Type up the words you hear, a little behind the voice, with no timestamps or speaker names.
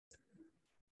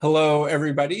Hello,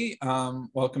 everybody.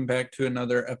 Welcome back to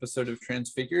another episode of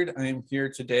Transfigured. I am here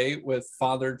today with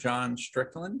Father John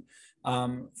Strickland.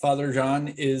 Father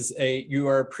John you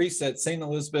are a priest at St.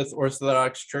 Elizabeth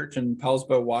Orthodox Church in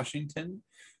Poulsbo, Washington.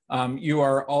 You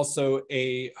are also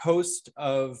a host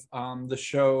of the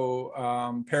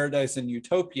show Paradise and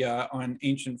Utopia on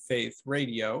Ancient Faith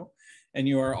Radio. And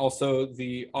you are also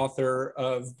the author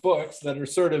of books that are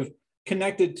sort of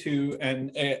connected to and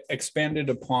expanded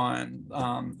upon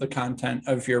the content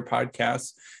of your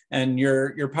podcast. And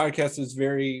your podcast is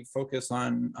very focused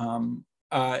on,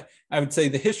 I would say,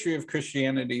 the history of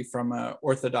Christianity from an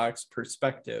Orthodox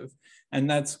perspective. And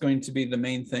that's going to be the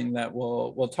main thing that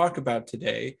we'll talk about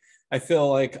today. I feel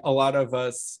like a lot of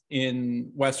us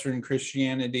in Western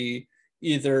Christianity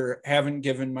either haven't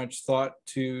given much thought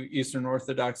to Eastern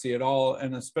Orthodoxy at all,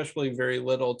 and especially very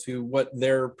little to what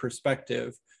their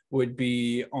perspective would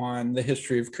be on the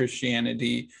history of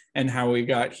Christianity and how we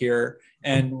got here,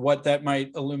 and what that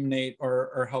might illuminate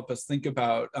or help us think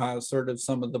about sort of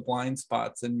some of the blind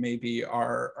spots and maybe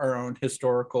our own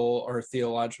historical or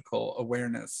theological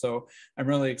awareness. So I'm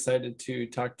really excited to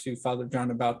talk to Father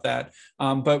John about that.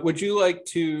 But would you like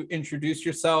to introduce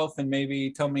yourself and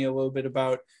maybe tell me a little bit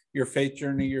about your faith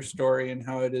journey, your story, and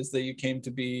how it is that you came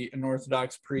to be an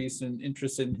Orthodox priest and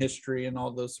interested in history and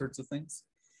all those sorts of things?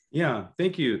 Yeah,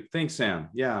 thank you. Thanks, Sam.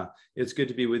 Yeah, it's good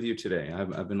to be with you today.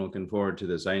 I've been looking forward to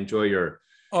this. I enjoy your...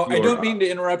 I don't mean to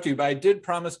interrupt you, but I did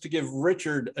promise to give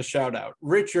Richard a shout out.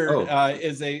 Richard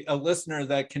is a listener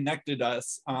that connected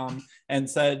us and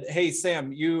said, "Hey,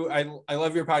 Sam, I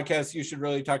love your podcast. You should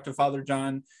really talk to Father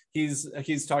John.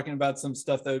 He's talking about some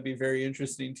stuff that would be very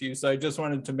interesting to you." So I just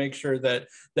wanted to make sure that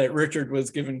Richard was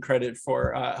given credit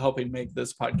for helping make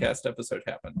this podcast episode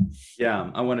happen. Yeah,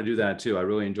 I want to do that too. I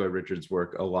really enjoy Richard's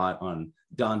work a lot on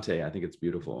Dante. I think it's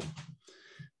beautiful.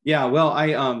 Yeah, well,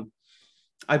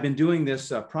 I've been doing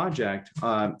this project.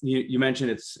 You mentioned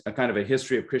it's a kind of a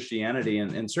history of Christianity,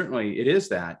 and certainly it is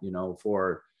that,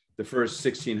 for the first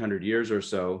 1600 years or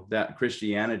so, that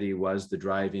Christianity was the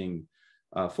driving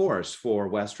force for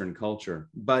Western culture.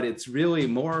 But it's really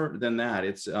more than that.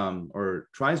 It's or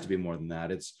tries to be more than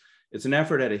that. It's an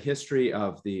effort at a history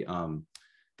of the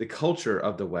culture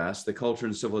of the West, the culture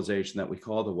and civilization that we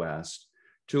call the West,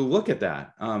 to look at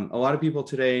that. A lot of people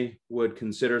today would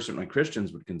consider, certainly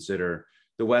Christians would consider,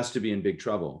 the West to be in big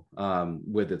trouble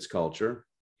with its culture.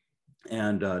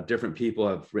 And different people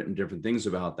have written different things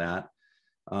about that.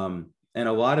 And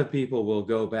a lot of people will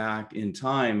go back in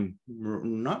time,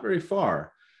 not very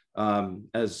far.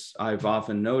 As I've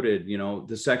often noted,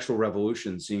 the sexual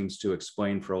revolution seems to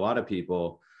explain for a lot of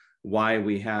people why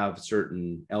we have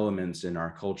certain elements in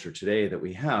our culture today that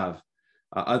we have.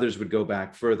 Others would go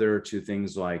back further to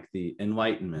things like the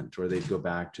Enlightenment, or they'd go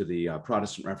back to the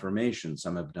Protestant Reformation.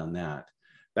 Some have done that.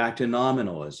 Back to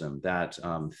nominalism, that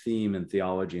theme in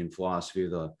theology and philosophy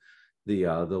of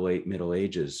the late Middle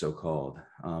Ages, so-called.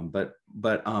 But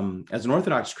as an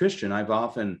Orthodox Christian, I've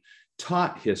often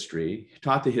taught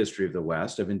the history of the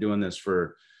West. I've been doing this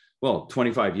for,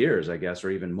 25 years, I guess,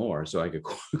 or even more. So like a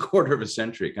quarter of a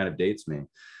century, it kind of dates me.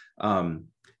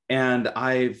 And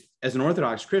as an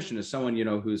Orthodox Christian, as someone,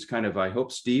 who's kind of, I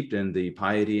hope, steeped in the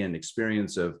piety and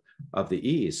experience of the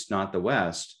East, not the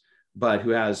West, but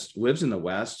who lives in the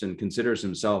West and considers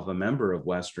himself a member of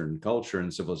Western culture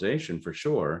and civilization for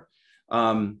sure.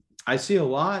 I see a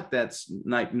lot that's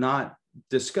not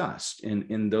discussed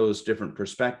in those different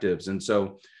perspectives. And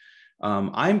so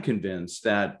I'm convinced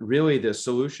that really the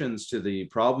solutions to the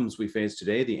problems we face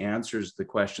today, the answers, the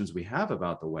questions we have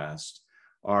about the West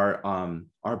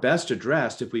are best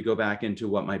addressed if we go back into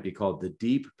what might be called the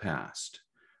deep past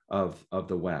of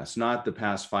the West, not the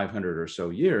past 500 or so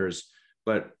years,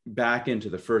 but back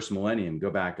into the first millennium, go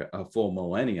back a full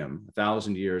millennium,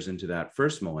 1,000 years into that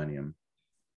first millennium.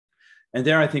 And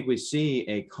there I think we see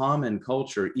a common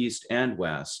culture, East and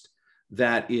West,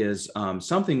 that is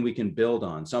something we can build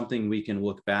on, something we can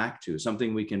look back to,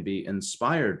 something we can be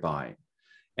inspired by.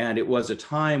 And it was a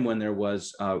time when there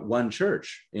was one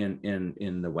church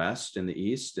in the West, in the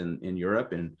East, in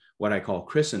Europe, in what I call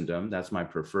Christendom. That's my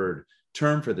preferred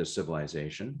term for this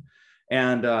civilization.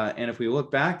 And if we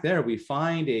look back there, we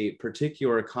find a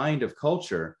particular kind of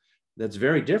culture that's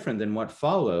very different than what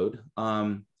followed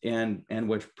and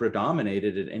which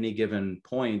predominated at any given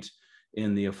point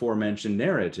in the aforementioned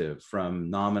narrative, from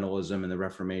nominalism and the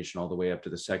Reformation all the way up to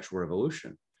the sexual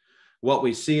revolution. What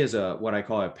we see is what I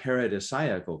call a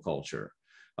paradisiacal culture,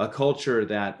 a culture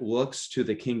that looks to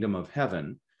the kingdom of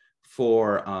heaven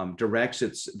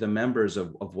directs the members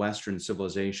of Western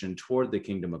civilization toward the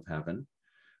kingdom of heaven,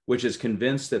 which is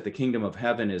convinced that the kingdom of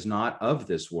heaven is not of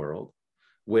this world,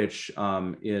 which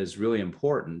is really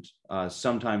important.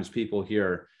 Sometimes people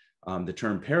hear the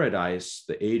term paradise,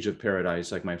 the age of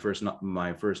paradise, like my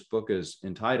first book is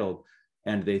entitled,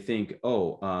 and they think,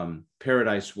 oh,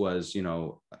 paradise was,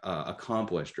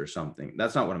 accomplished or something.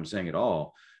 That's not what I'm saying at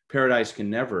all. Paradise can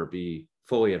never be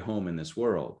fully at home in this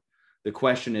world. The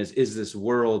question is this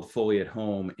world fully at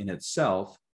home in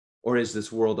itself, or is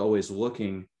this world always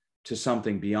looking to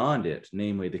something beyond it,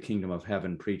 namely the kingdom of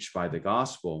heaven preached by the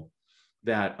gospel,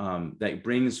 that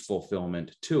brings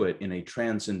fulfillment to it in a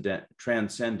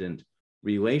transcendent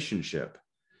relationship?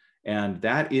 And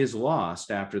that is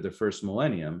lost after the first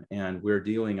millennium. And we're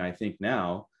dealing, I think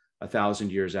now,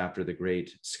 1,000 years after the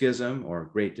Great Schism or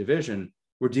Great Division,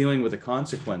 we're dealing with the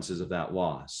consequences of that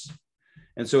loss.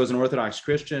 And so as an Orthodox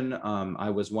Christian, I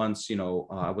was once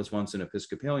an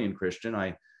Episcopalian Christian.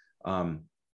 I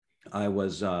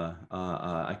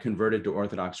converted to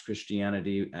Orthodox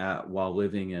Christianity while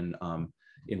living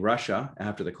in Russia.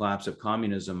 After the collapse of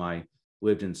communism, I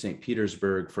lived in St.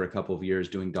 Petersburg for a couple of years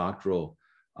doing doctoral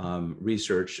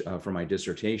research for my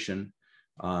dissertation.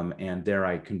 And there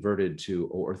I converted to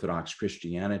Orthodox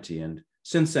Christianity. And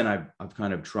since then, I've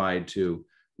kind of tried to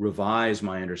revise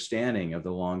my understanding of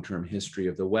the long-term history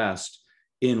of the West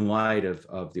in light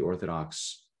of the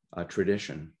Orthodox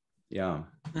tradition. Yeah.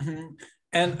 Mm-hmm.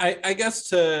 And I guess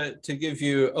to give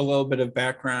you a little bit of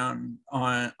background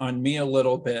on me a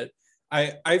little bit,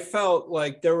 I felt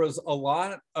like there was a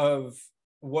lot of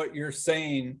what you're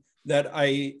saying that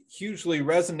I hugely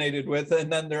resonated with,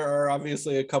 and then there are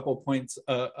obviously a couple points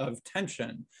of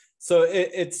tension. So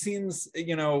it seems,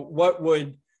 what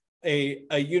would a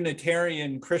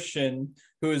Unitarian Christian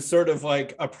who is sort of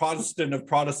like a Protestant of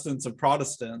Protestants of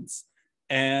Protestants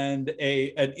and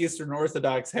an Eastern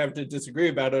Orthodox have to disagree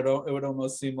about it? It would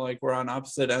almost seem like we're on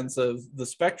opposite ends of the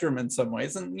spectrum in some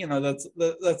ways. And, that's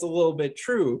a little bit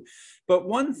true. But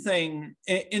one thing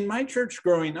in my church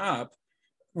growing up,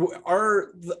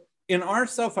 in our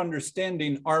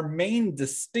self-understanding, our main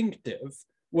distinctive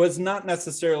was not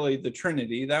necessarily the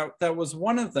Trinity. That was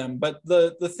one of them. But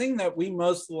the thing that we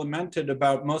most lamented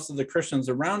about most of the Christians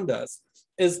around us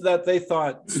is that they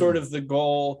thought sort of the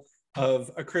goal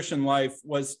of a Christian life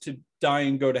was to die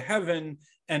and go to heaven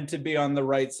and to be on the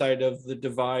right side of the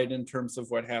divide in terms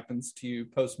of what happens to you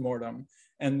post-mortem.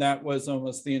 And that was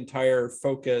almost the entire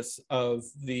focus of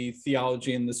the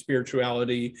theology and the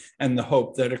spirituality and the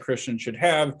hope that a Christian should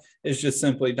have, is just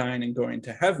simply dying and going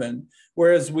to heaven.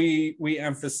 Whereas we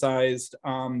emphasized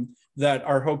that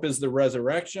our hope is the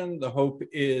resurrection, the hope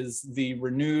is the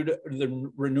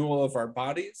renewal of our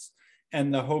bodies,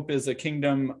 and the hope is a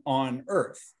kingdom on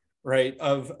earth, right?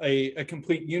 Of a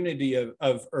complete unity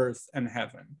of earth and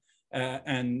heaven.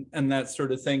 And that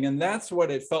sort of thing. And that's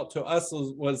what it felt to us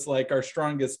was like our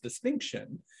strongest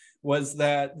distinction, was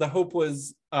that the hope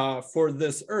was for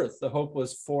this earth. The hope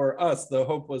was for us. The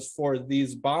hope was for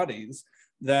these bodies,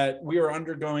 that we are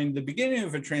undergoing the beginning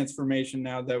of a transformation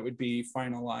now that would be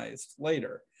finalized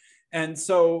later. And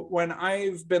so when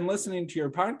I've been listening to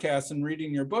your podcast and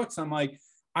reading your books, I'm like,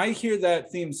 I hear that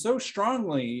theme so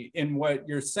strongly in what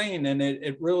you're saying, and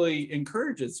it really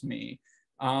encourages me.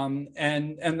 And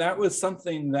that was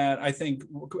something that I think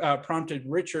prompted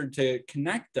Richard to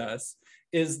connect us,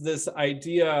 is this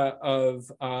idea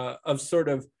of sort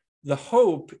of the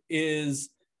hope is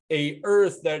a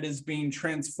earth that is being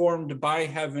transformed by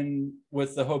heaven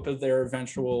with the hope of their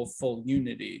eventual full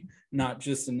unity, not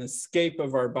just an escape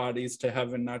of our bodies to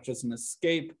heaven, not just an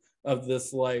escape of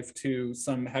this life to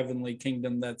some heavenly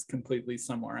kingdom that's completely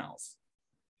somewhere else.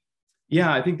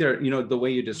 Yeah, I think the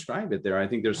way you describe it there, I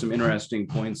think there's some interesting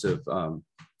points of,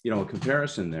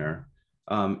 comparison there.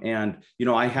 And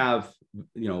I have,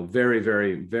 very,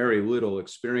 very, very little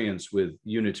experience with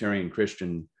Unitarian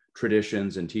Christian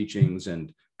traditions and teachings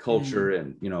and culture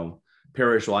and,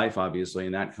 parish life, obviously,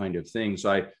 and that kind of thing. So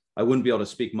I wouldn't be able to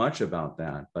speak much about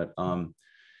that. But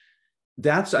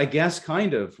that's, I guess,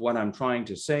 kind of what I'm trying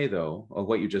to say, though, of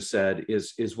what you just said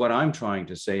is what I'm trying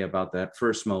to say about that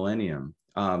first millennium.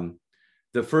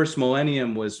 The first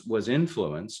millennium was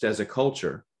influenced as a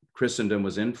culture. Christendom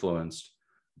was influenced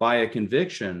by a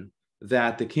conviction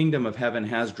that the kingdom of heaven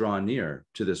has drawn near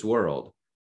to this world.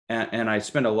 And I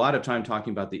spend a lot of time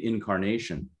talking about the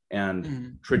incarnation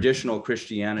and traditional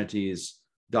Christianity's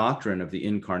doctrine of the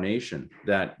incarnation,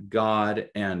 that God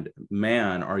and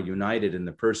man are united in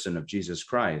the person of Jesus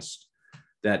Christ,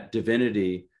 that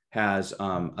divinity has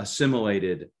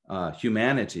assimilated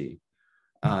humanity,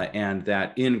 and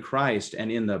that in Christ and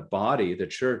in the body, the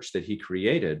church that he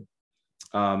created,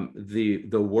 the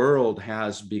world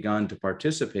has begun to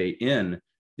participate in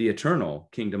the eternal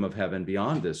kingdom of heaven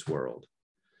beyond this world.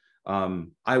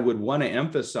 I would want to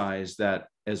emphasize that,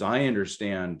 as I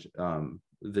understand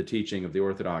the teaching of the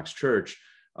Orthodox Church,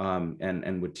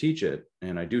 and would teach it,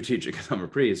 and I do teach it because I'm a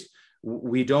priest,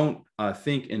 we don't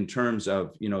think in terms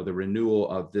of, the renewal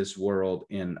of this world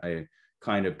in a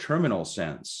kind of terminal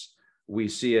sense. We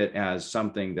see it as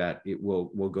something that it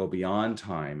will go beyond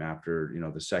time after,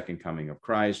 the second coming of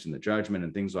Christ and the judgment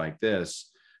and things like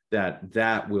this,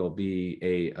 that will be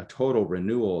a total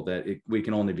renewal that we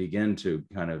can only begin to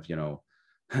kind of,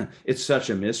 it's such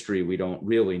a mystery. We don't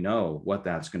really know what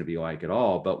that's going to be like at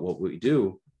all. But what we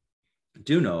do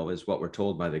know is what we're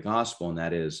told by the gospel. And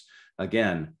that is,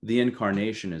 again, the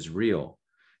incarnation is real.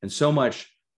 And so much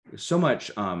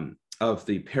of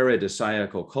the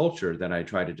paradisiacal culture that I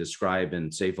try to describe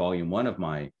in, say, volume 1 of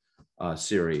my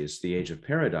series, The Age of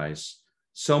Paradise,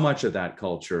 so much of that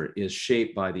culture is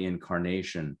shaped by the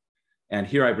incarnation. And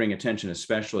here I bring attention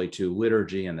especially to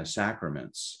liturgy and the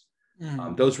sacraments.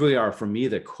 Those really are, for me,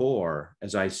 the core,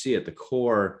 as I see it, the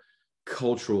core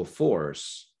cultural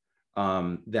force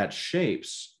that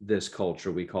shapes this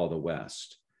culture we call the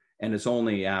West. And it's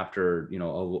only after,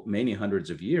 many hundreds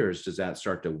of years does that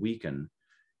start to weaken.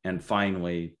 And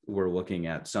finally, we're looking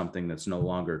at something that's no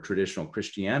longer traditional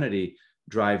Christianity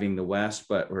driving the West,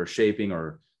 but we're shaping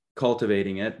or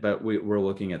cultivating it. But we're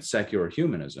looking at secular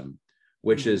humanism,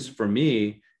 which is, for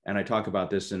me, and I talk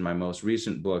about this in my most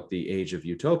recent book, The Age of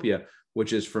Utopia,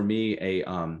 which is for me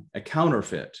a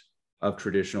counterfeit of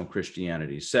traditional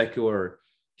Christianity. Secular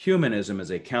humanism is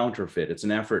a counterfeit. It's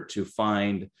an effort to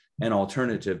find an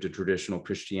alternative to traditional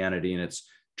Christianity, and it's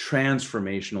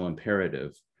transformational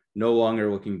imperative, no longer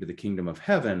looking to the kingdom of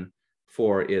heaven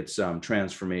for its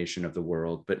transformation of the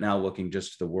world, but now looking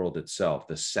just to the world itself,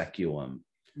 the seculum,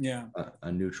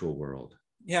 a neutral world.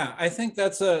 Yeah, I think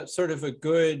that's a sort of a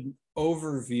good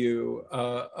overview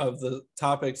of the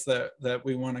topics that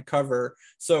we want to cover.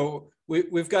 So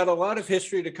we've got a lot of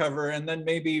history to cover, and then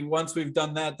maybe once we've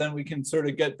done that, then we can sort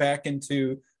of get back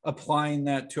into applying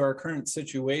that to our current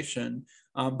situation.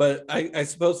 But I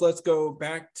suppose let's go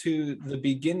back to the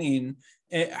beginning.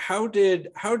 How did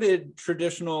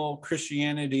traditional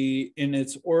Christianity in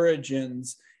its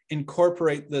origins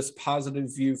incorporate this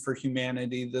positive view for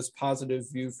humanity, this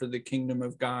positive view for the kingdom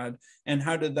of God? And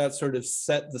how did that sort of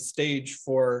set the stage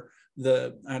for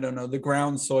the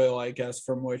ground soil, I guess,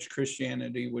 from which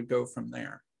Christianity would go from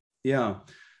there? Yeah,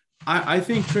 I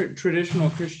think traditional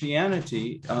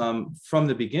Christianity from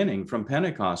the beginning, from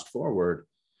Pentecost forward,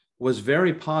 was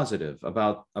very positive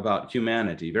about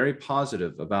humanity, very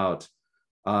positive about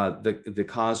the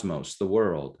cosmos, the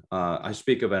world. I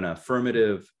speak of an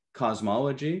affirmative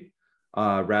cosmology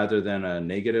rather than a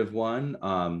negative one.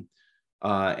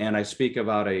 And I speak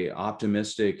about a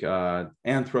optimistic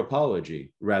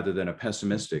anthropology rather than a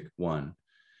pessimistic one.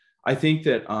 I think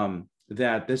that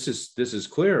that this is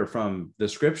clear from the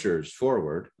scriptures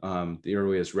forward, the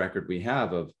earliest record we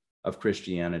have of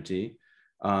Christianity.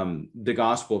 The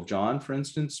Gospel of John, for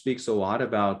instance, speaks a lot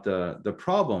about the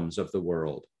problems of the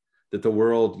world, that the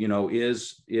world,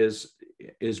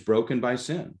 is broken by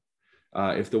sin.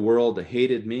 If the world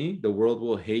hated me, the world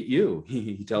will hate you.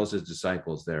 He tells his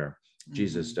disciples there,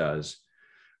 Jesus does.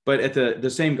 But at the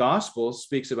same gospel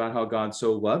speaks about how God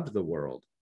so loved the world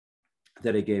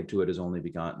that he gave to it his only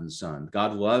begotten son.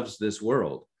 God loves this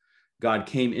world. God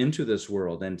came into this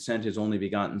world and sent his only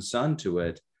begotten son to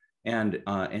it. And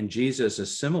Jesus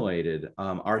assimilated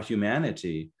our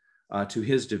humanity to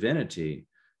his divinity,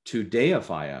 to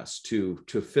deify us, to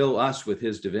fill us with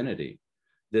his divinity.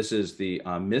 This is the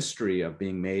mystery of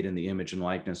being made in the image and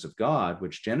likeness of God,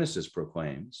 which Genesis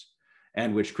proclaims,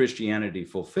 and which Christianity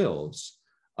fulfills.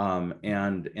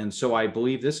 And so I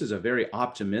believe this is a very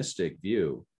optimistic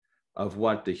view of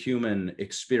what the human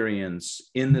experience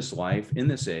in this life, in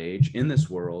this age, in this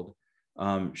world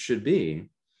should be.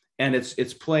 And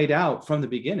it's played out from the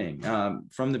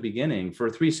beginning for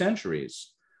 3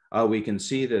 centuries. We can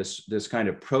see this kind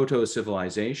of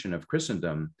proto-civilization of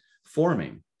Christendom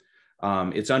forming.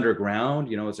 It's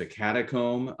underground, it's a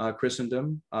catacomb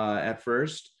Christendom at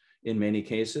first, in many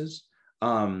cases.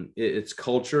 Its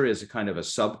culture is a kind of a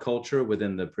subculture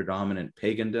within the predominant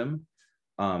pagandom.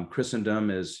 Christendom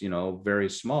is, very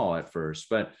small at first,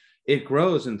 but it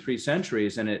grows in 3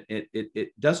 centuries, and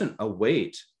it doesn't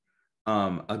await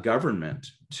a government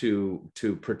to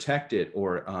protect it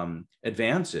or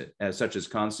advance it, such as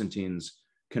Constantine's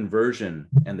conversion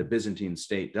and the Byzantine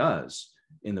state does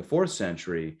in the 4th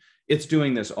century. It's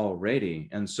doing this already.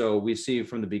 And so we see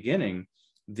from the beginning,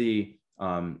 the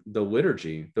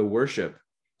liturgy, the worship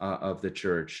of the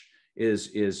church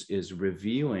is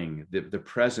revealing the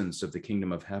presence of the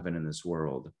kingdom of heaven in this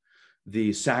world.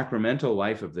 the sacramental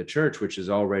life of the church, which is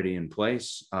already in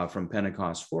place from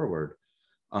Pentecost forward,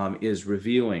 is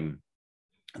revealing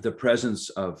the presence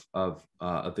of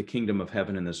the kingdom of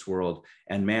heaven in this world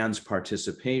and man's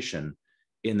participation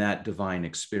in that divine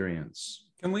experience.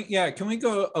 Can we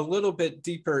go a little bit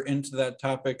deeper into that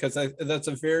topic? Because that's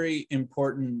a very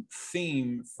important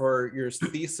theme for your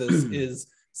thesis is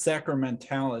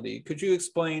sacramentality. Could you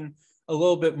explain a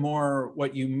little bit more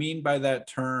what you mean by that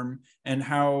term and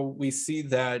how we see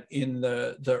that in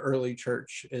the early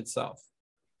church itself?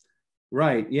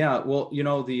 Right. Yeah. Well,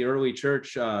 the early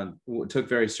church took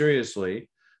very seriously.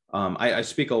 I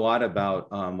speak a lot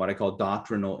about what I call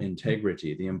doctrinal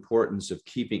integrity, the importance of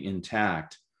keeping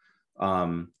intact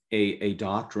a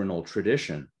doctrinal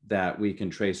tradition that we can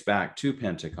trace back to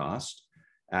Pentecost.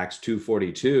 Acts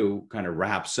 2:42 kind of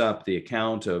wraps up the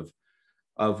account of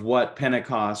what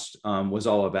Pentecost was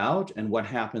all about and what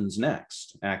happens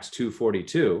next. Acts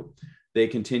 2:42, they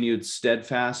continued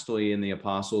steadfastly in the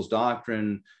apostles'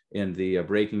 doctrine, in the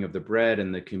breaking of the bread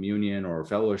and the communion or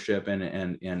fellowship, and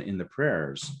in the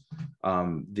prayers.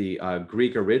 The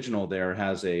Greek original there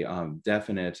has a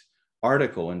definite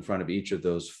article in front of each of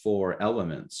those four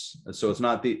elements. So it's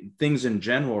not the things in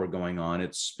general are going on,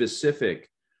 it's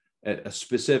a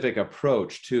specific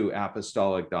approach to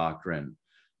apostolic doctrine,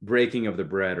 breaking of the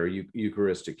bread or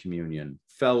Eucharistic communion,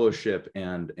 fellowship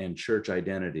and church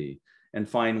identity, and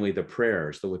finally the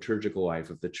prayers, the liturgical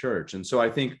life of the church. And so I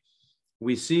think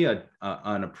we see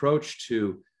an approach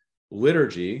to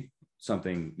liturgy,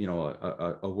 something,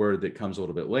 a word that comes a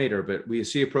little bit later, but we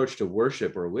see approach to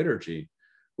worship or liturgy,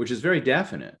 which is very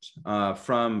definite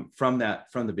from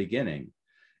the beginning.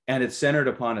 And it's centered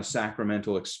upon a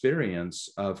sacramental experience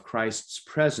of Christ's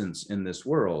presence in this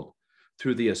world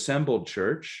through the assembled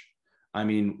church. I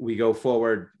mean, we go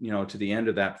forward, to the end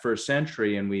of that first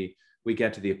century, and we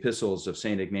get to the epistles of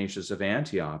St. Ignatius of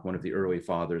Antioch, one of the early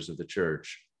fathers of the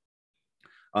church,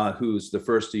 who's the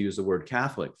first to use the word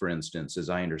Catholic, for instance, as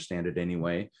I understand it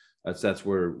anyway. That's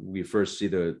where we first see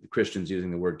the Christians using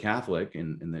the word Catholic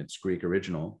in its Greek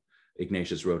original.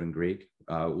 Ignatius wrote in Greek,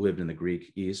 lived in the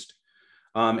Greek East.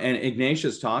 And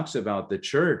Ignatius talks about the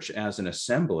church as an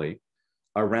assembly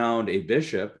around a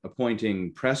bishop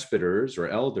appointing presbyters or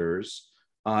elders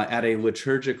at a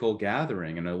liturgical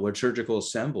gathering and a liturgical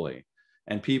assembly,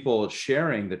 and people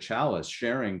sharing the chalice,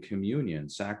 sharing communion,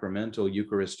 sacramental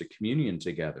Eucharistic communion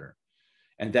together.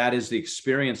 And that is the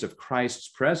experience of Christ's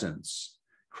presence.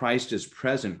 Christ is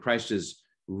present. Christ is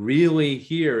really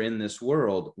here in this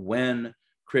world when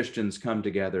Christians come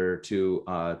together to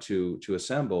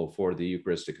assemble for the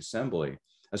Eucharistic assembly,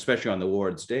 especially on the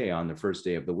Lord's Day, on the first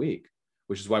day of the week,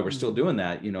 which is why we're still doing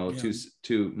that,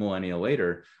 two millennia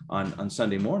later on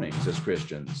Sunday mornings as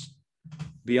Christians.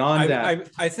 Beyond that,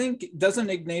 I think, doesn't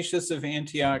Ignatius of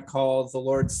Antioch call the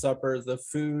Lord's Supper the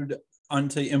food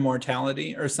unto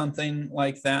immortality or something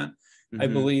like that? I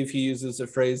believe he uses a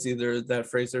phrase, either that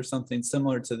phrase or something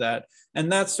similar to that. And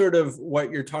that's sort of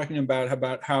what you're talking about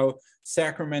how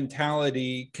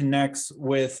sacramentality connects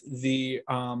with the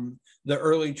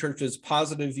early church's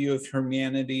positive view of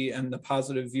humanity and the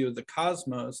positive view of the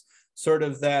cosmos, sort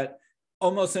of that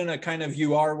almost in a kind of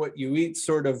you are what you eat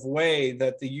sort of way,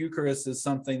 that the Eucharist is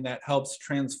something that helps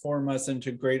transform us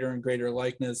into greater and greater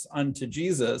likeness unto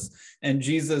Jesus. And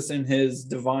Jesus in his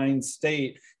divine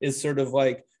state is sort of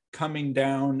like coming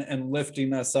down and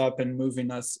lifting us up and moving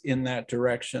us in that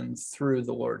direction through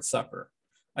the Lord's Supper.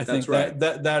 I think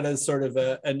that is sort of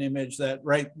an image that,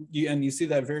 and you see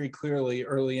that very clearly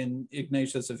early in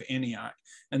Ignatius of Antioch.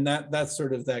 And that's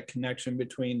sort of that connection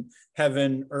between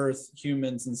heaven, earth,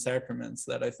 humans, and sacraments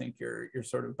that I think you're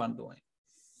sort of bundling.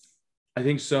 I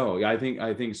think so. I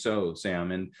think so,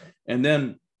 Sam. And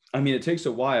then, I mean, it takes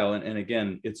a while. And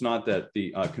again, it's not that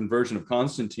the conversion of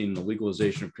Constantine, the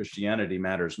legalization of Christianity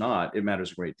matters not. It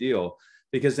matters a great deal,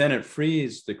 because then it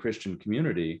frees the Christian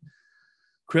community,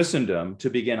 Christendom, to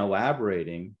begin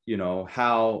elaborating,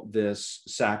 how this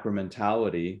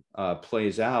sacramentality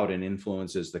plays out and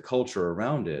influences the culture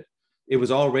around it. It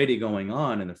was already going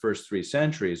on in the first 3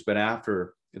 centuries, but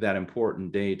after that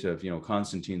important date of,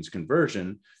 Constantine's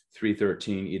conversion,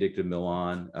 313 Edict of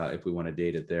Milan, if we want to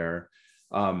date it there,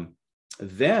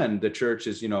 then the church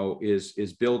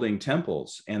is building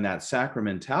temples, and that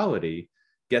sacramentality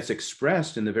gets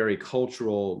expressed in the very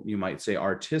cultural, you might say,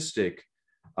 artistic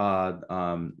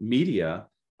media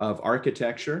of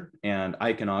architecture and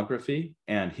iconography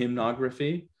and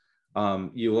hymnography.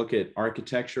 You look at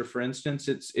architecture, for instance,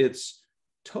 it's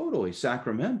totally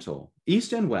sacramental,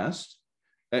 East and West.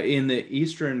 In the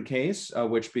Eastern case,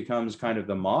 which becomes kind of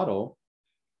the model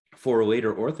for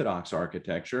later Orthodox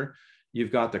architecture,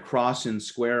 You've got the cross and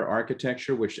square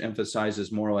architecture, which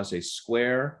emphasizes more or less a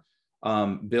square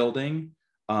building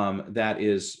that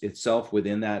is itself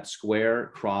within that square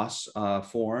cross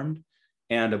formed.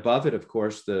 And above it, of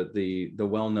course, the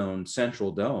well-known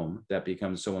central dome that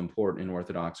becomes so important in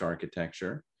Orthodox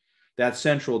architecture. That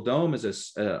central dome is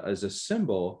a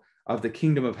symbol of the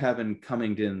kingdom of heaven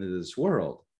coming into this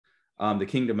world. The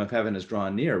kingdom of heaven is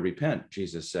drawn near. Repent,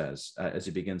 Jesus says, as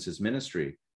he begins his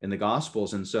ministry in the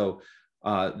Gospels. And so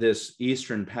this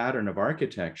Eastern pattern of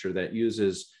architecture that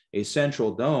uses a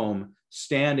central dome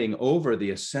standing over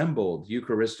the assembled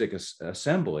Eucharistic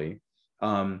assembly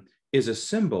is a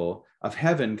symbol of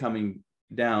heaven coming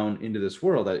down into this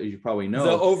world, that you probably know.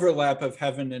 The overlap of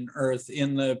heaven and earth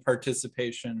in the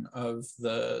participation of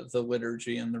the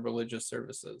liturgy and the religious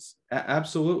services.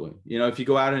 Absolutely. You know, if you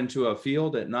go out into a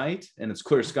field at night and it's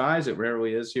clear skies, it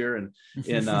rarely is here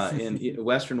in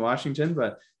Western Washington,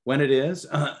 but when it is,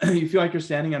 you feel like you're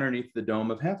standing underneath the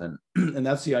dome of heaven. And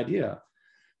that's the idea.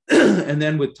 And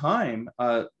then with time,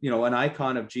 an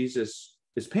icon of Jesus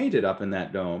is painted up in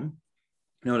that dome,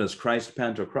 known as Christ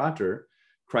Pantocrator,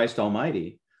 Christ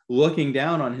Almighty, looking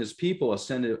down on his people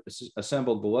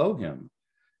assembled below him,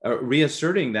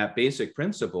 reasserting that basic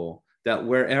principle that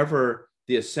wherever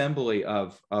the assembly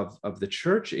of the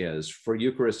church is for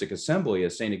Eucharistic assembly,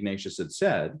 as St. Ignatius had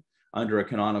said, under a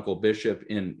canonical bishop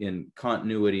in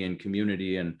continuity and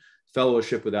community and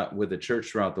fellowship with the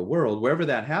church throughout the world, wherever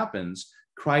that happens,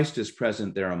 Christ is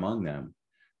present there among them.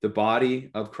 The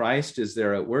body of Christ is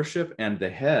there at worship, and the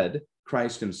head,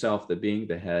 Christ himself, the being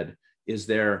the head, is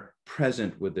there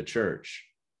present with the church.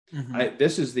 Mm-hmm.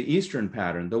 This is the Eastern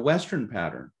pattern. The Western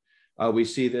pattern, we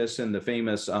see this in the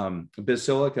famous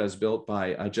basilicas built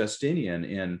by Justinian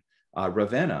in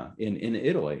Ravenna in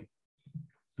Italy.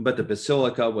 But the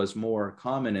basilica was more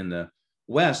common in the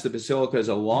West. The basilica is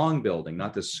a long building,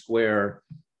 not the square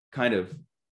kind of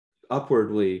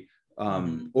upwardly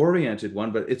oriented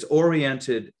one, but it's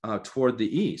oriented toward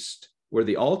the east, where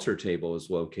the altar table is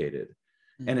located.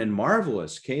 And in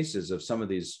marvelous cases of some of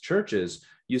these churches,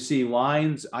 you see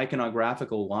lines,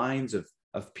 iconographical lines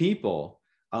of people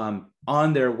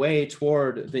on their way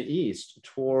toward the east,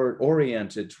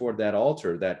 oriented toward that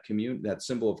altar, that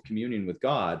symbol of communion with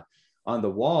God. On the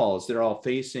walls, they're all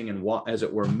facing and, as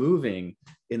it were, moving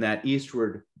in that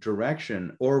eastward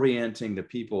direction, orienting the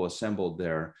people assembled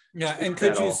there. Yeah, and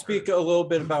could you speak a little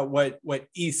bit about what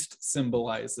east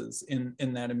symbolizes in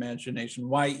that imagination?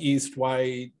 Why east?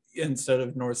 Why instead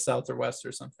of north, south, or west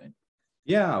or something?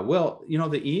 Yeah, well,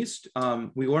 the East,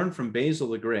 we learned from Basil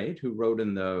the Great, who wrote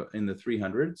in the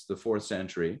 300s, the 4th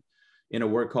century, in a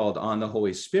work called On the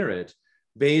Holy Spirit.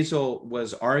 Basil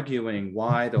was arguing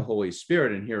why the Holy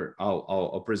Spirit, and here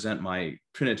I'll present my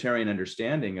Trinitarian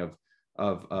understanding of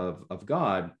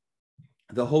God.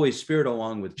 The Holy Spirit,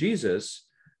 along with Jesus,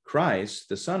 Christ,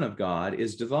 the Son of God,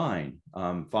 is divine,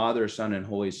 Father, Son, and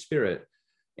Holy Spirit.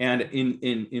 And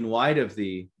in light of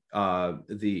the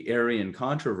Arian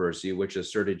controversy, which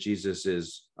asserted Jesus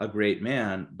is a great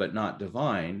man but not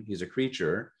divine, he's a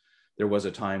creature. There was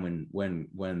a time when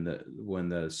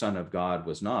the Son of God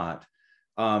was not.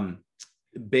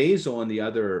 Basil and the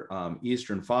other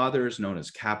Eastern fathers, known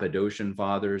as Cappadocian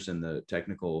fathers in the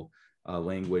technical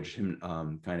language, kind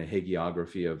of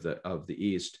hagiography of the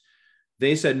East,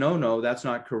 they said, no, that's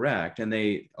not correct. And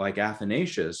they, like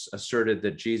Athanasius, asserted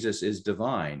that Jesus is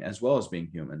divine as well as being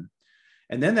human.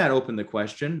 And then that opened the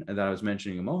question that I was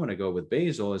mentioning a moment ago with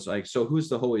Basil, is like, so who's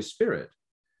the Holy Spirit?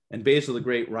 And Basil the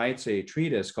Great writes a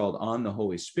treatise called On the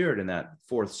Holy Spirit in that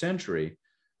 4th century,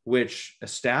 which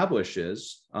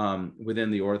establishes within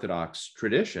the Orthodox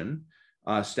tradition,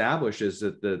 establishes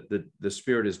that the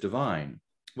Spirit is divine.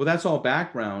 Well, that's all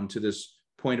background to this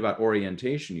point about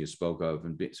orientation you spoke of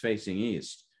and facing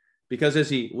east. Because as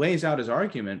he lays out his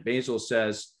argument, Basil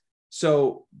says,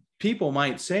 so people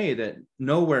might say that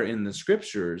nowhere in the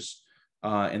scriptures,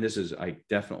 and this is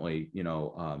definitely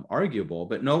arguable,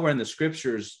 but nowhere in the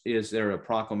scriptures is there a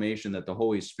proclamation that the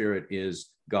Holy Spirit is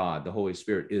God, the Holy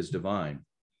Spirit is divine.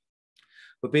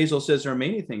 But Basil says there are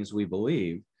many things we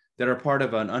believe that are part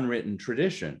of an unwritten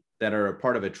tradition, that are a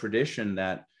part of a tradition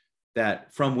that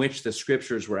from which the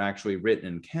scriptures were actually written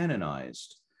and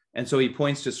canonized. And so he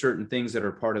points to certain things that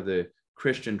are part of the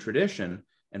Christian tradition.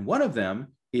 And one of them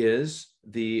is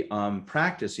the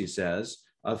practice, he says,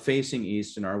 of facing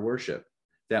east in our worship,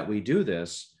 that we do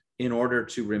this in order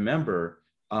to remember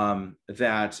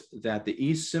that the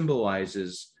east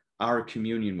symbolizes our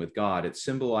communion with God. It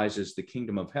symbolizes the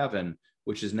kingdom of heaven,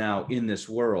 which is now in this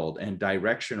world and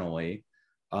directionally,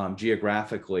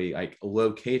 geographically,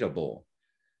 locatable.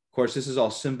 Of course, this is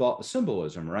all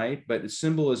symbolism, right? But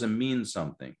symbolism means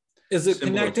something. Is it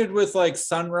connected with like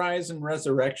sunrise and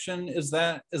resurrection? Is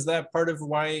that part of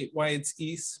why it's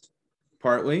east?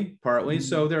 Partly.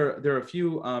 So there are a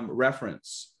few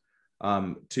reference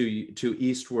to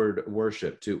eastward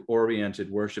worship, to oriented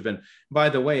worship. And by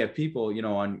the way, if people,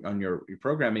 on your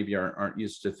program maybe aren't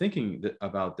used to thinking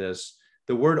about this,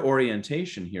 the word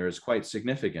orientation here is quite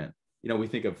significant. We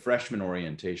think of freshman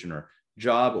orientation or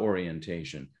job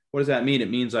orientation. What does that mean? It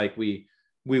means like we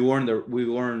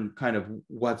learn kind of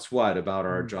what's what about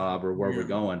our job or where we're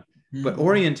going. But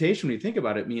orientation, when you think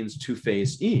about it, means to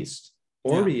face east.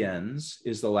 Oriens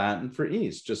is the Latin for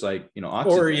east, just like, Occitan.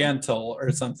 Oriental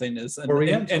or something is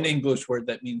an English word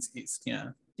that means east.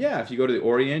 Yeah, if you go to the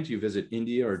Orient, you visit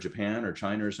India or Japan or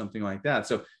China or something like that.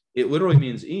 So it literally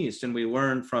means east. And we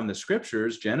learn from the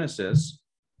scriptures, Genesis,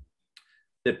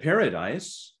 that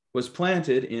paradise was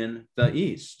planted in the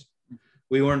east.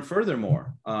 We learn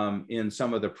furthermore in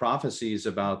some of the prophecies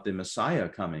about the Messiah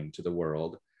coming to the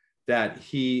world that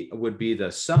he would be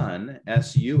the Son,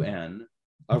 S-U-N,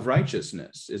 of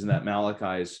righteousness. Isn't that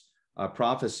Malachi's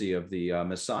prophecy of the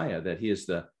Messiah, that he is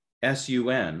the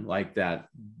S-U-N, like that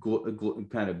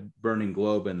kind of burning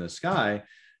globe in the sky,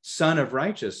 Son of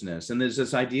righteousness. And there's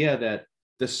this idea that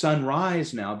the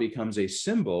sunrise now becomes a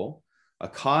symbol, a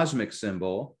cosmic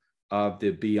symbol of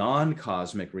the beyond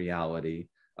cosmic reality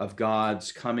of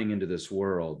God's coming into this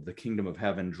world, the kingdom of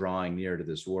heaven drawing near to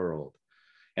this world.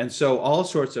 And so all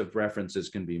sorts of references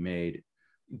can be made,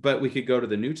 but we could go to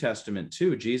the New Testament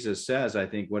too. Jesus says, I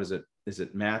think, what is it? Is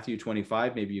it Matthew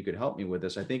 25? Maybe you could help me with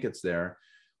this. I think it's there,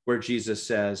 where Jesus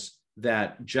says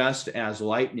that just as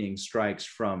lightning strikes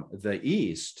from the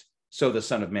east, so the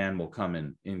Son of Man will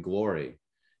come in glory.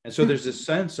 And so there's this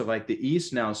sense of like the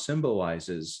east now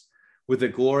symbolizes, with the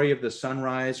glory of the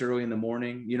sunrise early in the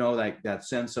morning, like that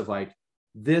sense of like,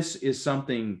 this is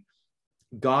something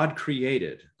God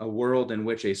created, a world in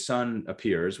which a sun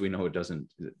appears. We know it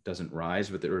doesn't rise,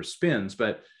 but the earth spins,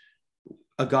 but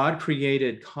a God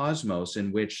created cosmos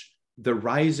in which the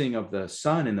rising of the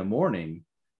sun in the morning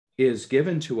is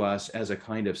given to us as a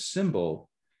kind of symbol,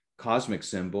 cosmic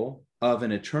symbol of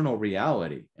an eternal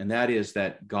reality. And that is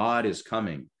that God is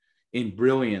coming in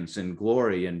brilliance and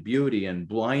glory and beauty and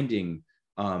blinding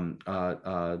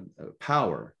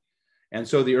power. And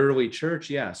so the early church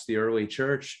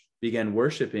began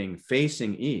worshiping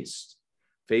facing east,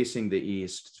 facing the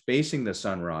east, facing the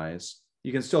sunrise.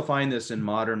 You can still find this in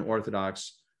modern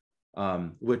Orthodox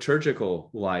liturgical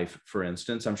life, for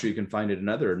instance. I'm sure you can find it in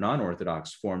other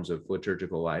non-Orthodox forms of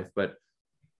liturgical life, but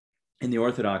in the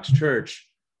Orthodox Church,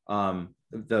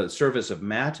 the service of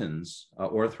matins,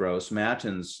 orthros,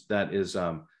 matins, that is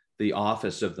the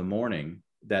office of the morning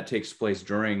that takes place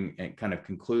during and kind of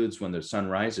concludes when the sun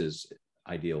rises,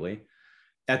 ideally.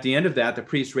 At the end of that, the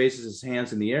priest raises his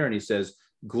hands in the air and he says,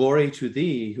 "Glory to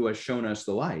thee who has shown us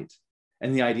the light."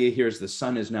 And the idea here is the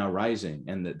sun is now rising,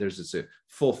 and that there's this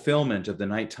fulfillment of the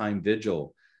nighttime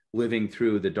vigil, living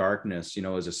through the darkness,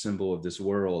 as a symbol of this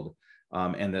world,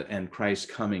 and Christ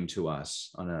coming to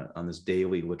us on this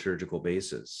daily liturgical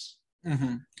basis.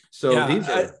 Mm-hmm. So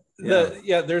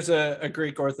there's a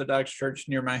Greek Orthodox church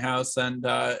near my house, and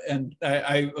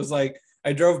I was like,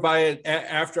 I drove by it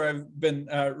after I've been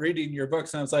reading your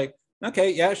books, and I was like,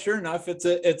 okay, yeah, sure enough, it's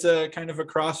a kind of a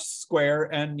cross square,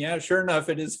 and yeah, sure enough,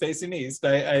 it is facing east.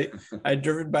 I'd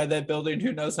driven by that building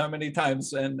who knows how many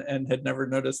times, and had never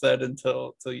noticed that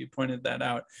until you pointed that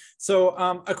out. So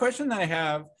a question that I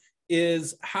have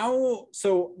is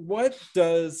what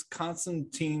does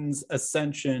Constantine's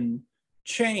ascension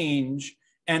change,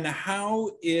 and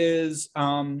how is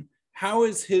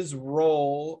his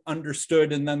role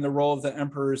understood, and then the role of the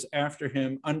emperors after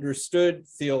him understood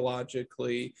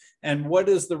theologically, and what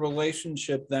is the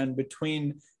relationship then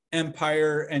between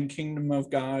empire and kingdom of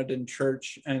God and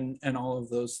church and all of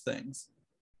those things?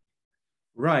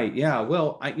 Right, yeah.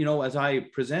 Well, as I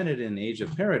presented in Age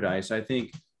of Paradise, I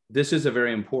think this is a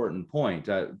very important point.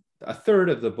 A third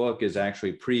of the book is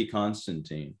actually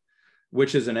pre-Constantine,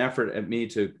 which is an effort at me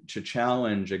to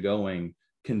challenge a going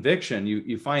conviction.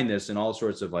 You find this in all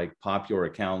sorts of like popular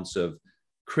accounts of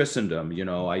Christendom.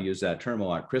 I use that term a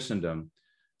lot, Christendom,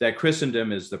 that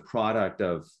Christendom is the product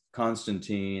of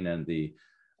Constantine and the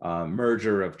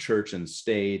merger of church and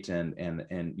state,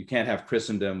 and you can't have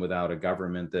Christendom without a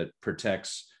government that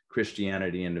protects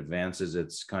Christianity and advances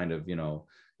its kind of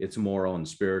its moral and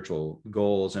spiritual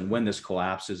goals. And when this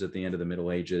collapses at the end of the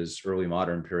Middle Ages, early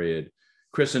modern period,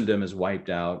 Christendom is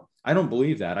wiped out. I don't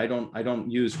believe that. I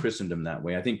don't use Christendom that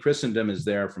way. I think Christendom is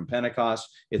there from Pentecost.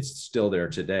 It's still there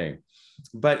today.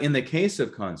 But in the case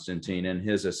of Constantine and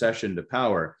his accession to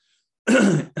power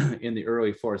in the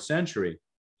early 4th century,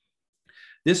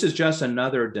 This is just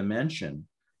another dimension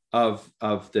of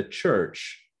the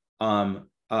church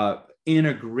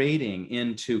integrating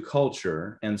into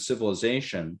culture and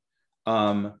civilization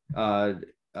the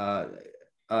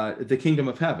kingdom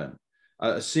of heaven,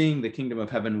 seeing the kingdom of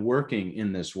heaven working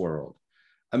in this world.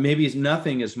 Maybe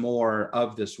nothing is more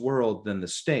of this world than the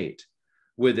state,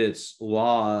 with its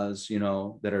laws,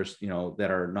 that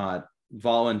are not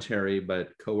voluntary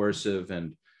but coercive,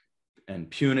 and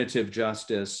punitive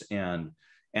justice, and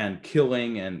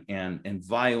killing, and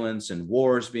violence, and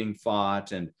wars being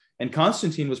fought, and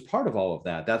Constantine was part of all of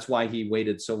that. That's why he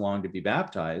waited so long to be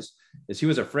baptized, is he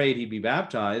was afraid he'd be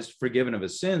baptized, forgiven of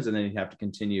his sins, and then he'd have to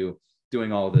continue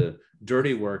doing all the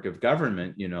dirty work of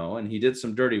government, and he did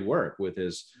some dirty work with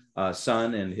his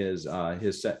son and his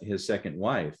second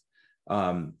wife.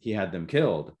 He had them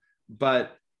killed,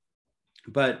 but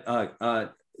the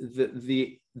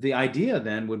idea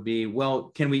then would be,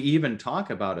 well, can we even talk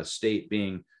about a state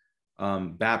being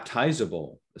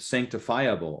baptizable,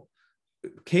 sanctifiable,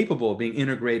 capable of being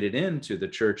integrated into the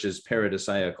church's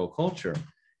paradisiacal culture?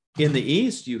 In the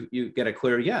East, you get a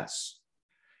clear yes.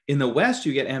 In the West,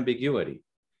 you get ambiguity.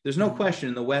 There's no question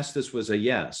in the West this was a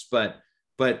yes, but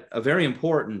a very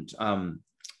important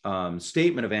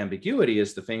statement of ambiguity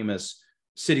is the famous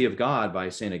City of God by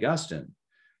St. Augustine,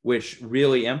 which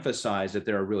really emphasized that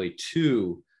there are really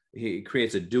two. He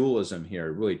creates a dualism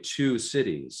here, really two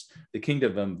cities, the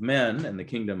kingdom of men and the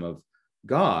kingdom of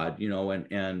God,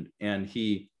 and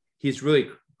he's really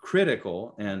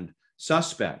critical and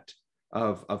suspect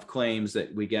of claims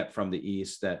that we get from the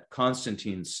East that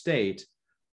Constantine's state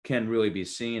can really be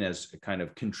seen as kind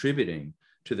of contributing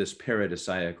to this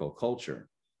paradisiacal culture.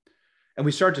 And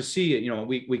we start to see,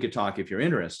 we could talk, if you're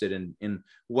interested, in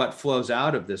what flows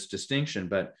out of this distinction,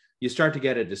 but you start to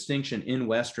get a distinction in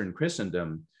Western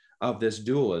Christendom of this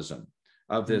dualism,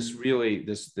 of this really,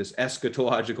 this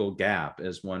eschatological gap,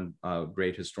 as one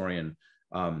great historian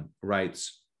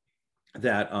writes,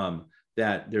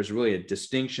 that there's really a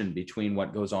distinction between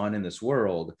what goes on in this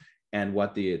world and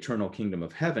what the eternal kingdom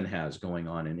of heaven has going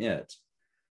on in it.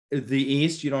 The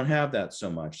East, you don't have that so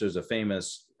much. There's a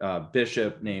famous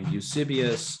bishop named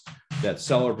Eusebius that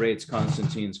celebrates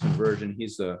Constantine's conversion.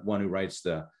 He's the one who writes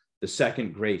the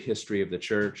second great history of the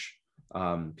church.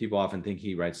 People often think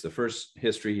he writes the first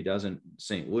history. He doesn't.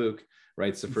 St. Luke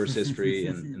writes the first history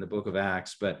in the book of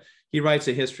Acts, but he writes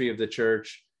a history of the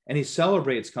church, and he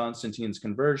celebrates Constantine's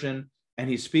conversion, and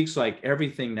he speaks like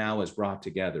everything now is brought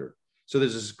together. So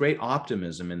there's this great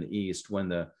optimism in the East when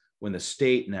the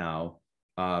state now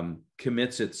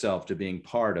commits itself to being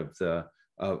part of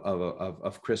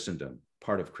Christendom,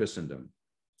 part of Christendom.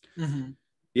 Mm-hmm.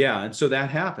 Yeah, and so that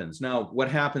happens. Now, what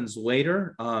happens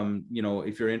later?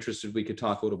 If you're interested, we could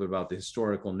talk a little bit about the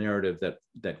historical narrative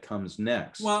that comes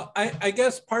next. Well, I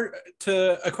guess part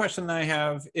to a question that I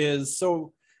have is,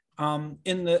 so on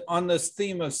this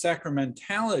theme of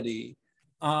sacramentality,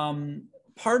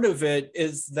 part of it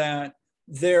is that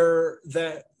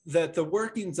that the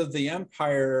workings of the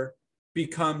empire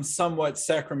become somewhat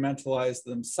sacramentalized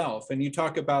themselves, and you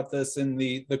talk about this in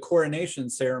the coronation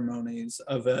ceremonies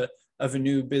of a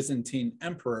new Byzantine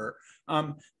emperor.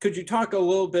 Could you talk a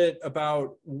little bit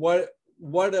about what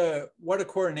a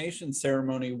coronation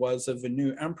ceremony was of a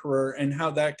new emperor, and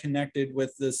how that connected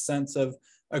with this sense of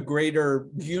a greater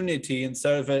unity,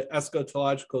 instead of an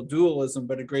eschatological dualism,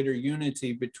 but a greater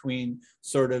unity between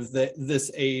sort of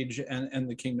this age and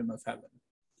the kingdom of heaven?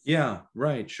 Yeah,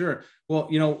 right, sure. Well,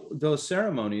 those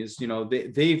ceremonies,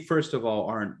 they first of all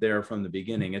aren't there from the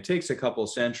beginning. It takes a couple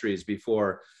centuries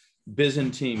before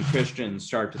Byzantine Christians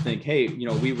start to think, hey,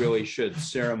 we really should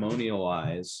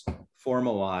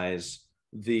formalize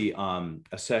the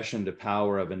accession to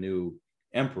power of a new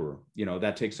emperor.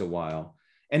 That takes a while.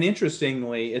 And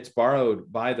interestingly, it's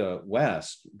borrowed by the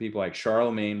West. People like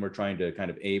Charlemagne were trying to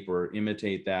kind of ape or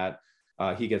imitate that.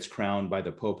 He gets crowned by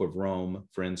the Pope of Rome,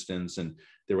 for instance, and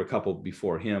there were a couple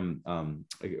before him,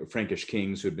 Frankish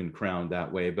kings who had been crowned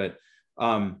that way. But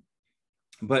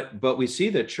we see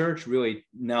the church really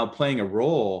now playing a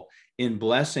role in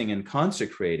blessing and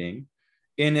consecrating,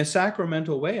 in a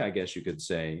sacramental way, I guess you could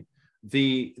say,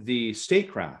 the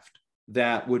statecraft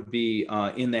that would be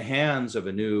in the hands of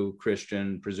a new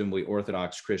Christian, presumably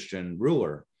Orthodox Christian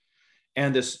ruler.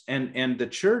 And the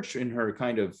church, in her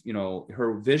kind of,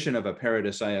 her vision of a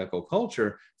paradisiacal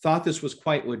culture, thought this was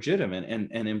quite legitimate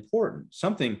and important,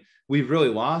 something we've really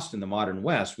lost in the modern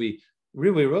West. We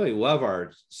really love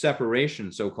our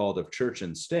separation, so-called, of church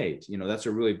and state. That's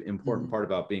a really important part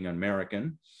about being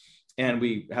American. And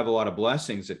we have a lot of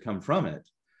blessings that come from it,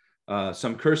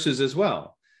 some curses as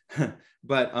well.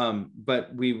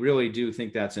 but we really do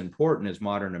think that's important as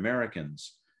modern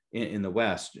Americans in the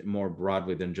West, more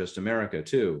broadly than just America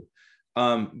too.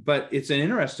 But it's an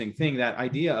interesting thing, that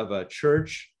idea of a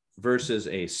church versus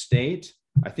a state.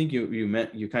 I think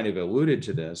you kind of alluded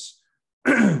to this.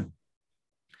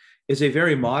 Is a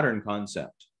very modern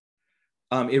concept.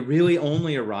 It really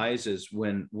only arises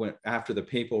when after the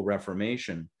papal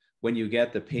Reformation, when you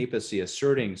get the papacy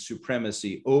asserting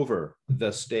supremacy over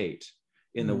the state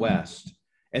in the West,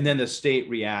 and then the state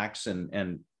reacts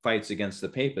and fights against the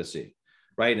papacy,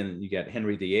 right? And you get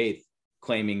Henry VIII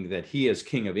claiming that he, as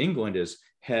King of England, is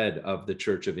head of the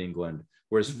Church of England,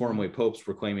 whereas formerly popes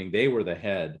were claiming they were the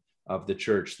head of the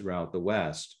church throughout the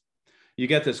West. You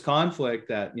get this conflict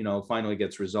that, finally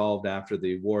gets resolved after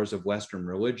the wars of Western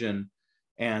religion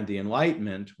and the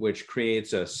Enlightenment, which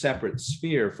creates a separate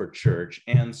sphere for church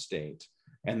and state.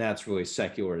 And that's really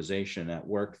secularization at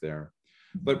work there.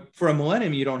 But for a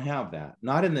millennium, you don't have that,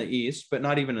 not in the East, but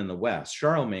not even in the West.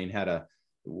 Charlemagne had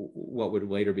what would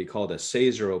later be called a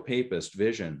Caesaro-Papist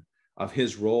vision of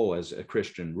his role as a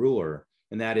Christian ruler.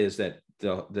 And that is that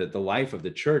the life of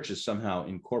the church is somehow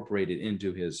incorporated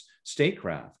into his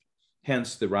statecraft.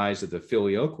 Hence the rise of the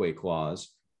filioque clause,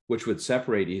 which would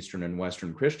separate Eastern and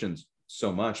Western Christians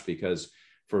so much, because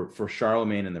for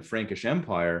Charlemagne and the Frankish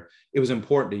Empire, it was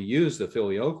important to use the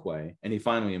filioque. And he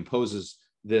finally imposes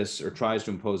this, or tries to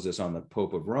impose this, on the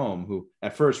Pope of Rome, who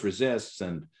at first resists,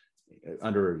 and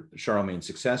under Charlemagne's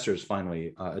successors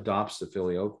finally adopts the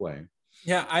filioque.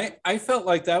 Yeah, I felt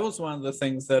like that was one of the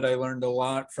things that I learned a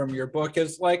lot from your book,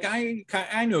 is like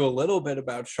I knew a little bit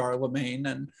about Charlemagne,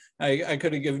 and I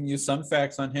could have given you some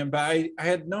facts on him, but I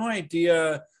had no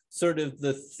idea sort of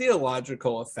the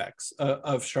theological effects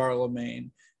of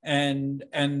Charlemagne and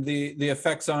the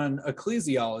effects on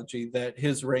ecclesiology that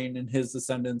his reign and his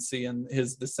ascendancy and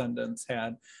his descendants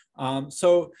had.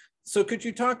 So could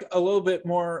you talk a little bit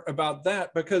more about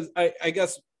that? Because I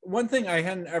guess one thing I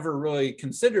hadn't ever really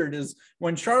considered is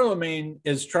when Charlemagne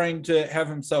is trying to have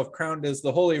himself crowned as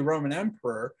the Holy Roman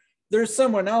Emperor, there's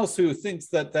someone else who thinks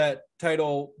that that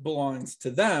title belongs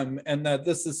to them, and that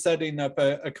this is setting up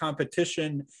a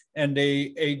competition and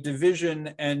a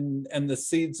division and the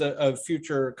seeds of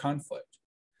future conflict.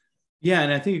 Yeah,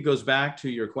 and I think it goes back to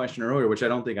your question earlier, which I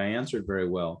don't think I answered very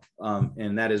well,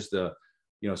 and that is the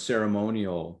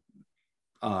ceremonial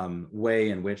way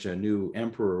in which a new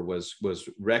emperor was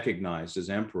recognized as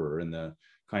emperor, and the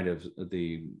kind of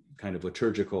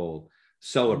liturgical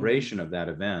celebration of that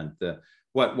event.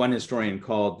 What one historian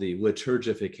called the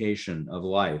liturgification of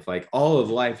life, like all of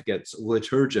life gets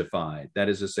liturgified. That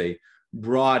is to say,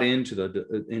 brought into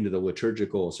the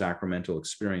liturgical sacramental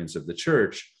experience of the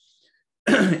church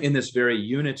in this very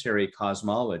unitary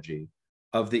cosmology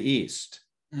of the East.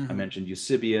 I mentioned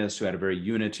Eusebius, who had a very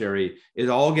unitary, it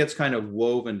all gets kind of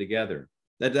woven together.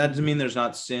 That doesn't mean there's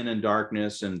not sin and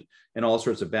darkness and all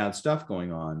sorts of bad stuff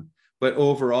going on. But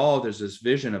overall, there's this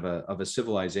vision of a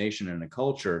civilization and a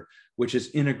culture which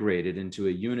is integrated into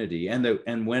a unity.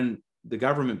 And when the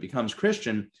government becomes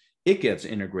Christian, it gets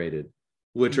integrated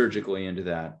liturgically into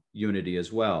that unity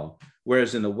as well.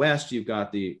 Whereas in the West, you've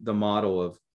got the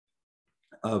model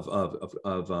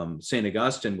of St.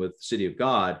 Augustine with City of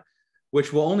God,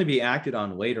 which will only be acted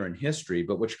on later in history,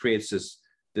 but which creates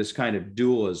this kind of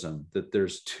dualism, that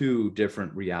there's two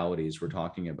different realities we're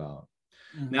talking about.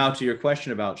 Now, to your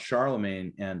question about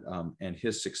Charlemagne and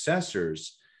his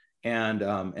successors, and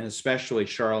especially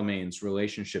Charlemagne's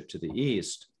relationship to the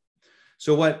East.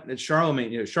 So what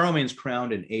Charlemagne's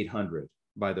crowned in 800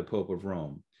 by the Pope of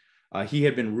Rome. He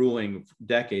had been ruling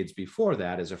decades before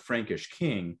that as a Frankish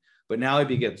king, but now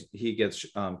he gets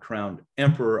crowned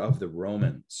Emperor of the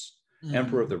Romans.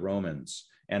 Emperor of the Romans,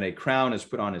 and a crown is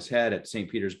put on his head at St.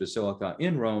 Peter's Basilica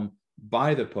in Rome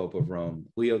by the Pope of Rome.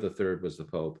 Leo III was the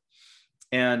Pope.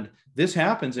 And this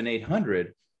happens in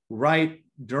 800, right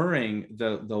during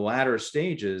the latter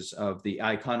stages of the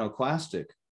iconoclastic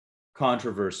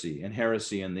controversy and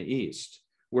heresy in the East,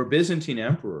 where Byzantine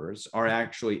emperors are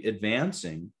actually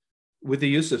advancing with the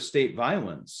use of state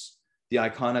violence, the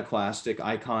iconoclastic,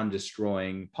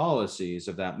 icon-destroying policies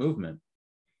of that movement.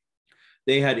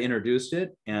 They had introduced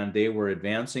it and they were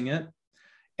advancing it.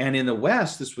 And in the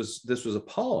West, this was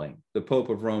appalling. The Pope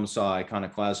of Rome saw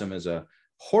iconoclasm as a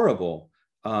horrible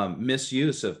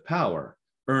misuse of power,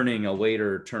 earning a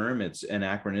later term, it's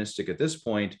anachronistic at this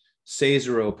point,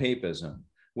 Caesaro-Papism,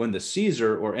 when the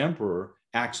Caesar or emperor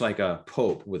acts like a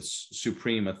pope with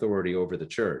supreme authority over the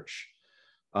church.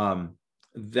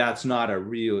 That's not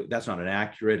an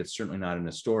accurate, it's certainly not an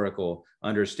historical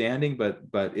understanding, but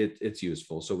it's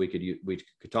useful. So we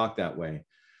could talk that way.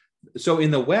 So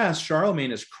in the West,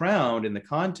 Charlemagne is crowned in the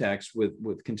context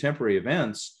with contemporary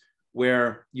events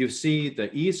where you see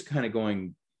the East kind of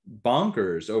going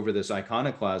bonkers over this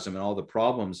iconoclasm and all the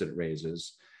problems that it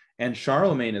raises. And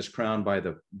Charlemagne is crowned by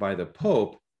the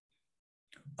Pope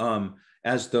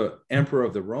as the Emperor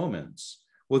of the Romans.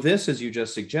 Well, this, as you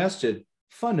just suggested,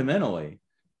 fundamentally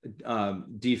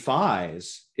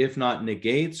defies, if not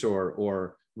negates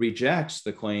or rejects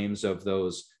the claims of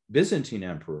those Byzantine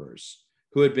emperors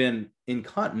who had been in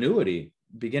continuity,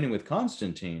 beginning with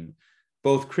Constantine,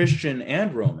 both Christian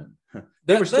and Roman.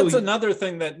 That's another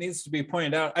thing that needs to be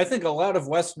pointed out. I think a lot of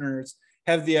Westerners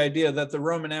have the idea that the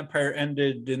Roman Empire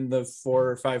ended in the 400s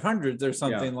or 500s or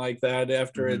something like that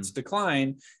after its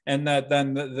decline, and that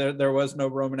then there was no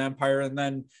Roman Empire. And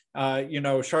then,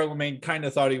 Charlemagne kind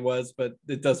of thought he was, but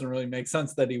it doesn't really make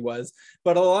sense that he was.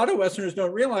 But a lot of Westerners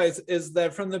don't realize is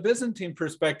that from the Byzantine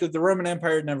perspective, the Roman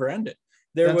Empire never ended.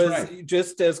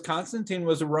 Just as Constantine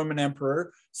was a Roman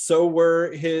emperor, so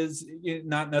were his,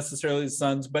 not necessarily his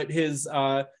sons, but his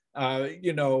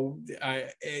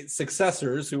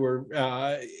successors who were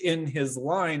in his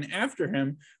line after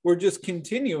him were just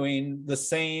continuing the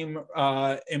same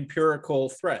empirical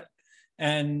thread.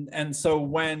 And so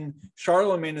when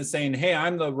Charlemagne is saying, hey,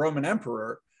 I'm the Roman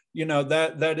emperor,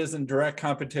 that is in direct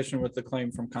competition with the claim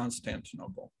from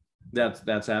Constantinople.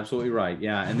 That's absolutely right.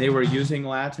 Yeah. And they were using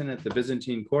Latin at the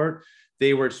Byzantine court.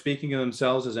 They were speaking of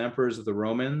themselves as emperors of the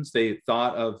Romans. They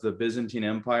thought of the Byzantine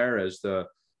Empire as the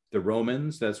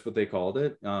Romans. That's what they called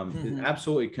it.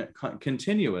 Absolutely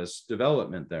continuous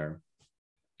development there.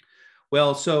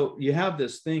 Well, so you have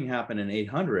this thing happen in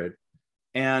 800.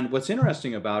 And what's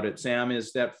interesting about it, Sam,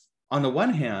 is that on the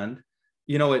one hand,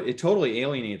 it totally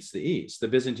alienates the East. The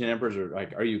Byzantine emperors are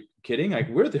like, are you kidding? Like,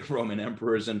 we're the Roman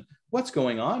emperors, and what's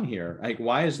going on here? Like,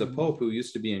 why is the Pope, who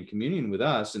used to be in communion with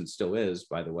us, and still is,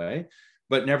 by the way,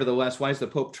 but nevertheless, why is the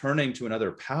Pope turning to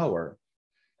another power?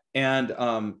 And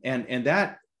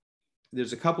that,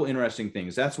 there's a couple interesting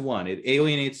things. That's one, it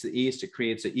alienates the East, it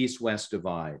creates an East-West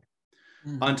divide.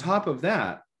 On top of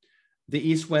that, the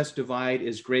East-West divide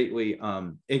is greatly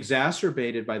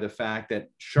exacerbated by the fact that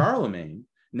Charlemagne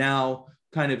now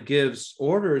kind of gives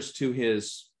orders to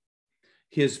his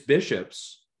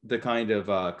bishops, the kind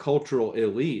of cultural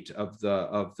elite of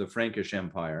the Frankish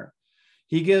Empire.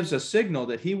 He gives a signal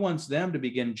that he wants them to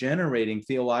begin generating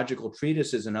theological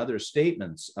treatises and other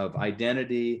statements of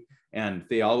identity and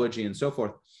theology and so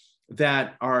forth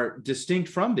that are distinct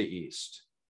from the East.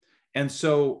 And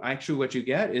so actually what you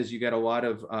get is you get a lot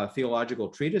of theological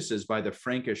treatises by the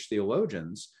Frankish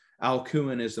theologians.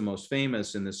 Alcuin is the most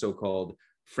famous in the so-called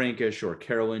Frankish or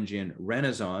Carolingian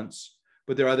Renaissance,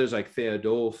 but there are others like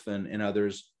Theodulf and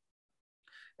others.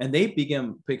 And they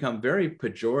become very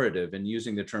pejorative in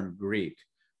using the term Greek.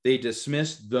 They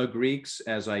dismiss the Greeks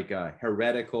as like a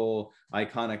heretical,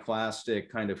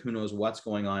 iconoclastic kind of who knows what's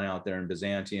going on out there in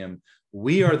Byzantium.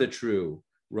 We are the true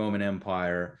Roman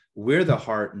Empire. We're the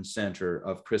heart and center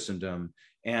of Christendom.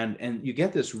 And you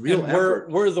get this real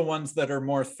effort. We're the ones that are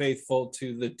more faithful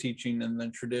to the teaching and the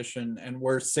tradition, and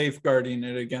we're safeguarding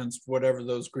it against whatever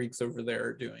those Greeks over there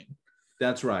are doing.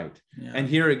 That's right. Yeah. And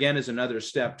here again is another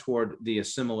step toward the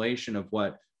assimilation of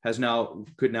what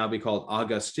could now be called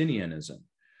Augustinianism,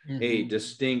 a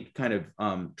distinct kind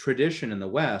of tradition in the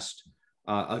West.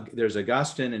 There's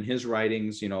Augustine and his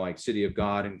writings, like City of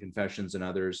God and Confessions and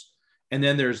others. And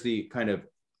then there's the kind of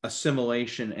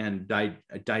assimilation and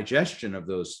digestion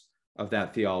of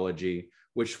that theology,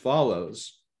 which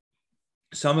follows.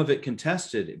 Some of it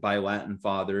contested by Latin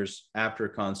fathers after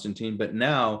Constantine, but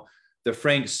now the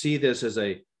Franks see this as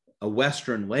a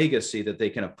Western legacy that they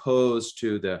can oppose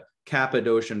to the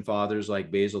Cappadocian fathers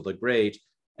like Basil the Great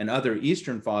and other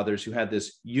Eastern fathers who had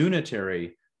this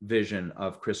unitary vision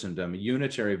of Christendom, a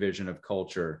unitary vision of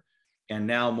culture. And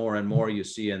now more and more you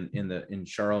see in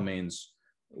Charlemagne's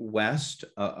West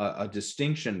a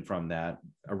distinction from that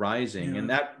arising. And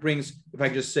that brings, if I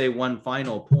just say one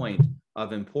final point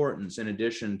of importance, in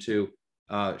addition to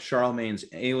Charlemagne's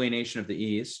alienation of the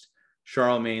East,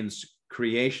 Charlemagne's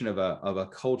creation of a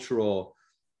cultural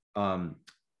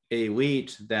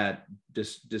elite that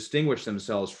distinguish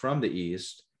themselves from the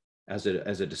East as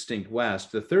a distinct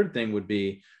West. The third thing would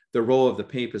be the role of the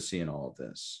papacy in all of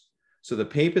this. So the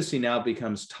papacy now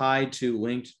becomes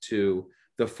linked to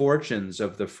the fortunes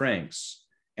of the Franks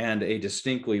and a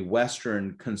distinctly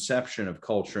Western conception of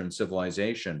culture and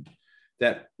civilization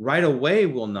that right away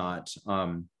will not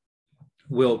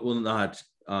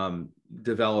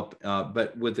develop,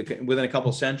 but within a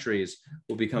couple centuries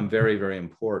will become very, very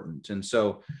important. And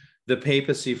so the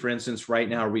papacy, for instance, right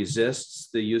now resists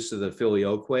the use of the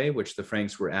filioque, which the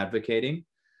Franks were advocating.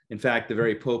 In fact, the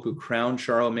very Pope who crowned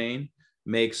Charlemagne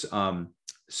makes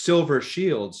silver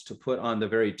shields to put on the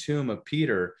very tomb of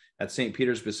Peter at St.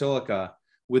 Peter's Basilica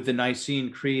with the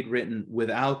Nicene Creed written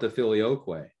without the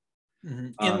filioque.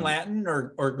 In Latin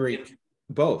or Greek?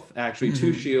 Both, actually,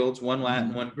 two shields, one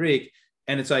Latin, one Greek.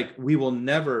 And it's like, we will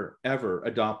never, ever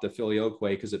adopt the filioque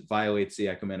because it violates the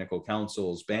Ecumenical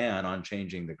Council's ban on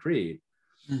changing the creed.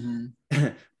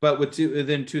 But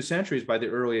within 2 centuries, by the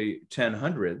early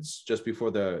 1000s, just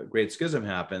before the Great Schism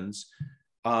happens,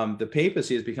 the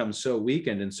papacy has become so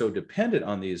weakened and so dependent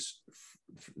on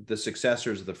the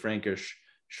successors of the Frankish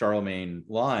Charlemagne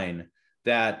line,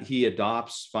 that he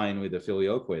adopts finally the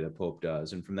filioque, the Pope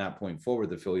does. And from that point forward,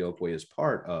 the filioque is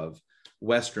part of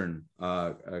Western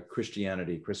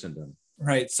Christianity, Christendom.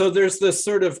 Right. So there's this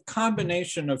sort of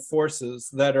combination of forces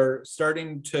that are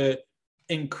starting to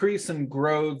increase and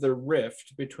grow the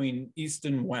rift between East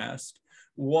and West.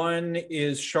 One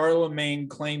is Charlemagne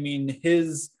claiming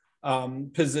his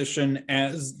position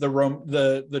as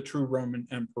the true Roman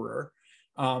emperor.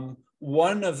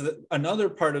 Another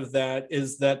part of that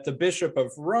is that the Bishop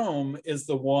of Rome is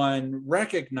the one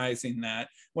recognizing that,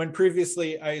 when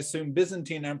previously I assume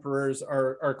Byzantine emperors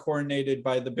are coronated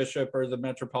by the bishop or the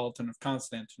Metropolitan of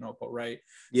Constantinople, right?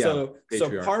 Yeah,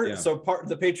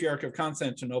 the Patriarch of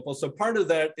Constantinople. So part of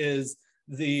that is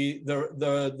the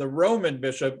Roman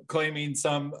bishop claiming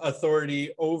some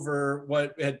authority over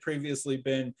what had previously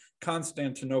been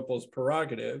Constantinople's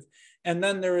prerogative. And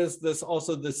then there is this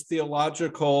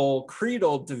theological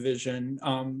creedal division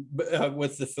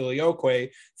with the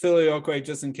filioque. Filioque,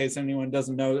 just in case anyone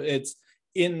doesn't know, it's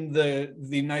in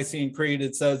the Nicene Creed.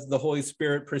 It says the Holy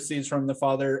Spirit proceeds from the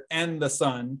Father and the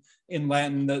Son. In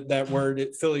Latin, that word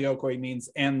filioque means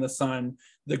and the Son.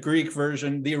 The Greek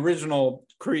version, the original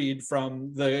creed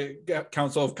from the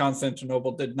Council of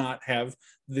Constantinople, did not have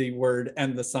the word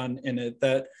and the Son in it.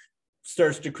 That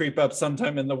starts to creep up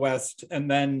sometime in the West. And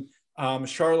then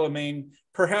Charlemagne,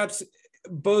 perhaps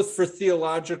both for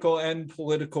theological and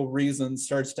political reasons,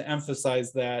 starts to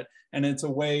emphasize that. And it's a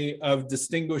way of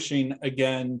distinguishing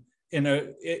again in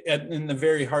the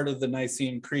very heart of the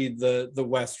Nicene Creed, the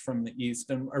West from the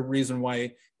East, and a reason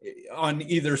why on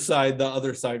either side, the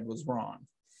other side was wrong.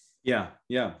 Yeah,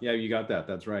 you got that.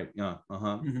 That's right. Yeah.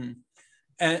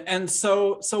 And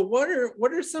so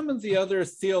what are some of the other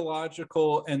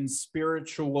theological and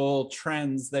spiritual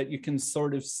trends that you can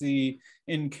sort of see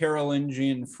in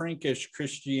Carolingian Frankish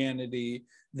Christianity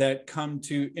that come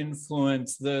to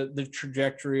influence the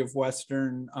trajectory of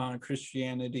Western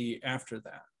Christianity after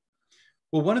that?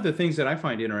 Well, one of the things that I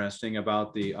find interesting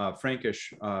about the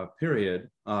Frankish period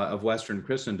of Western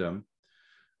Christendom,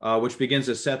 which begins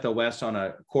to set the West on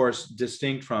a course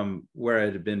distinct from where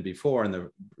it had been before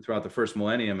throughout the first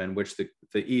millennium, and which the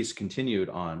East continued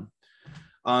on,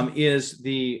 is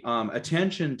the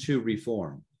attention to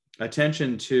reform,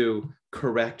 attention to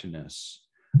correctness.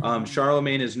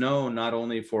 Charlemagne is known not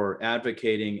only for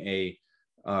advocating a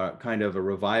kind of a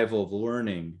revival of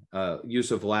learning,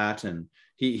 use of Latin.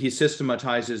 He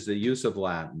systematizes the use of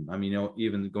Latin. I mean,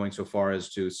 even going so far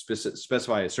as to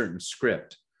specify a certain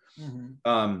script.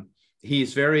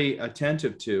 He's very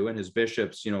attentive to, and his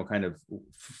bishops, kind of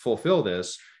fulfill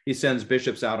this. He sends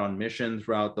bishops out on mission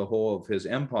throughout the whole of his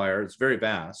empire. It's very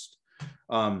vast,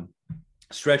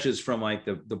 stretches from like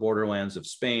the borderlands of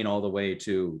Spain all the way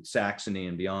to Saxony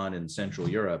and beyond in Central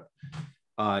Europe.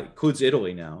 Includes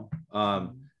Italy now.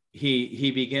 He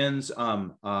begins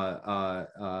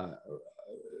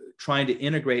trying to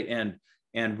integrate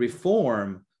and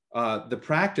reform the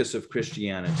practice of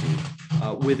Christianity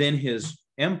within his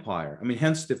empire. I mean,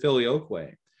 hence the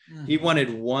filioque. He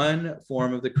wanted one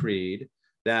form of the creed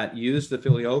that used the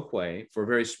filioque for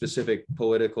very specific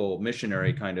political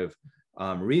missionary kind of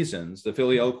reasons. The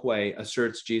filioque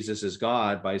asserts Jesus is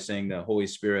God by saying the Holy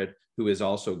Spirit, who is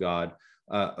also God,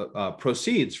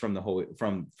 proceeds from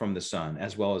the Son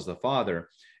as well as the Father,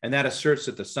 and that asserts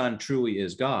that the Son truly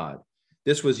is God.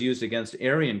 This was used against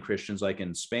Arian Christians, like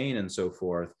in Spain and so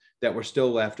forth, that were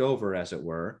still left over, as it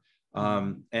were,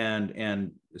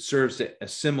 and serves to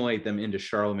assimilate them into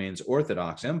Charlemagne's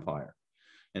Orthodox Empire.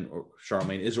 And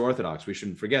Charlemagne is Orthodox. We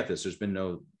shouldn't forget this. There's been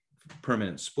no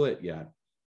permanent split yet.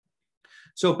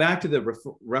 So back to the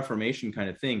Reformation kind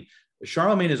of thing.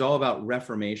 Charlemagne is all about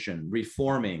reformation,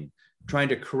 reforming, trying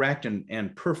to correct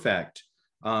and perfect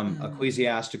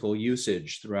ecclesiastical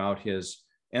usage throughout his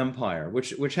empire,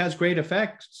 which has great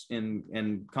effects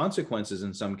and consequences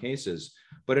in some cases,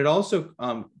 but it also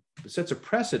sets a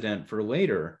precedent for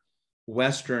later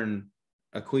Western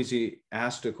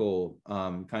ecclesiastical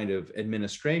kind of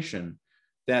administration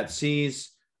that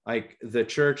sees like the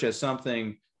church as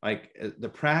something like the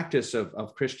practice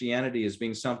of Christianity as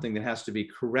being something that has to be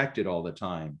corrected all the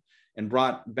time and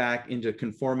brought back into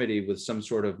conformity with some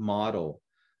sort of model.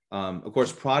 Of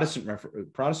course,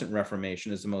 Protestant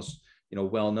Reformation is the most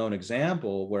well-known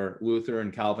example, where Luther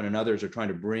and Calvin and others are trying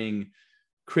to bring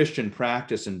Christian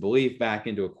practice and belief back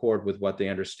into accord with what they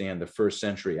understand the first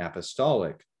century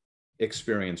apostolic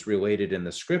experience related in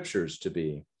the scriptures to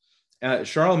be.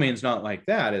 Charlemagne's not like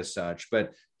that as such,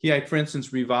 but he, for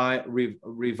instance,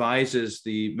 revises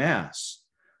the Mass,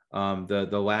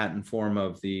 the Latin form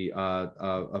of the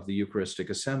Eucharistic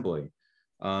assembly.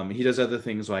 He does other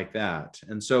things like that.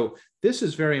 And so this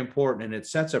is very important, and it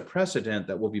sets a precedent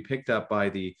that will be picked up by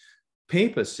the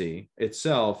papacy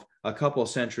itself a couple of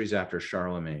centuries after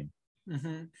Charlemagne.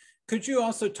 Mm-hmm. Could you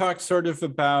also talk sort of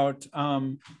about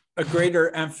a greater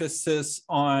emphasis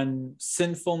on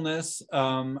sinfulness,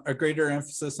 a greater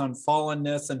emphasis on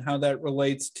fallenness, and how that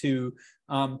relates to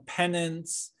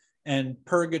penance and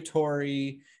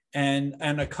purgatory, and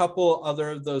a couple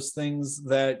other of those things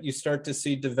that you start to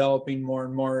see developing more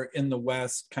and more in the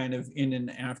West, kind of in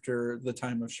and after the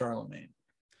time of Charlemagne?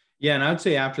 Yeah, and I would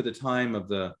say after the time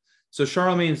of so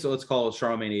Charlemagne, so let's call it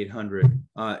Charlemagne 800.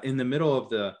 In the middle of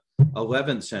the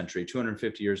 11th century,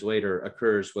 250 years later,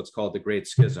 occurs what's called the Great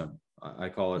Schism. I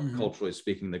call it, culturally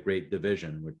speaking, the Great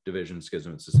Division. With division,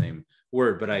 schism, it's the same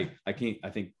word, but I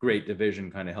think Great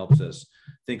Division kind of helps us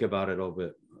think about it a little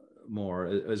bit more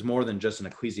as more than just an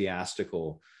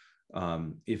ecclesiastical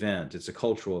event. It's a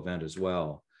cultural event as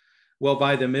well. Well,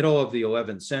 by the middle of the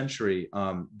 11th century,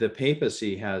 the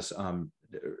papacy has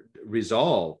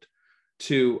resolved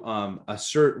to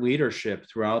assert leadership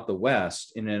throughout the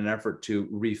West in an effort to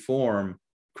reform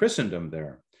Christendom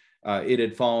there. It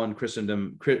had fallen,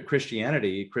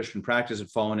 Christianity, Christian practice had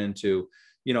fallen into,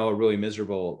 a really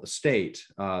miserable state.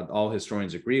 All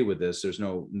historians agree with this. There's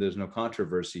no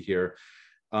controversy here.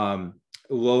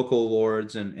 Local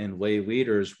lords and lay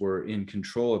leaders were in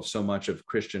control of so much of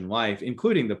Christian life,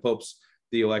 including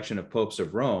the election of popes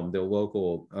of Rome. The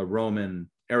local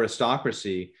Roman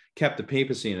aristocracy kept the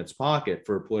papacy in its pocket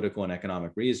for political and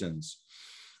economic reasons.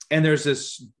 And there's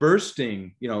this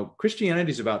bursting,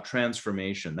 Christianity is about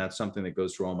transformation. That's something that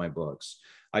goes through all my books.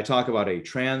 I talk about a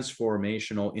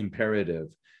transformational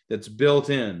imperative that's built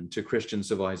into Christian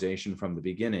civilization from the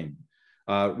beginning.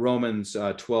 Romans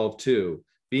 12:2,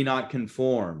 be not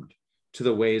conformed to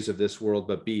the ways of this world,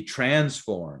 but be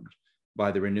transformed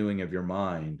by the renewing of your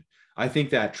mind. I think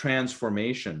that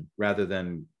transformation, rather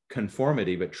than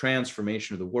conformity, but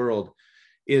transformation of the world,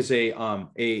 is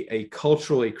a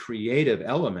culturally creative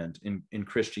element in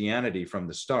Christianity from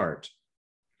the start.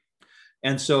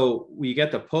 And so we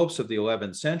get the popes of the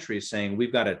 11th century saying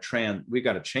we've got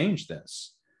to change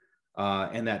this,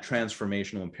 and that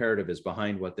transformational imperative is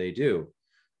behind what they do.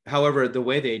 However, the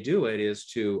way they do it is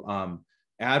to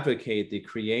advocate the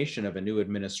creation of a new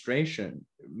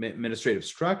administrative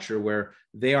structure where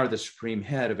they are the supreme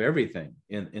head of everything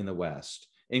in the West,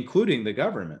 including the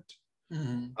government.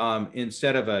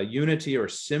 Instead of a unity or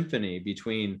symphony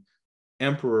between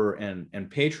emperor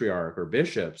and patriarch or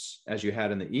bishops, as you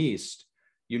had in the East,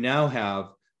 you now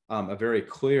have a very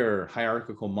clear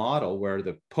hierarchical model where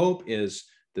the Pope is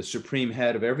the supreme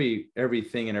head of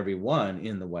everything and everyone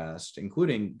in the West,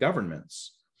 including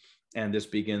governments. And this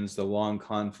begins the long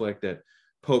conflict that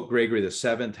Pope Gregory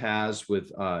VII has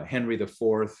with Henry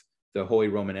IV, the Holy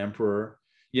Roman Emperor.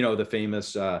 The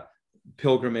famous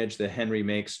pilgrimage that Henry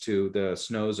makes to the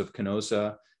snows of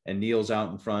Canossa and kneels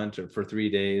out in front for 3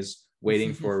 days,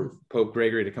 waiting for Pope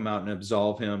Gregory to come out and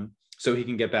absolve him so he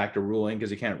can get back to ruling, because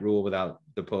he can't rule without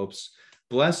the Pope's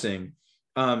blessing.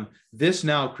 This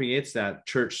now creates that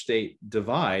church-state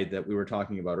divide that we were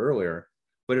talking about earlier,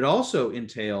 but it also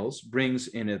brings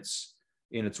in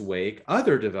its wake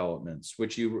other developments,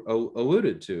 which you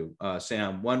alluded to,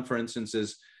 Sam. One, for instance,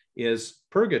 is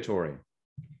purgatory.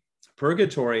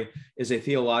 Purgatory is a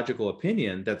theological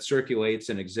opinion that circulates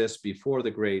and exists before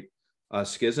the Great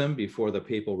Schism, before the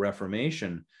Papal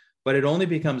Reformation, but it only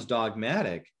becomes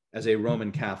dogmatic as a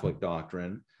Roman Catholic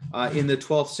doctrine in the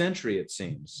 12th century, it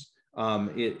seems.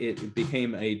 It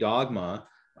became a dogma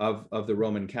of the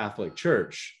Roman Catholic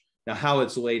Church. Now, how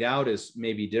it's laid out is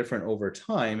maybe different over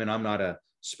time, and I'm not a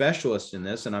specialist in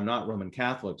this, and I'm not Roman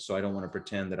Catholic, so I don't want to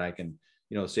pretend that I can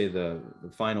say the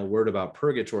final word about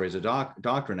purgatory as a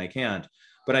doctrine. I can't.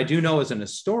 But I do know as an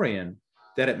historian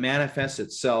that it manifests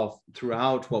itself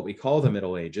throughout what we call the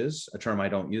Middle Ages, a term I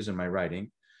don't use in my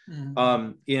writing,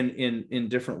 in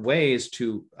different ways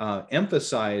to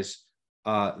emphasize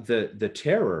the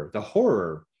terror, the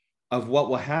horror of what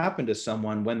will happen to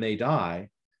someone when they die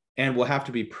and will have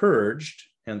to be purged,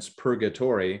 hence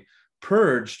purgatory,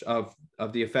 purged of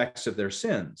the effects of their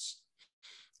sins.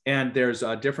 And there's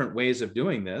different ways of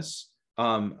doing this. There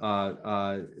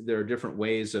are different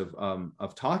ways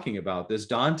of talking about this.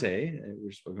 Dante, we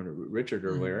were speaking to Richard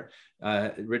earlier.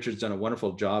 Richard's done a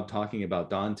wonderful job talking about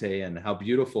Dante and how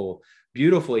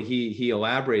beautifully he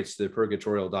elaborates the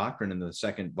purgatorial doctrine in the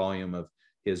second volume of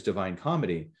his Divine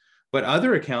Comedy. But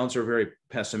other accounts are very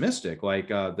pessimistic, like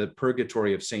the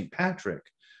Purgatory of St. Patrick,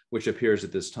 which appears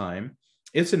at this time.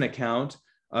 It's an account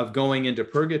of going into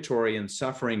purgatory and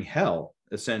suffering hell,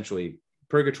 essentially.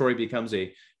 Purgatory becomes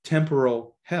a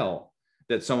temporal hell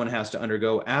that someone has to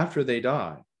undergo after they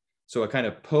die. So a kind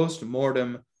of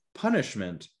post-mortem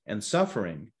punishment and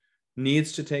suffering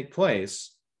needs to take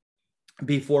place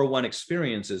before one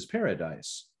experiences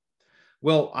paradise.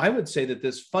 Well, I would say that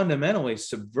this fundamentally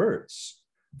subverts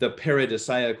the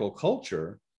paradisiacal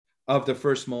culture of the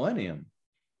first millennium.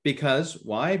 Because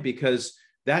why? Because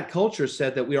that culture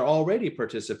said that we are already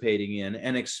participating in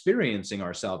and experiencing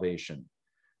our salvation.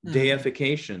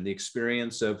 Deification, the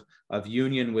experience of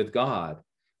union with God,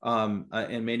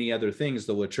 and many other things,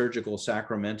 the liturgical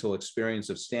sacramental experience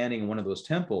of standing in one of those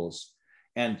temples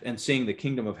and seeing the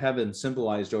kingdom of heaven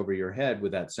symbolized over your head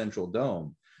with that central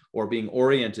dome, or being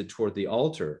oriented toward the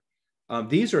altar.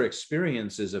 These are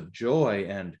experiences of joy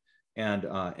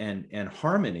and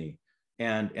harmony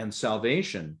and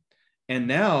salvation. And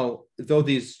now, though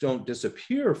these don't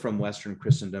disappear from Western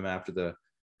Christendom after the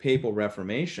Papal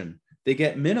Reformation, they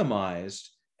get minimized,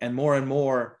 and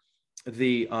more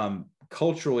the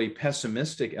culturally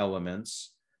pessimistic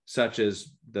elements, such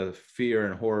as the fear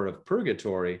and horror of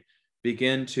purgatory,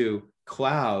 begin to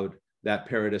cloud that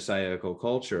paradisiacal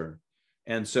culture.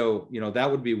 And so,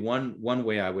 that would be one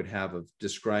way I would have of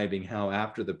describing how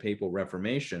after the Papal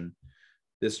Reformation,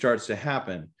 this starts to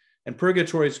happen. And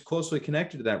purgatory is closely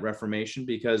connected to that Reformation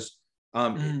because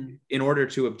in order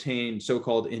to obtain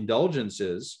so-called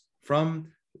indulgences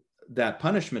from that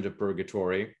punishment of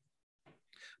purgatory,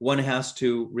 one has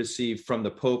to receive from the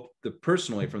Pope,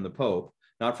 personally from the Pope,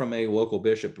 not from a local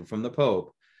bishop, but from the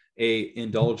Pope, a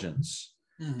indulgence.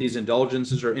 These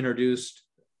indulgences are introduced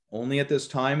only at this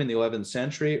time in the 11th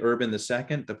century. Urban II,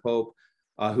 the Pope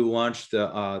who launched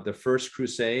the First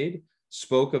Crusade,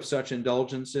 spoke of such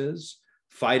indulgences,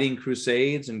 fighting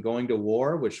crusades and going to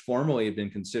war, which formerly had been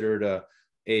considered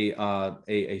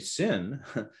a sin.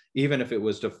 Even if it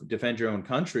was to defend your own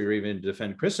country or even to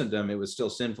defend Christendom, it was still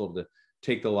sinful to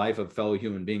take the life of fellow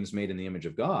human beings made in the image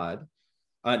of God.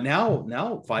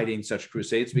 Now fighting such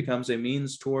crusades becomes a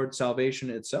means toward salvation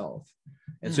itself.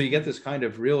 And so you get this kind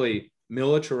of really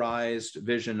militarized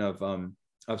vision of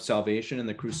salvation in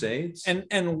the Crusades,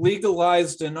 and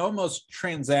legalized and almost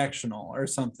transactional or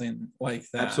something like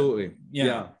that. Absolutely,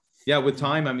 yeah. With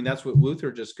time, I mean, that's what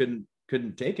Luther just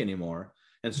couldn't take anymore,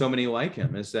 and so many like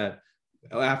him. Is that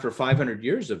after 500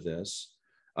 years of this,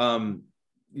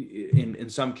 in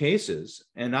some cases,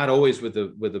 and not always with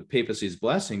the papacy's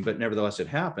blessing, but nevertheless it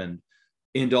happened,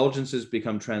 indulgences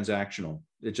become transactional.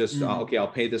 It just okay, I'll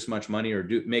pay this much money or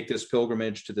make this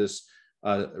pilgrimage to this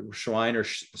shrine or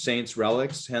saints'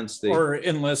 relics, hence or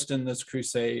enlist in this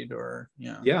crusade, or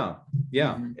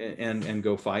and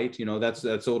go fight. That's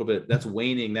a little bit, that's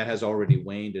waning. That has already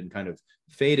waned and kind of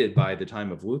faded by the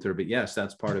time of Luther. But yes,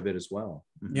 that's part of it as well.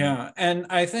 Yeah, and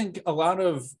I think a lot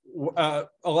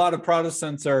of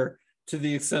Protestants are, to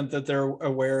the extent that they're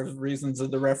aware of reasons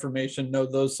of the Reformation, know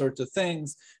those sorts of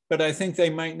things, but I think they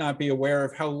might not be aware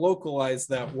of how localized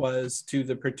that was to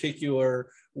the particular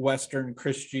Western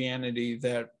Christianity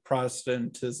that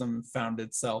Protestantism found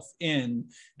itself in,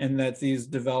 and that these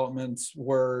developments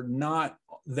were not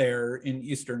there in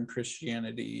Eastern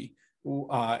Christianity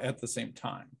at the same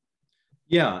time.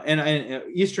 Yeah, and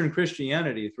Eastern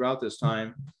Christianity throughout this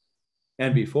time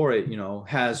and before it,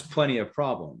 has plenty of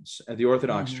problems. The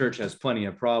Orthodox Church has plenty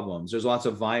of problems. There's lots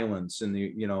of violence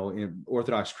in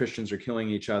Orthodox Christians are killing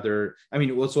each other. I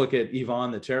mean, let's look at Ivan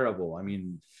the Terrible. I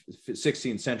mean,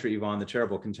 16th century Ivan the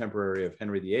Terrible, contemporary of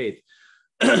Henry VIII.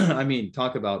 I mean,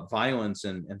 talk about violence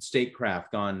and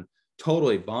statecraft gone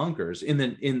totally bonkers in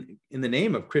the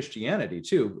name of Christianity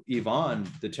too. Ivan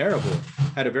the Terrible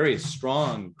had a very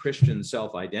strong Christian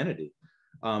self-identity.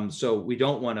 So we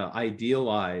don't want to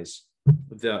idealize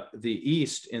the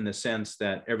East in the sense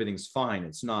that everything's fine.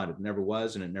 It's not. It never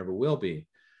was, and it never will be.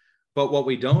 But what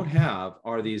we don't have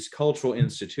are these cultural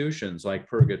institutions like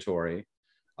purgatory,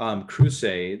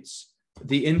 crusades,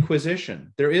 the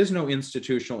Inquisition. There is no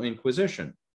institutional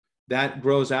Inquisition. That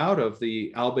grows out of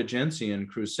the Albigensian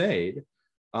Crusade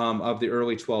of the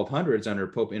early 1200s under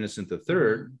Pope Innocent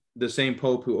III, the same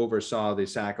Pope who oversaw the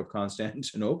sack of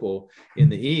Constantinople in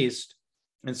the East.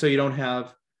 And so you don't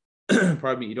have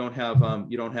pardon me, you don't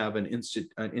have an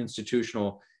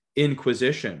institutional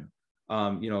inquisition,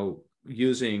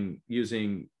 using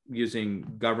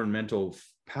governmental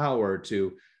power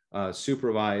to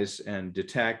supervise and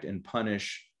detect and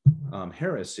punish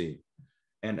heresy.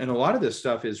 And a lot of this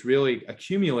stuff is really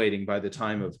accumulating by the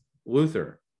time of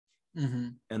Luther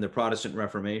and the Protestant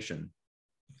Reformation.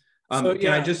 Can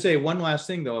I just say one last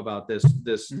thing though about this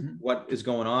what is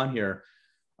going on here?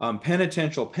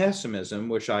 Penitential pessimism,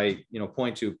 which I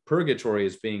point to purgatory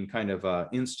as being kind of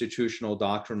institutional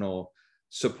doctrinal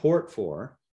support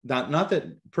for. Not that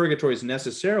purgatory is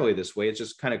necessarily this way, it's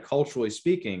just kind of culturally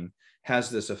speaking has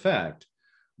this effect.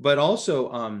 But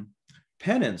also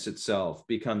penance itself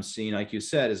becomes seen, like you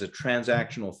said, as a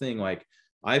transactional thing. Like,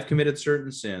 I've committed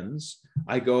certain sins,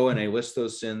 I go and I list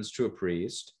those sins to a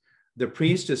priest. The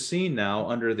priest is seen now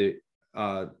under the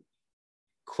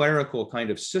clerical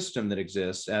kind of system that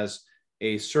exists as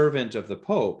a servant of the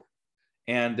Pope,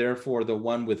 and therefore the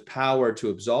one with power to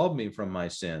absolve me from my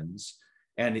sins.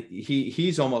 And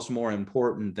he's almost more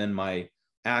important than my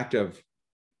act of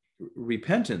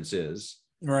repentance is.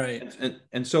 Right.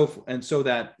 And so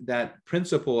that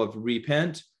principle of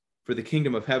repent, for the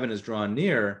kingdom of heaven is drawn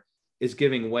near, is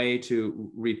giving way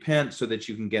to repent so that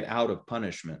you can get out of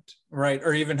punishment. Right.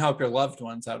 Or even help your loved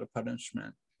ones out of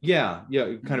punishment. Yeah.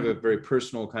 Kind of a very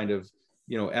personal kind of,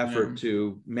 effort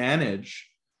to manage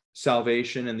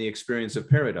salvation and the experience of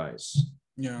paradise.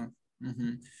 Yeah.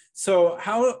 So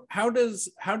how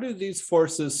do these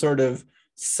forces sort of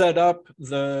set up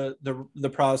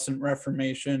the Protestant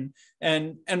Reformation,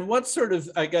 and what sort of,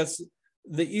 I guess,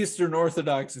 the Eastern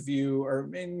Orthodox view, or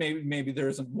maybe there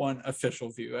isn't one official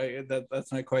view,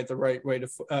 that's not quite the right way to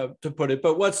put it,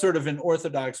 but what's sort of an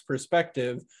Orthodox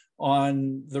perspective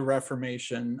on the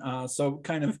Reformation? So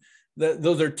kind of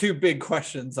those are two big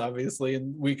questions, obviously,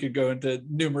 and we could go into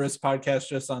numerous podcasts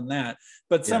just on that.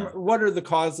 But what are the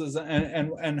causes,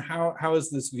 and how is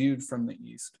this viewed from the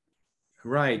East?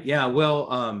 Right. Yeah.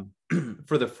 Well,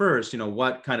 for the first,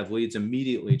 what kind of leads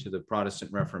immediately to the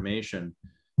Protestant Reformation?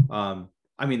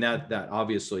 I mean, that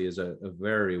obviously is a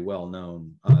very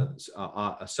well-known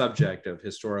a subject of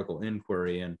historical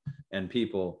inquiry, and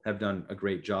people have done a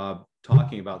great job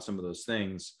talking about some of those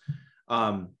things.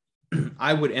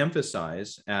 I would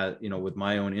emphasize, with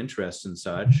my own interests and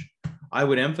such, I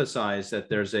would emphasize that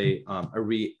there's a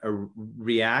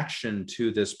reaction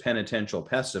to this penitential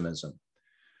pessimism.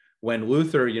 When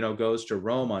Luther, goes to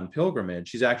Rome on pilgrimage,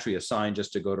 he's actually assigned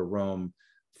just to go to Rome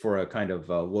for a kind of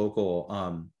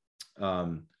local,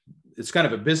 it's kind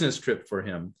of a business trip for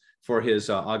him, for his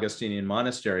Augustinian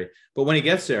monastery. But when he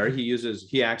gets there,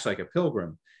 he acts like a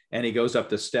pilgrim, and he goes up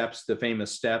the steps, the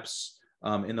famous steps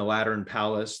in the Lateran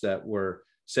Palace that were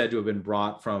said to have been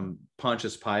brought from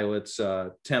Pontius Pilate's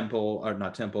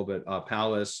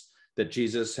palace that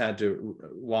Jesus had to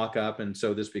walk up. And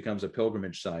so this becomes a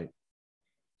pilgrimage site.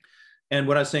 And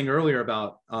what I was saying earlier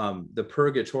about the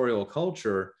purgatorial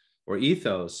culture or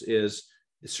ethos is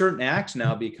certain acts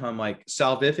now become like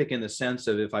salvific in the sense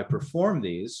of, if I perform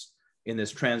these in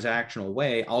this transactional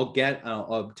way, I'll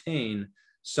obtain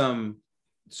some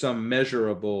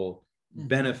measurable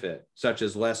benefit, such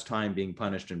as less time being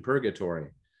punished in purgatory.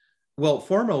 Well,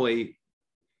 formerly,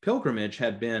 pilgrimage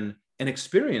had been an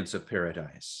experience of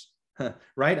paradise,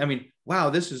 right? I mean, wow,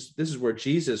 this is where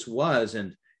Jesus was,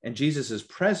 and Jesus is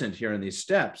present here in these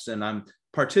steps, and I'm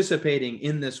participating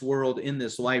in this world, in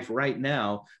this life right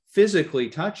now, physically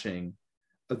touching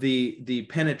the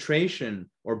penetration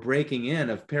or breaking in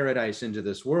of paradise into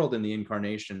this world in the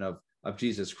incarnation of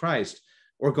Jesus Christ.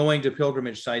 Or going to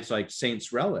pilgrimage sites like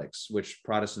saints' relics, which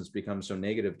Protestants become so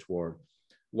negative toward.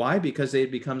 Why? Because they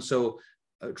had become so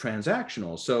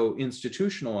transactional, so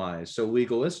institutionalized, so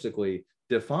legalistically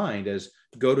defined as,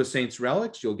 go to saints'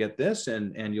 relics, you'll get this,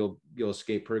 and you'll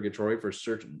escape purgatory for a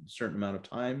certain amount of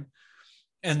time.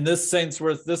 And this saint's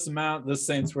worth this amount, this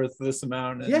saint's worth this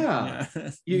amount.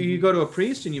 And, you go to a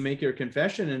priest and you make your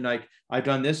confession, and like, I've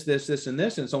done this, this, this, and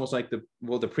this. And it's almost like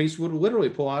the priest would literally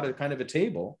pull out a kind of a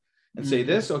table and say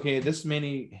this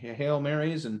many Hail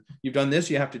Marys, and you've done this,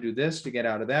 you have to do this to get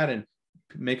out of that, and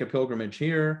make a pilgrimage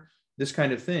here, this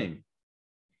kind of thing.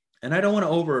 And I don't want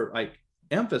to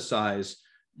emphasize,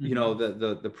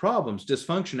 the problems,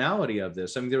 dysfunctionality of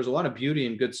this. I mean, there's a lot of beauty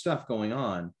and good stuff going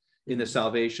on in the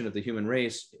salvation of the human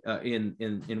race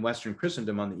in Western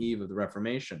Christendom on the eve of the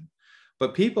Reformation.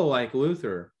 But people like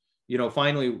Luther,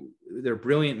 finally, they're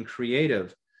brilliant and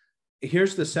creative.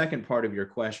 Here's the second part of your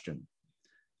question.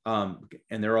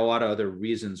 And there are a lot of other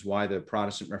reasons why the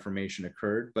Protestant Reformation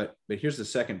occurred, but here's the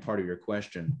second part of your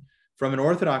question. From an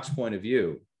Orthodox point of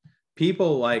view,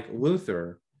 people like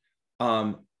Luther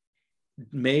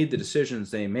made the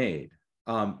decisions they made.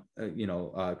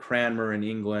 Cranmer in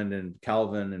England and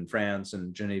Calvin in France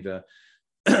and Geneva,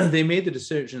 they made the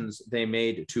decisions they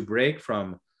made to break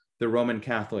from the Roman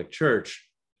Catholic Church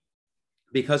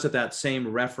because of that same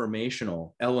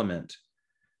reformational element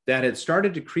that had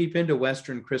started to creep into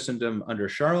Western Christendom under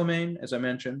Charlemagne, as I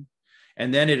mentioned,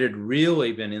 and then it had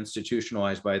really been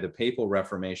institutionalized by the papal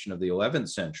Reformation of the 11th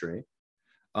century.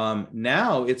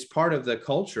 Now it's part of the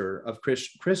culture of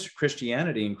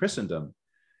Christianity in Christendom.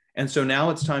 And so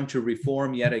now it's time to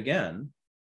reform yet again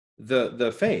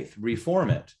the faith, reform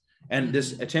it. And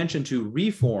this attention to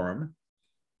reform,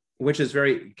 which is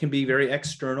can be very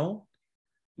external,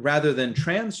 rather than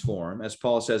transform, as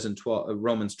Paul says in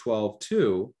Romans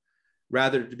 12:2,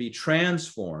 rather to be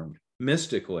transformed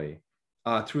mystically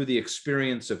through the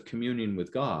experience of communion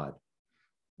with God,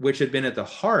 which had been at the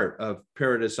heart of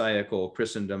paradisiacal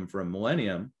Christendom for a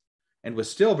millennium, and was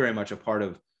still very much a part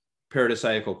of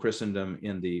paradisiacal Christendom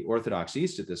in the Orthodox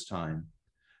East at this time.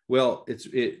 Well,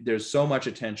 there's so much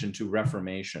attention to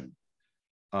reformation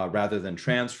rather than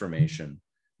transformation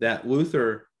that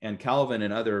Luther and Calvin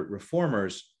and other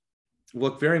reformers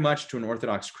look very much to an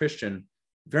Orthodox Christian,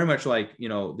 very much like,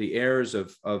 the heirs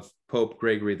of Pope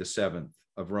Gregory VII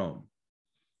of Rome.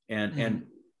 And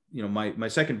my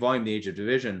second volume, The Age of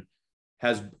Division,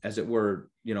 has, as it were,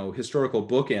 historical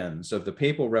bookends of the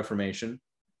papal Reformation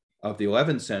of the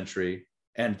 11th century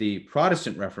and the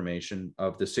Protestant Reformation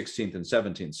of the 16th and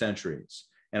 17th centuries.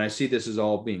 And I see this as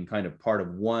all being kind of part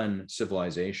of one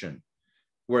civilization.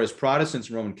 Whereas Protestants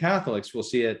and Roman Catholics will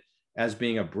see it as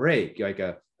being a break, like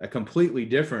a completely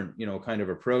different, kind of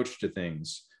approach to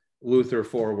things, Luther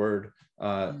forward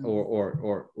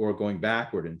or going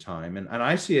backward in time. And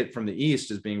I see it from the East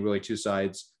as being really two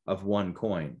sides of one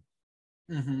coin.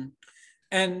 Mm-hmm.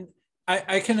 And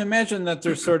I can imagine that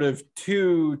there's sort of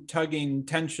two tugging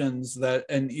tensions that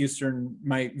an Eastern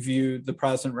might view the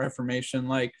Protestant Reformation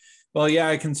like, well, yeah,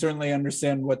 I can certainly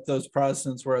understand what those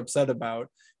Protestants were upset about.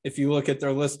 If you look at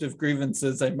their list of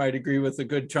grievances, I might agree with a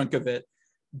good chunk of it.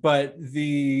 But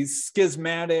the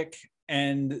schismatic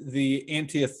and the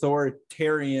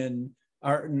anti-authoritarian,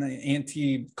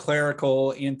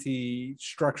 anti-clerical,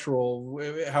 anti-structural,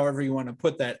 however you want to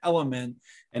put that element,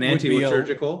 and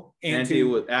anti-liturgical,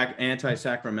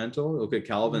 anti-sacramental. Look at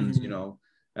Calvin's,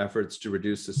 efforts to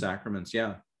reduce the sacraments.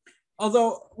 Yeah.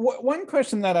 Although one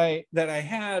question that I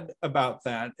had about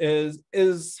that is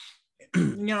as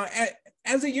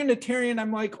a Unitarian,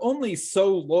 I'm like only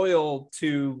so loyal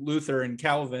to Luther and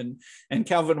Calvin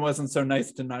wasn't so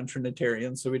nice to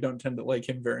non-Trinitarians, so we don't tend to like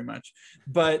him very much.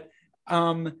 But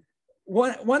one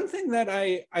thing that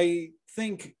I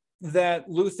think that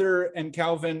Luther and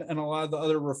Calvin and a lot of the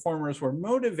other reformers were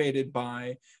motivated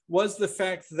by was the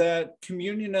fact that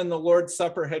communion and the Lord's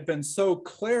Supper had been so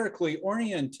clerically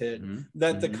oriented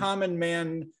that the common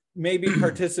man maybe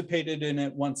participated in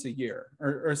it once a year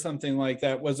or something like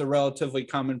that was a relatively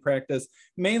common practice,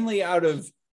 mainly out of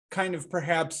kind of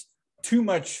perhaps too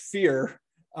much fear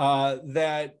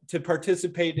that to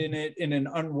participate in it in an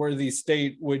unworthy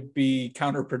state would be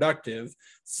counterproductive.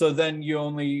 So then you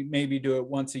only maybe do it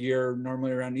once a year,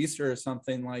 normally around Easter or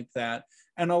something like that.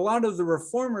 And a lot of the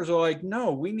reformers are like,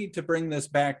 no, we need to bring this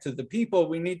back to the people.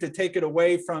 We need to take it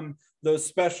away from the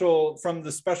special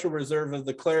reserve of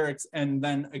the clerics and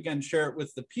then again share it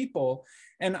with the people.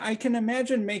 And I can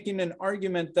imagine making an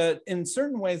argument that in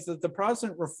certain ways that the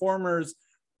Protestant reformers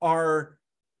are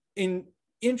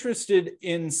interested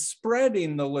in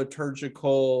spreading the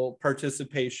liturgical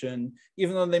participation,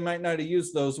 even though they might not have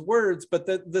used those words, but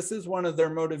that this is one of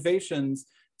their motivations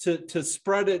to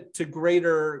spread it to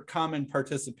greater common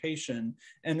participation.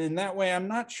 And in that way, I'm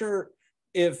not sure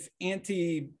if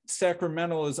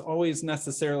anti-sacramental is always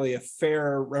necessarily a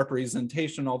fair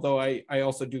representation, although I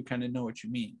also do kind of know what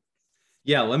you mean.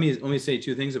 Yeah, let me say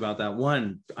two things about that.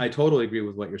 One, I totally agree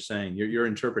with what you're saying. Your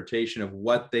interpretation of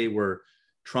what they were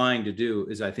trying to do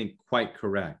is, I think, quite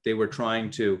correct. They were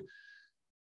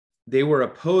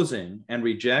opposing and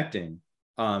rejecting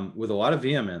with a lot of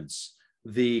vehemence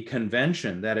the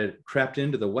convention that had crept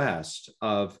into the West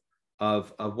of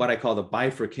what I call the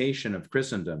bifurcation of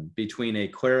Christendom between a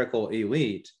clerical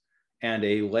elite and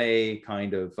a lay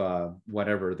kind of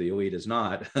whatever the elite is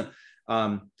not.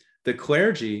 The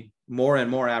clergy, more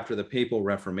and more after the Papal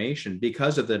Reformation,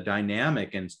 because of the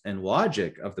dynamic and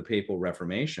logic of the Papal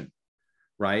Reformation,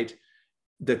 right?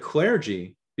 The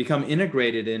clergy become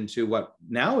integrated into what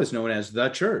now is known as the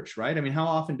church, right? I mean, how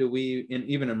often do we,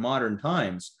 even in modern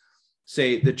times,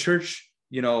 say the church,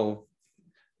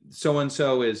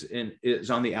 so-and-so is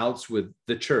on the outs with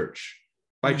the church.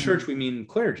 By church, we mean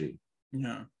clergy.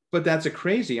 Yeah. But that's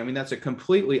that's a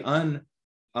completely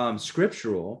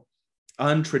scriptural,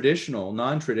 untraditional,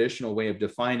 non-traditional way of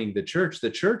defining the church.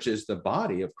 The church is the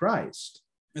body of Christ.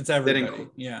 It's everybody.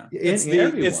 Yeah. It's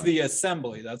the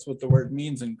assembly. That's what the word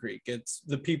means in Greek. It's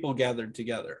the people gathered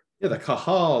together. Yeah, the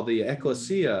kahal, the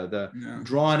ecclesia,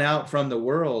 drawn out from the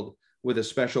world with a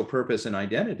special purpose and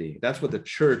identity. That's what the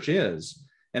church is,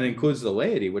 and includes the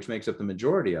laity, which makes up the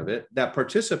majority of it, that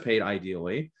participate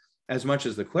ideally as much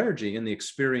as the clergy in the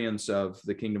experience of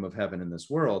the kingdom of heaven in this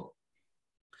world.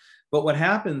 But what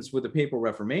happens with the papal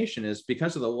Reformation is,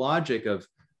 because of the logic of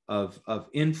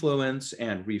influence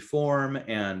and reform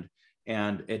and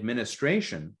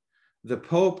administration, the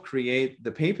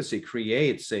papacy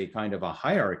creates a kind of a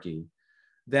hierarchy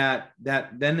that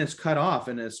then is cut off,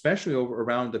 and especially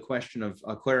around the question of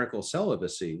clerical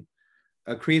celibacy,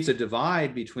 creates a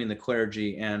divide between the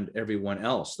clergy and everyone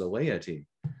else, the laity.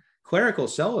 Clerical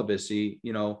celibacy,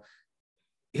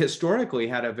 historically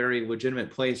had a very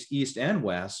legitimate place, east and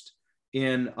west,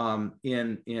 in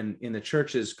the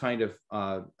church's kind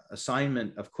of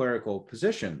assignment of clerical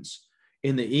positions.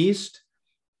 In the East,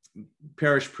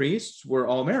 parish priests were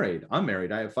all married. I'm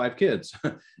married. I have 5 kids.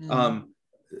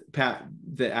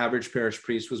 The average parish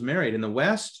priest was married. In the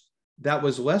West, that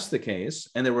was less the case,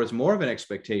 and there was more of an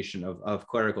expectation of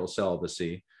clerical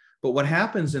celibacy. But what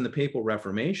happens in the papal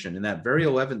Reformation in that very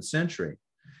 11th century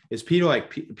is people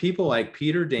like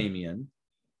Peter Damian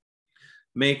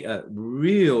make a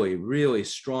really, really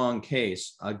strong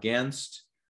case against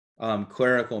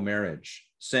clerical marriage,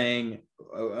 saying,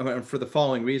 for the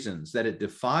following reasons, that it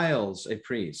defiles a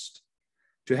priest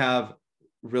to have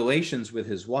relations with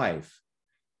his wife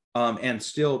and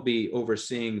still be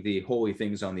overseeing the holy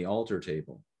things on the altar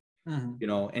table.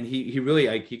 And he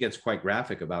really he gets quite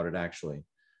graphic about it, actually.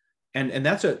 And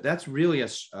that's really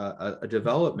a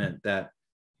development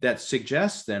that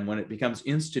suggests then, when it becomes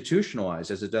institutionalized,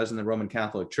 as it does in the Roman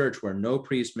Catholic Church, where no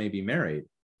priest may be married,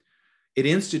 it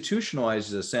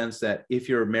institutionalizes a sense that if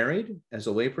you're married as a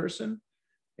layperson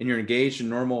and you're engaged in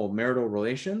normal marital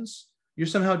relations, you're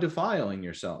somehow defiling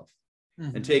yourself.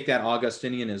 And take that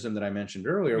Augustinianism that I mentioned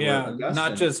earlier. Yeah,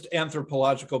 not just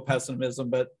anthropological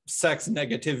pessimism, but sex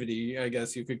negativity, I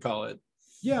guess you could call it.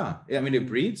 Yeah, I mean, it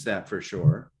breeds that for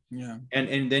sure. Yeah.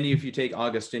 And then if you take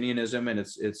Augustinianism, and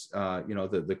it's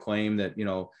the claim that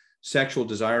sexual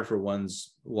desire for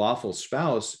one's lawful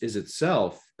spouse is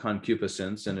itself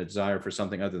concupiscence and a desire for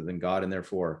something other than God, and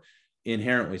therefore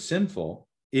inherently sinful,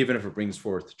 even if it brings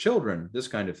forth children, this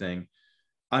kind of thing.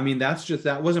 I mean,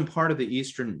 that wasn't part of the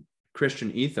Eastern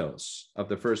Christian ethos of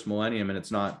the first millennium, and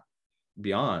it's not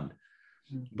beyond.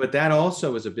 But that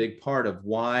also is a big part of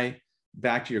why,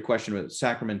 back to your question about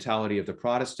sacramentality of the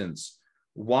Protestants,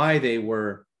 why they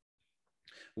were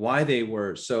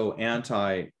so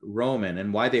anti-Roman,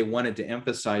 and why they wanted to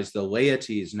emphasize the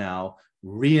laity's now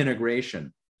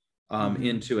reintegration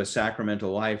into a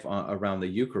sacramental life around the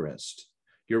Eucharist.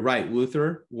 You're right,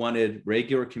 Luther wanted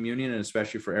regular communion, and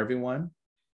especially for everyone.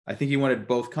 I think he wanted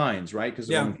both kinds, right? Because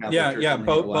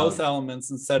both elements,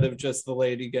 instead of just the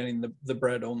laity getting the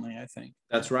bread only, I think.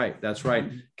 That's right.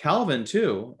 Calvin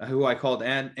too, who I called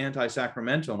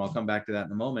anti-sacramental, and I'll come back to that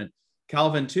in a moment.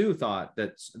 Calvin too thought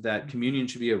that communion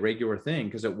should be a regular thing,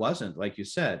 because it wasn't, like you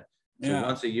said,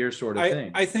 once a year sort of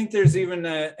thing. I think there's even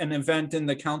an event in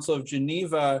the Council of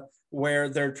Geneva where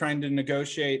they're trying to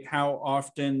negotiate how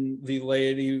often the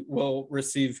laity will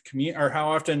receive communion, or how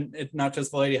often, not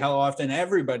just the laity, how often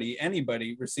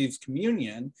anybody receives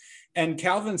communion. And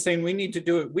Calvin's saying we need to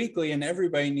do it weekly, and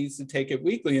everybody needs to take it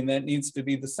weekly, and that needs to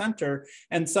be the center.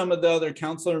 And some of the other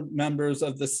council members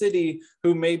of the city,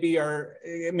 who maybe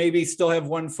still have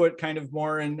one foot kind of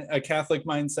more in a Catholic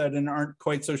mindset and aren't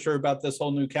quite so sure about this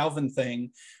whole new Calvin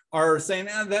thing, are saying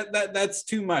that's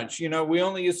too much. We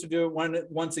only used to do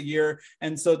it once a year,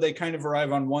 and so they kind of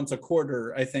arrive on once a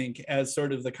quarter, I think, as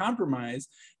sort of the compromise.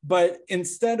 But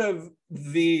instead of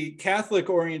the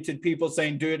Catholic-oriented people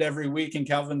saying do it every week, and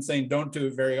Calvin saying don't do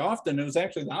it very often, it was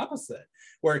actually the opposite,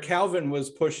 where Calvin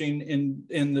was pushing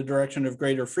in the direction of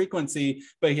greater frequency,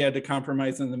 but he had to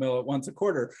compromise in the middle at once a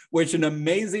quarter, which an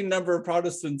amazing number of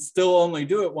Protestants still only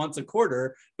do it once a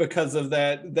quarter because of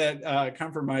that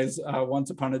compromise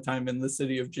once upon a time in the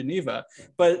city of Geneva.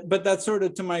 But that's sort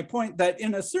of to my point, that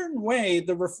in a certain way,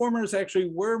 the Reformers actually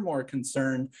were more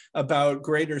concerned about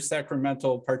greater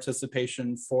sacramental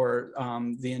participation for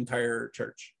the entire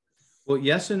church. Well,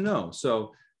 yes and no.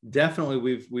 So definitely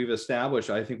we've established,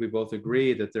 I think we both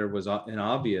agree, that there was an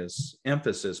obvious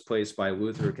emphasis placed by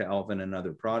Luther, Calvin, and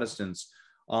other Protestants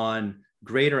on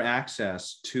greater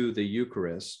access to the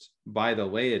Eucharist by the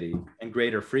laity and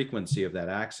greater frequency of that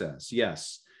access.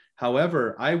 Yes.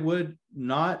 However, I would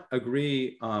not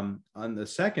agree on the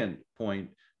second point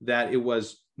that it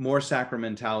was more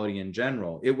sacramentality in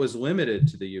general. It was limited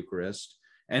to the Eucharist,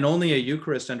 and only a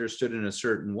Eucharist understood in a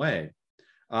certain way.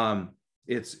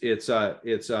 It's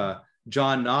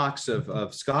John Knox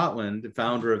of Scotland, the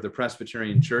founder of the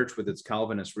Presbyterian Church with its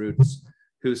Calvinist roots,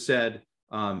 who said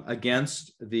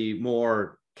against the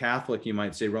more Catholic, you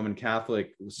might say, Roman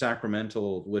Catholic,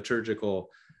 sacramental, liturgical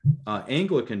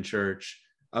Anglican Church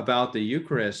about the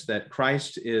Eucharist, that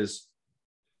Christ is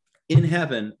in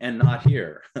heaven and not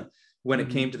here when it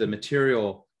came to the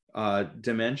material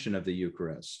dimension of the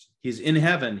Eucharist. He's in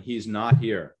heaven, he's not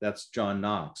here. That's John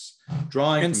Knox.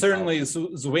 And certainly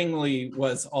Zwingli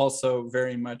was also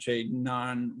very much a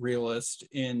non-realist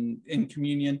in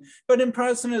communion. But in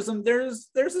Protestantism,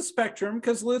 there's a spectrum,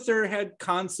 because Luther had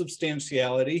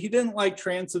consubstantiality. He didn't like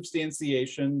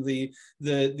transubstantiation,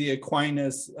 the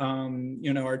Aquinas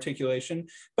articulation.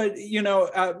 But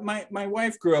my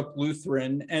wife grew up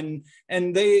Lutheran,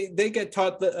 and they get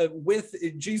taught that with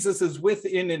Jesus is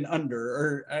within and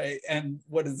under, and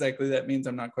what exactly that means,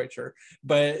 I'm not quite sure.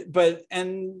 But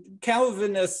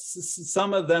Calvinists,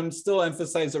 some of them still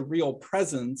emphasize a real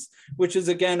presence, which is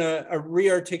again a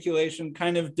rearticulation,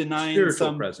 kind of denying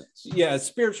spiritual presence. Yeah,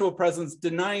 spiritual presence,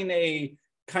 denying a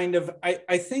kind of,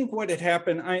 I think what had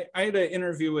happened, I had an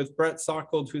interview with Brett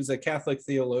Salkheld, who's a Catholic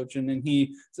theologian, and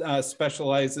he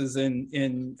specializes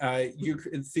in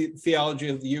theology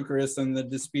of the Eucharist and the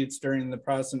disputes during the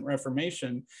Protestant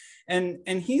Reformation. And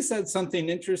he said something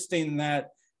interesting,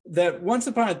 that once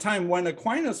upon a time, when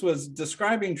Aquinas was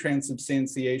describing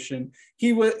transubstantiation,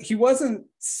 he wasn't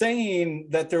saying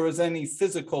that there was any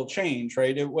physical change,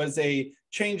 right? It was a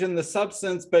change in the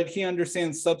substance, but he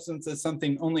understands substance as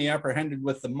something only apprehended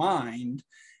with the mind.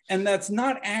 And that's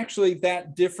not actually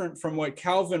that different from what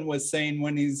Calvin was saying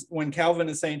when Calvin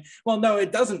is saying, well, no,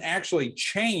 it doesn't actually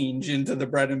change into the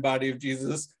bread and body of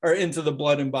Jesus, or into the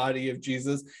blood and body of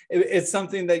Jesus. It's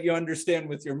something that you understand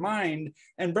with your mind.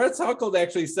 And Brett Salkheld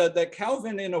actually said that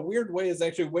Calvin, in a weird way, is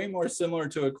actually way more similar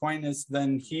to Aquinas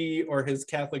than he or his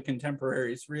Catholic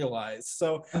contemporaries realized.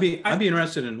 So I'd be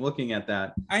interested in looking at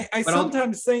that. I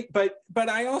sometimes think, but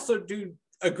I also do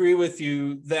agree with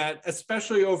you that,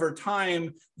 especially over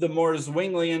time, the more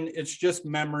Zwinglian, it's just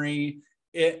memory.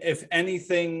 If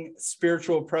anything,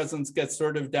 spiritual presence gets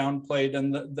sort of downplayed,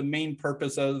 and the main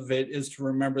purpose of it is to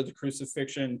remember the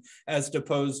crucifixion, as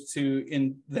opposed to,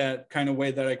 in that kind of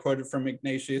way that I quoted from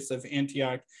Ignatius of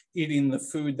Antioch, eating the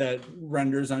food that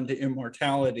renders unto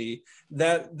immortality.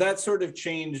 That sort of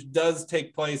change does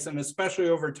take place, and especially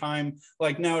over time,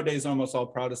 like nowadays, almost all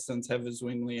Protestants have a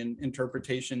Zwinglian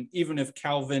interpretation, even if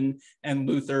Calvin and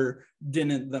Luther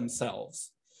didn't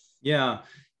themselves. Yeah,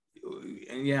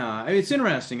 it's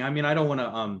interesting. I mean, I don't want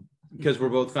to, because we're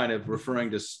both kind of referring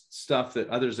to stuff that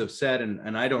others have said,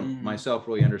 and I don't myself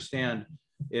really understand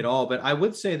it all. But I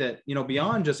would say that,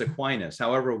 beyond just Aquinas,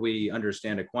 however we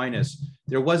understand Aquinas,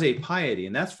 there was a piety.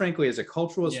 And that's, frankly, as a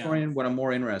cultural historian, what I'm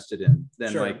more interested in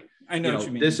than like, I know what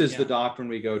you mean. This is the doctrine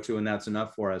we go to, and that's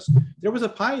enough for us. There was a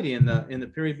piety in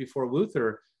the period before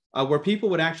Luther, where people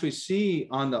would actually see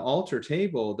on the altar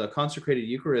table the consecrated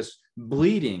Eucharist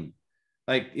bleeding.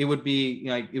 Like it would be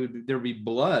there would be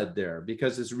blood there,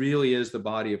 because this really is the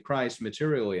body of Christ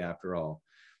materially, after all.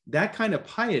 That kind of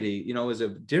piety, is a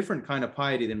different kind of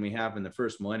piety than we have in the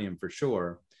first millennium, for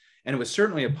sure. And it was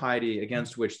certainly a piety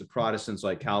against which the Protestants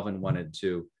like Calvin wanted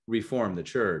to reform the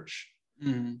church.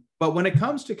 Mm-hmm. But when it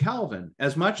comes to Calvin,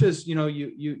 as much as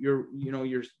you're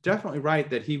definitely right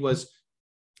that he was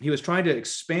trying to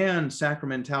expand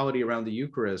sacramentality around the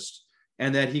Eucharist,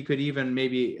 and that he could even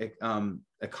maybe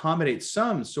accommodate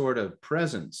some sort of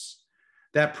presence.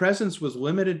 That presence was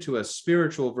limited to a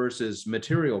spiritual versus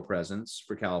material presence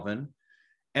for Calvin.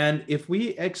 And if we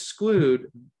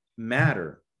exclude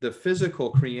matter, the physical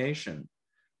creation,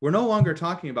 we're no longer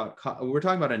talking about, we're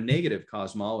talking about a negative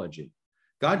cosmology.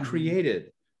 God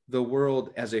created the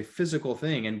world as a physical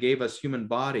thing and gave us human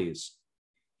bodies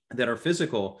that are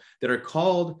physical, that are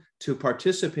called to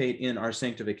participate in our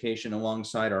sanctification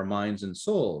alongside our minds and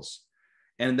souls.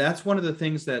 And that's one of the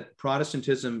things that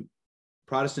Protestantism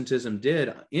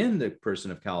did in the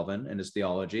person of Calvin and his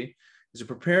theology, is it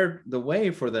prepared the way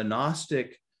for the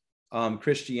Gnostic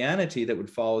Christianity that would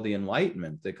follow the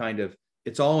Enlightenment, the kind of,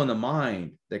 it's all in the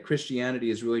mind, that Christianity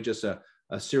is really just a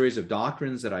series of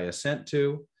doctrines that I assent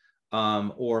to,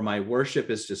 or my worship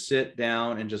is to sit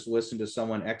down and just listen to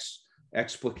someone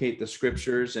explicate the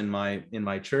scriptures in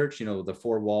my church, the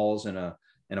four walls and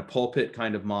a pulpit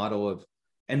kind of model of,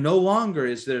 and no longer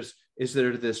is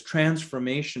there this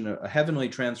transformation, a heavenly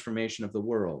transformation of the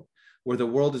world, where the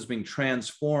world is being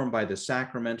transformed by the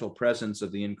sacramental presence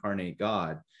of the incarnate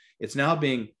God. It's now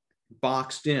being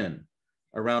boxed in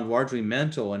around largely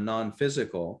mental and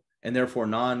non-physical, and therefore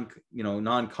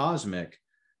non-cosmic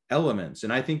elements.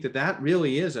 And I think that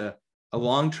really is a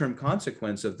long-term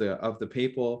consequence of the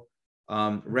papal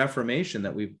Reformation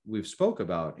that we've spoke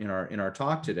about in our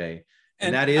talk today.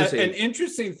 And that is an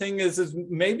interesting thing is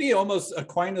maybe almost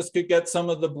Aquinas could get some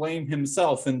of the blame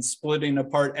himself in splitting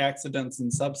apart accidents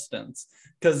and substance,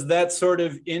 because that's sort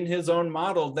of in his own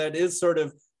model. That is sort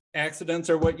of accidents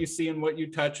are what you see and what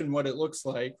you touch and what it looks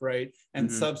like, right?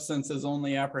 And substance is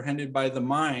only apprehended by the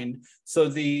mind. So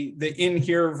the in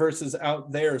here versus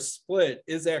out there split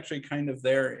is actually kind of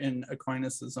there in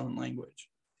Aquinas's own language.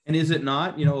 And is it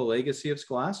not, a legacy of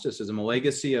scholasticism, a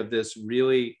legacy of this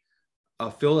really a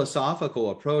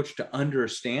philosophical approach to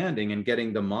understanding and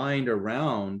getting the mind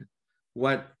around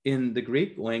what in the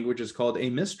Greek language is called a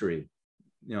mystery?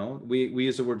 We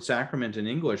use the word sacrament in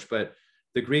English, but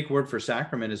the Greek word for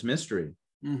sacrament is mystery.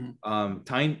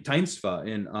 Tainstva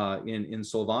in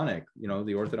Slavonic,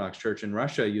 the Orthodox Church in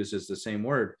Russia uses the same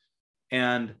word.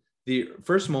 And the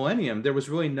first millennium, there was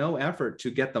really no effort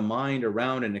to get the mind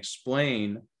around and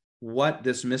explain what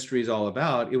this mystery is all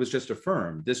about. It was just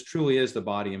affirmed. This truly is the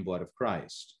body and blood of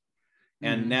Christ.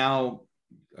 And now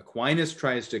Aquinas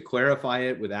tries to clarify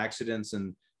it with accidents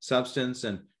and substance,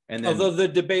 and then, although the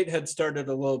debate had started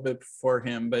a little bit before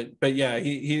him, but yeah,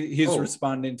 he's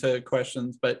responding to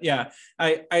questions. But yeah,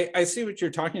 I see what you're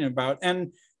talking about,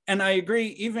 and I agree.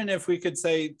 Even if we could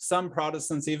say some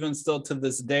Protestants, even still to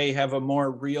this day, have a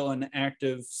more real and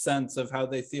active sense of how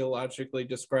they theologically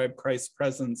describe Christ's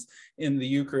presence in the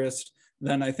Eucharist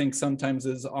than I think sometimes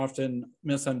is often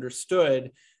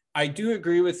misunderstood, I do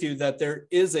agree with you that there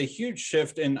is a huge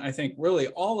shift in, I think, really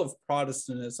all of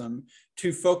Protestantism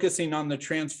to focusing on the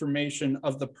transformation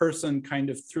of the person kind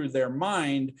of through their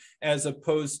mind, as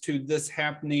opposed to this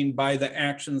happening by the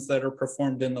actions that are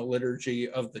performed in the liturgy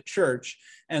of the church.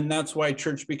 And that's why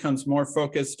church becomes more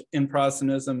focused in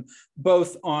Protestantism,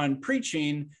 both on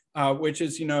preaching, which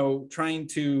is, trying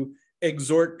to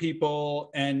exhort people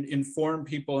and inform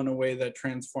people in a way that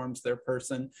transforms their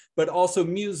person, but also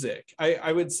music.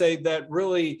 I would say that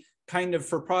really kind of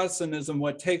for Protestantism,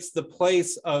 what takes the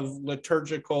place of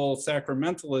liturgical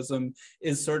sacramentalism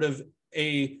is sort of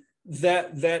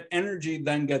that energy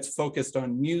then gets focused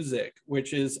on music,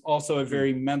 which is also a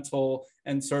very mental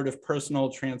and sort of personal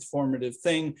transformative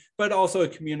thing, but also a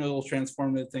communal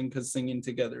transformative thing, because singing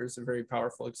together is a very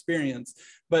powerful experience.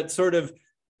 But sort of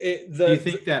do you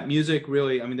think that music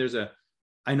really,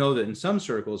 I know that in some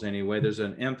circles anyway, there's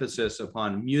an emphasis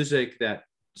upon music that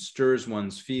stirs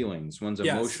one's feelings, one's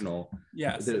emotional,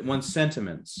 one's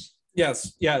sentiments.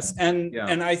 Yes.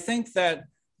 And I think that,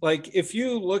 like, if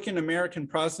you look in American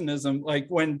Protestantism, like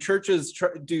when churches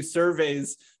do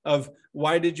surveys of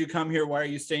why did you come here, why are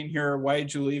you staying here, why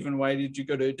did you leave, and why did you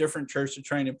go to a different church to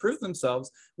try and improve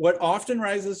themselves, what often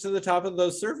rises to the top of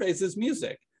those surveys is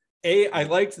music. A, I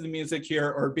liked the music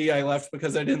here, or B, I left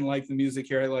because I didn't like the music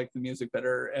here. I liked the music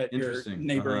better at your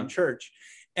neighboring church.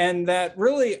 And that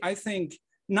really, I think,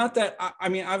 not that,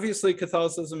 obviously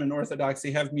Catholicism and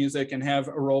Orthodoxy have music and have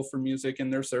a role for music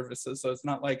in their services. So it's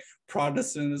not like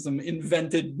Protestantism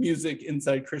invented music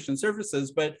inside Christian services,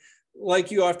 but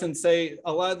like you often say,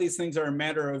 a lot of these things are a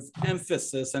matter of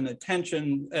emphasis and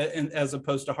attention, as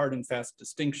opposed to hard and fast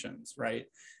distinctions, right?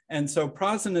 And so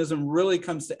Protestantism really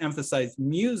comes to emphasize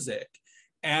music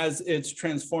as its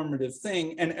transformative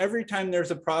thing. And every time there's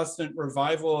a Protestant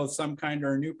revival of some kind,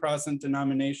 or a new Protestant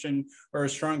denomination, or a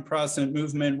strong Protestant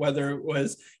movement, whether it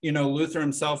was, Luther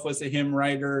himself was a hymn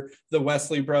writer, the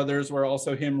Wesley brothers were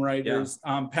also hymn writers,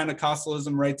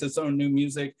 Pentecostalism writes its own new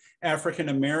music,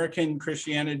 African-American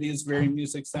Christianity is very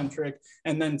music-centric,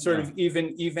 and then sort of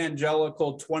even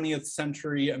evangelical 20th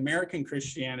century American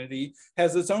Christianity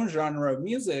has its own genre of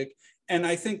music. And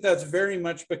I think that's very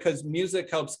much because music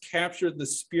helps capture the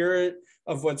spirit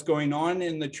of what's going on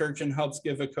in the church and helps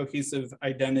give a cohesive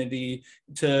identity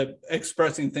to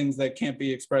expressing things that can't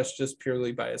be expressed just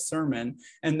purely by a sermon.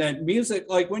 And that music,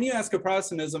 like when you ask a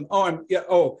Protestantism,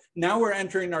 now we're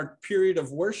entering our period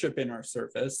of worship in our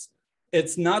service.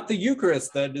 It's not the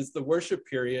Eucharist that is the worship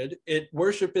period.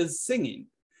 Worship is singing.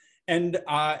 And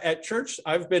at church,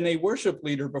 I've been a worship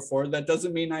leader before. That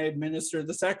doesn't mean I administer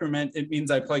the sacrament. It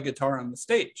means I play guitar on the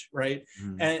stage, right?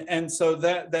 And so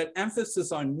that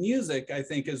emphasis on music, I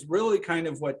think, is really kind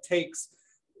of what takes,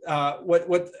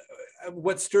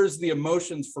 what stirs the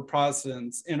emotions for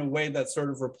Protestants in a way that sort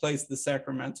of replaced the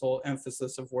sacramental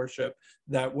emphasis of worship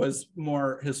that was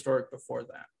more historic before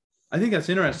that. I think that's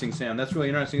interesting, Sam. That's really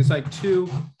interesting. It's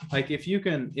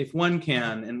if one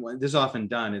can, and this is often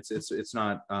done, it's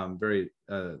not very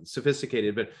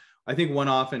sophisticated, but I think one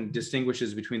often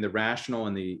distinguishes between the rational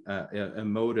and the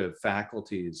emotive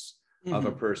faculties of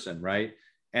a person, right?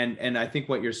 And I think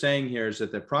what you're saying here is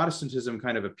that the Protestantism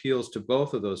kind of appeals to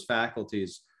both of those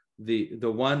faculties.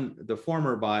 The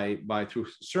former by through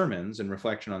sermons and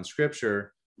reflection on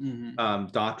Scripture,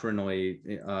 doctrinally,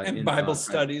 and Bible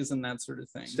studies and that sort of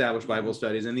thing. Established Bible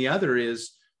studies, and the other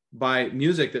is by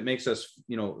music that makes us,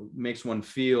 makes one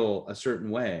feel a certain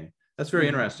way. That's very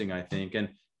interesting, I think,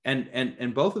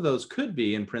 and both of those could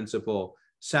be in principle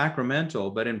sacramental,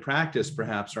 but in practice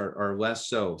perhaps are less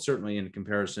so. Certainly in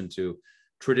comparison to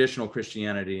traditional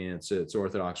Christianity in its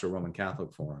Orthodox or Roman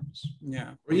Catholic forms.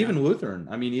 Yeah. Or even Lutheran.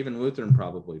 I mean, even Lutheran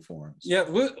probably forms. Yeah,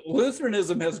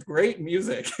 Lutheranism has great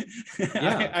music.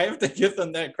 Yeah. I have to give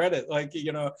them that credit. Like,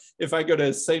 if I go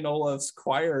to St. Olaf's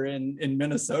choir in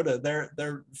Minnesota,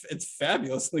 it's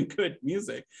fabulously good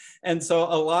music. And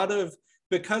so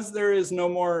because there's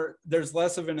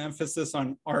less of an emphasis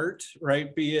on art,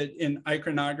 right? Be it in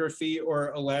iconography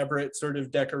or elaborate sort of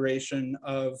decoration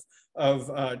of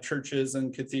churches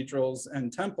and cathedrals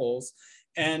and temples.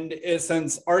 And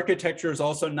since architecture is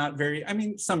also not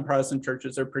some Protestant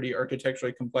churches are pretty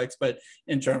architecturally complex, but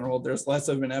in general, there's less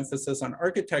of an emphasis on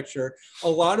architecture. A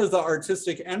lot of the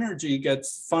artistic energy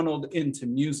gets funneled into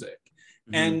music.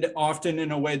 And often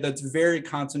in a way that's very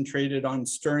concentrated on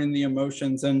stirring the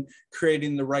emotions and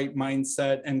creating the right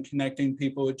mindset and connecting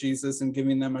people with Jesus and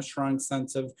giving them a strong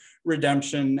sense of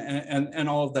redemption and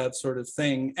all of that sort of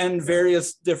thing. And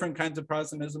various different kinds of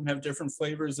Protestantism have different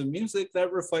flavors of music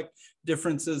that reflect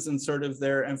differences in sort of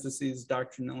their emphases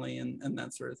doctrinally and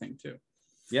that sort of thing too.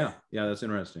 Yeah, that's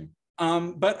interesting.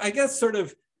 But I guess sort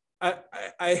of,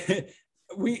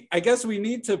 I guess we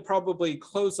need to probably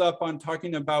close up on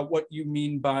talking about what you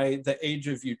mean by the age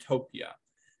of utopia.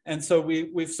 And so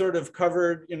we've sort of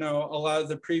covered, a lot of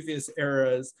the previous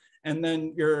eras. And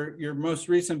then your most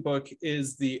recent book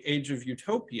is The Age of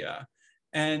Utopia.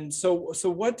 And so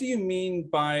what do you mean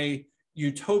by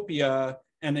utopia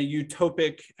and a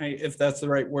utopic, if that's the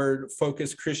right word,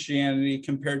 focused Christianity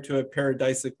compared to a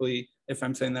paradoxically, if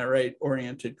I'm saying that right,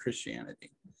 oriented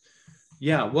Christianity?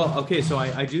 Yeah, well, okay, so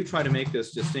I do try to make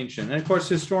this distinction. And of course,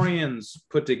 historians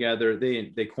put together,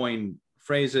 they coin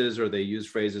phrases or they use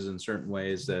phrases in certain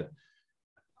ways that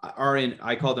are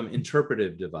I call them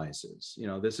interpretive devices.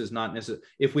 This is not necessarily,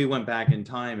 if we went back in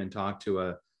time and talked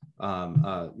to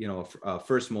a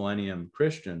first millennium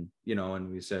Christian,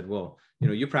 and we said, well,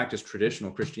 you practice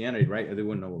traditional Christianity, right? They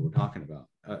wouldn't know what we're talking about.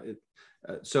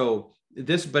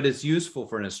 But it's useful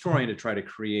for an historian to try to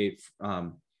create a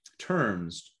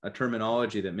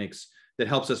terminology that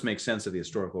helps us make sense of the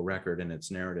historical record and its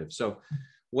narrative. So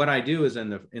what I do is in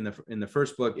the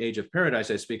first book, Age of Paradise,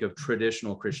 I speak of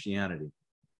traditional Christianity.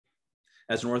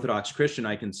 As an Orthodox Christian,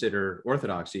 I consider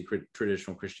Orthodoxy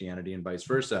traditional Christianity and vice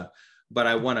versa, but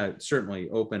I want to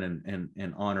certainly open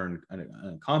and honor and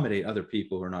accommodate other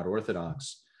people who are not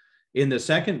Orthodox. In the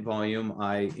second volume,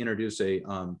 I introduce a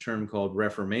term called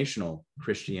reformational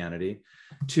Christianity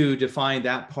to define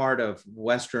that part of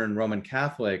Western Roman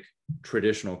Catholic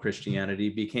traditional Christianity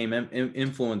became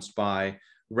influenced by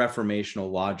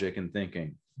reformational logic and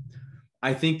thinking.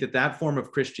 I think that form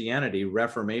of Christianity,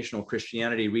 reformational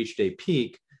Christianity, reached a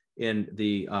peak in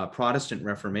the Protestant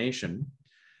Reformation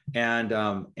and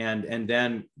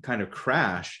then kind of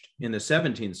crashed in the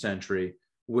 17th century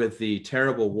with the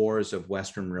terrible wars of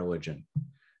Western religion.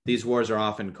 These wars are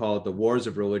often called the wars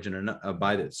of religion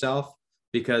by itself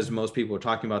because most people are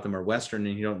talking about them are Western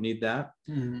and you don't need that.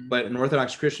 But an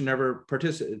Orthodox Church never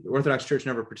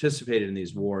participated in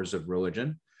these wars of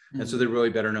religion. And so they're really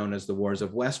better known as the wars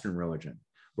of Western religion,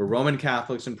 where Roman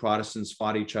Catholics and Protestants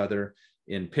fought each other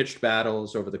in pitched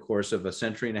battles over the course of a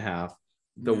century and a half,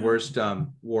 the worst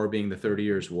war being the 30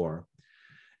 Years' War.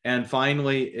 And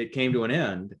finally, it came to an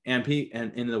end. And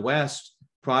in the West,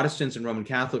 Protestants and Roman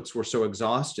Catholics were so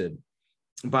exhausted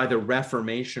by the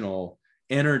reformational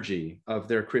energy of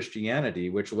their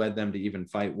Christianity, which led them to even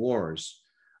fight wars,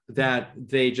 that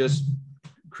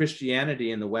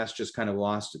Christianity in the West just kind of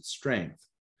lost its strength.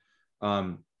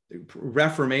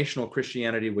 Reformational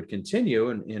Christianity would continue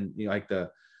in like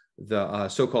the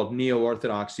so-called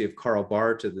neo-orthodoxy of Karl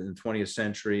Barth in the 20th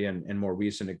century and more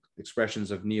recent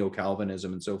expressions of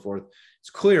neo-Calvinism and so forth.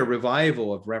 It's clear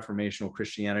revival of reformational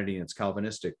Christianity in its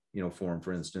Calvinistic form,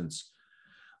 for instance.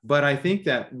 But I think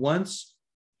that once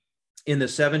in the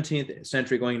 17th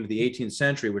century going into the 18th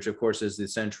century, which of course is the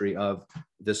century of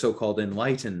the so-called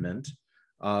Enlightenment,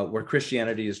 where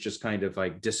Christianity is just kind of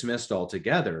like dismissed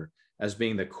altogether as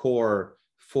being the core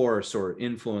force or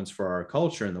influence for our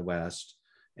culture in the West,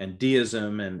 and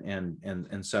deism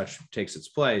and such takes its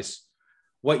place.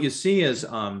 what you see is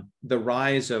the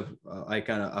rise of like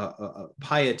a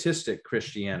pietistic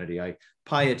Christianity, like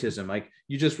pietism. Like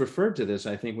you just referred to this,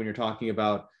 I think, when you're talking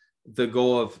about the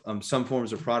goal of some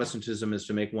forms of Protestantism is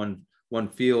to make one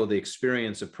feel the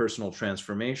experience of personal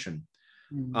transformation.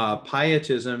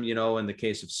 Pietism, you know, in the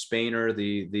case of Spener,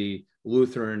 the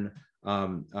Lutheran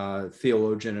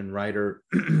theologian and writer,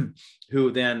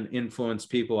 who then influenced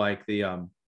people like the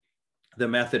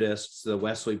Methodists, the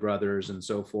Wesley brothers, and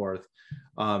so forth.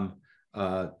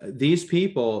 These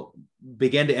people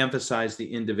began to emphasize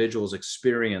the individual's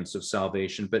experience of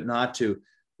salvation, but not to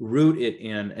root it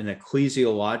in an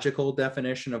ecclesiological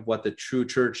definition of what the true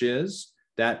church is.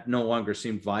 That no longer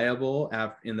seemed viable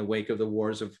in the wake of the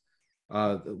wars of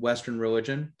the Western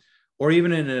religion, or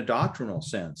even in a doctrinal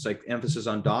sense, like emphasis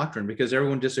on doctrine, because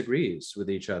everyone disagrees with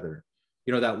each other.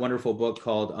 You know, that wonderful book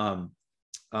called,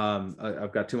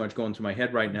 I've got too much going through my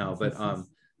head right now, but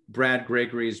Brad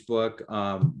Gregory's book,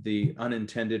 The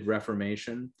Unintended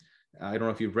Reformation. I don't know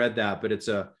if you've read that, but it's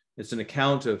an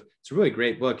account of, it's a really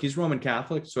great book. He's Roman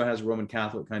Catholic, so it has a Roman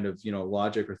Catholic kind of, you know,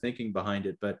 logic or thinking behind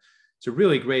it, but it's a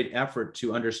really great effort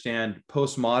to understand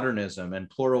postmodernism and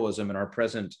pluralism in our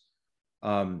present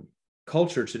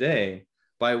culture today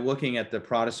by looking at the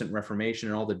Protestant Reformation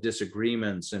and all the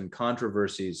disagreements and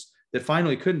controversies that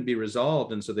finally couldn't be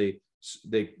resolved. And so they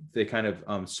kind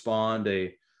of spawned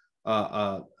a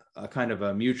kind of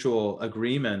a mutual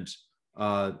agreement,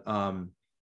 a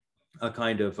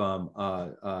kind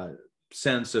of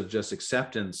sense of just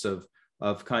acceptance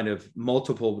of kind of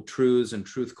multiple truths and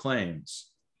truth claims.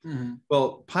 Mm-hmm.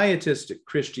 Well, pietistic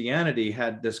Christianity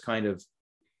had this kind of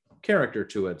character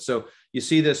to it. So you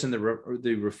see this in the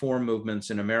reform movements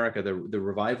in America, the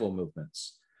revival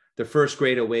movements, the first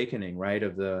Great Awakening, right,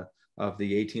 of the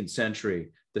 18th century,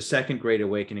 the second Great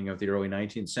Awakening of the early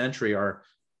 19th century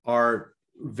are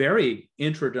very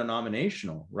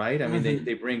interdenominational, right? I mean,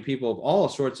 they bring people of all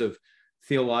sorts of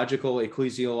theological,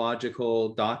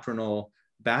 ecclesiological, doctrinal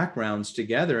backgrounds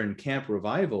together in camp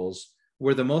revivals,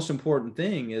 where the most important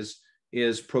thing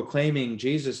is proclaiming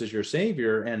Jesus as your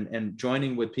savior and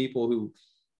joining with people who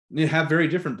have very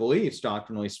different beliefs,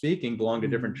 doctrinally speaking, belong to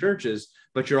different churches,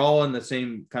 but you're all in the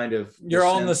same kind of... You're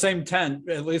all in the same tent,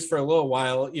 at least for a little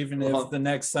while, even if the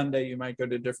next Sunday you might go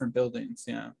to different buildings.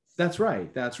 Yeah. That's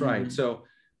right. That's right. Mm-hmm. So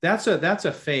that's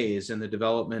a phase in the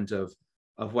development of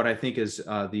what I think is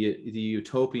the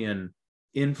utopian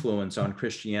influence on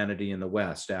Christianity in the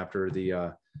West after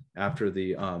the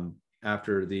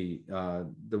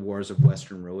wars of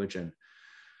Western religion.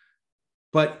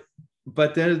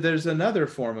 But there's another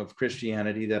form of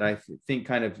Christianity that I think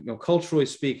kind of, you know, culturally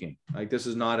speaking, like this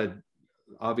is not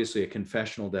obviously a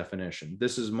confessional definition.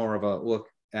 This is more of a look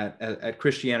at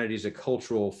Christianity as a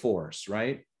cultural force,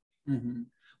 right? Mm-hmm.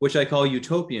 Which I call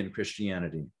utopian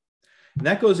Christianity. And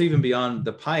that goes even beyond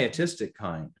the pietistic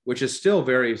kind, which is still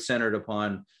very centered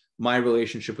upon my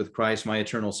relationship with Christ, my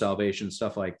eternal salvation,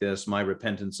 stuff like this, my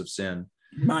repentance of sin.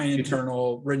 My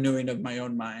internal renewing of my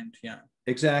own mind. Yeah.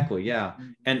 Exactly. Yeah.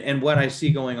 And what I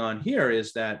see going on here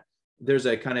is that there's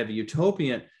a kind of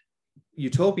utopian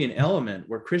element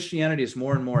where Christianity is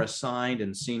more and more assigned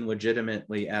and seen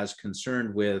legitimately as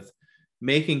concerned with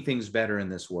making things better in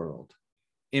this world,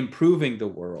 improving the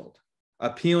world,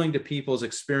 appealing to people's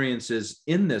experiences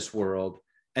in this world,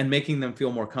 and making them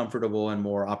feel more comfortable and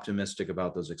more optimistic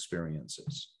about those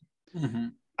experiences. Mm-hmm.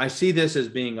 I see this as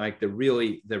being like the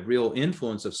real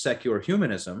influence of secular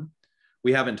humanism.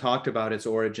 We haven't talked about its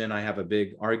origin. I have a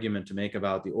big argument to make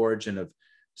about the origin of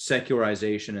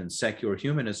secularization and secular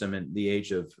humanism in the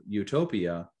age of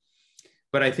utopia.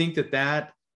 But I think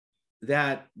that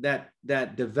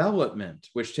development,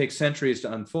 which takes centuries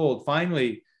to unfold,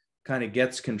 finally kind of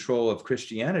gets control of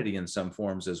Christianity in some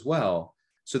forms as well,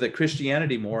 so that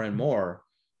Christianity more and more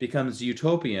becomes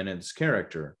utopian in its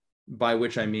character, by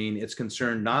which I mean it's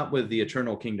concerned not with the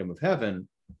eternal kingdom of heaven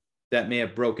that may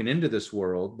have broken into this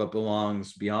world, but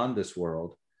belongs beyond this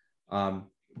world,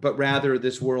 but rather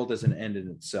this world as an end in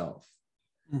itself.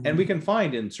 Mm-hmm. And we can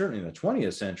find certainly in the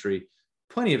 20th century,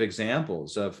 plenty of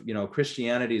examples of, you know,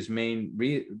 Christianity's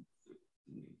main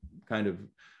kind of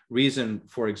reason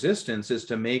for existence is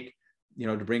to make, you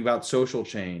know, to bring about social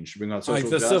change, to bring about social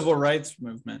justice. Civil rights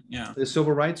movement. Yeah. The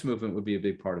civil rights movement would be a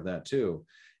big part of that too.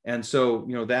 And so,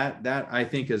 you know, that I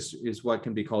think is what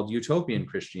can be called utopian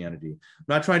Christianity. I'm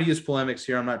not trying to use polemics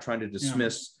here. I'm not trying to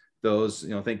dismiss those, you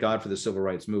know, thank God for the civil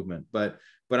rights movement, but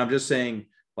I'm just saying,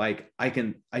 like, I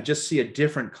just see a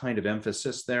different kind of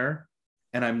emphasis there.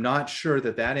 And I'm not sure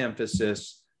that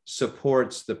emphasis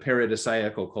supports the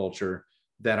paradisiacal culture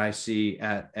that I see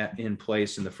in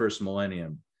place in the first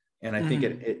millennium. And I think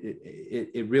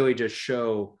it really just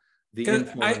show the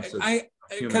influence of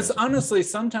because humanism. honestly,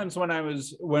 sometimes when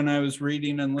I was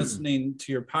reading and listening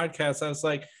to your podcast, I was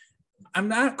like, I'm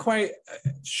not quite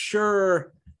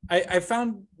sure. I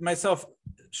found myself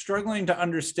struggling to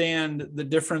understand the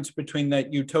difference between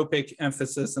that utopic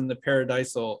emphasis and the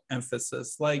paradisal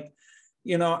emphasis. Like,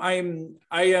 you know, I'm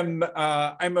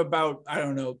about, I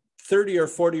don't know, 30 or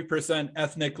 40%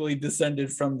 ethnically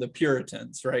descended from the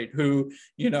Puritans, right? Who,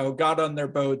 you know, got on their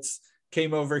boats,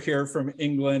 came over here from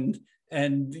England,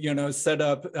 and, you know, set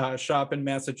up shop in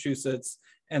Massachusetts.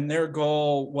 And their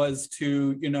goal was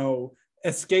to, you know,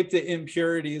 escape the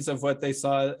impurities of what they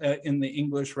saw in the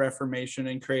English Reformation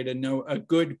and create a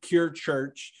good, pure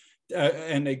church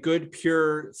and a good,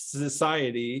 pure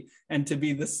society, and to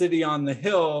be the city on the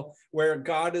hill where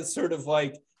God is sort of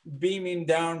like beaming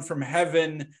down from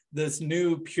heaven this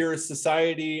new pure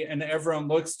society, and everyone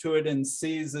looks to it and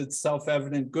sees its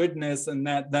self-evident goodness, and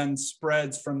that then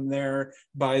spreads from there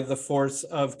by the force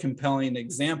of compelling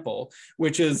example,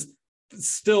 which is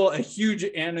still a huge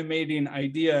animating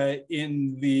idea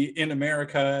in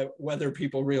America, whether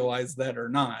people realize that or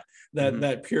not,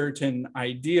 that Puritan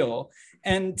ideal.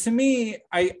 And to me,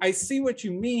 I see what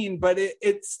you mean, but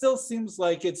it still seems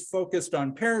like it's focused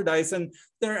on paradise, and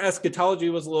their eschatology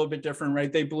was a little bit different,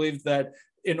 right? They believed that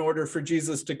in order for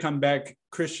Jesus to come back,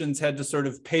 Christians had to sort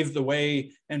of pave the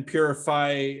way and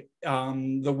purify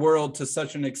the world to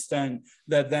such an extent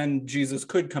that then Jesus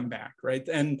could come back, right?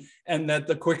 And that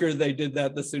the quicker they did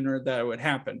that, the sooner that would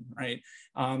happen, right?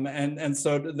 And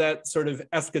so that sort of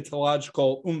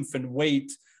eschatological oomph and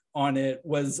weight on it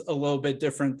was a little bit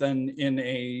different than in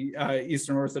a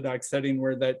Eastern Orthodox setting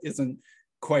where that isn't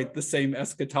quite the same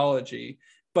eschatology.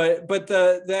 But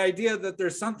the idea that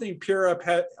there's something pure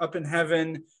up in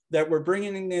heaven, that we're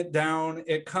bringing it down,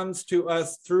 it comes to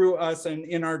us through us and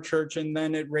in our church, and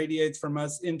then it radiates from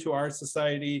us into our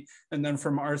society, and then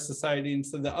from our society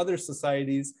into the other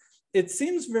societies. It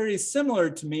seems very similar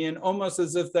to me, and almost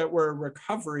as if that were a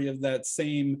recovery of that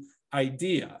same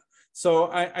idea.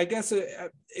 So I guess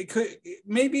it could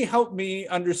maybe help me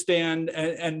understand,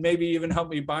 and maybe even help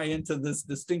me buy into this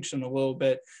distinction a little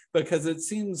bit, because it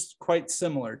seems quite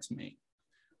similar to me.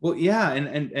 Well, yeah,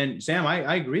 and Sam,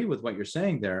 I agree with what you're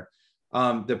saying there.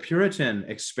 The Puritan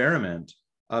experiment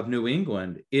of New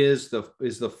England is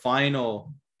the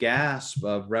final gasp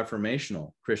of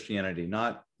reformational Christianity,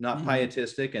 not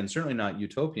pietistic, and certainly not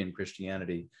utopian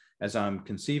Christianity, as I'm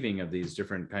conceiving of these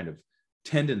different kind of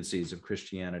tendencies of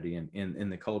Christianity in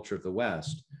the culture of the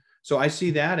West. So I see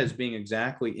that as being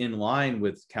exactly in line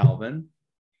with Calvin,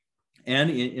 and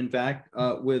in fact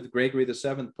with Gregory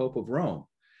VII, Pope of Rome,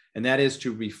 and that is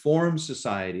to reform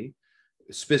society,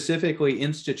 specifically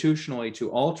institutionally, to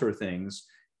alter things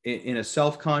in a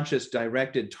self-conscious,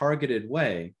 directed, targeted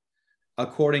way,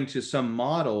 according to some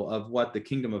model of what the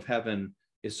kingdom of heaven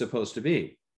is supposed to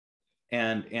be,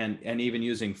 and even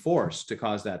using force to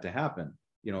cause that to happen.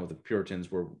 You know, the Puritans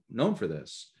were known for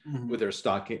this, with their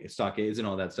stockades and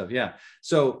all that stuff. Yeah.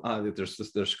 So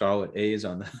there's scarlet A's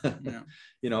on that. Yeah.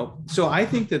 You know, so I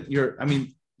think that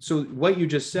so what you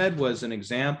just said was an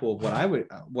example of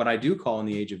what I do call in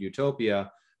the age of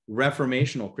utopia,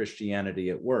 reformational Christianity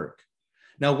at work.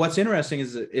 Now, what's interesting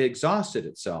is that it exhausted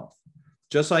itself,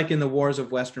 just like in the wars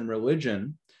of Western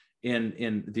religion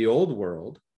in the old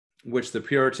world, which the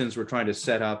Puritans were trying to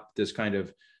set up this kind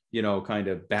of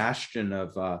bastion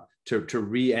of to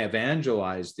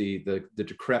re-evangelize the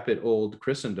decrepit old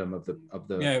Christendom of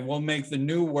the yeah, we'll make the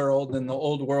new world, and the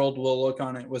old world will look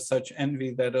on it with such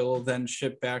envy that it'll then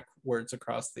ship backwards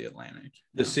across the Atlantic.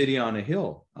 The city on a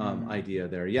hill idea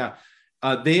there. Yeah,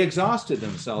 they exhausted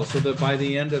themselves, so that by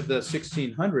the end of the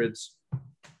 1600s,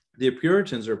 the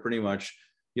Puritans are pretty much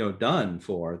done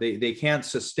for. They can't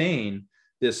sustain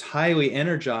this highly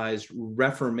energized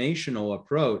reformational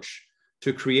approach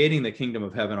to creating the kingdom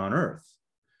of heaven on earth,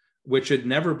 which had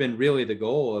never been really the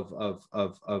goal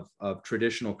of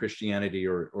traditional Christianity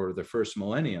or the first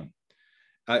millennium.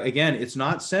 Again, it's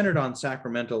not centered on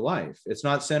sacramental life. It's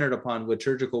not centered upon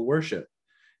liturgical worship.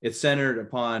 It's centered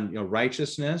upon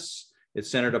righteousness.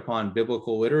 It's centered upon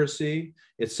biblical literacy.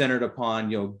 It's centered upon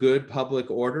good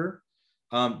public order.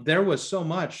 There was so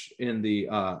much in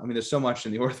there's so much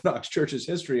in the Orthodox Church's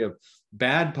history of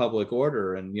bad public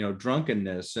order and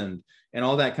drunkenness and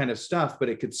all that kind of stuff, but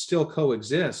it could still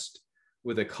coexist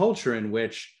with a culture in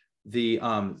which the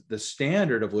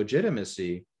standard of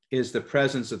legitimacy is the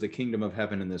presence of the kingdom of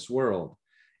heaven in this world,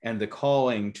 and the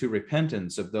calling to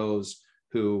repentance of those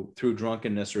who, through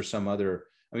drunkenness or some other,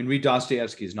 read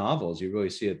Dostoevsky's novels, you really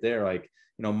see it there, like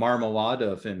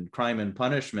Marmeladov in Crime and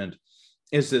Punishment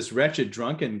is this wretched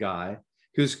drunken guy,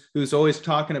 who's always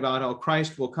talking about how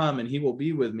Christ will come and he will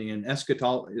be with me, and it's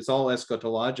all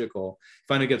eschatological,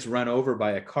 finally gets run over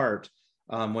by a cart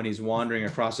when he's wandering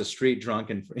across a street drunk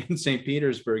in St.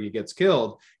 Petersburg. He gets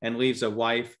killed and leaves a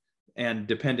wife and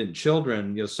dependent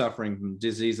children, suffering from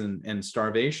disease and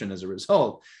starvation as a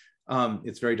result.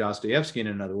 It's very Dostoevskian,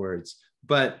 in other words.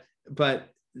 But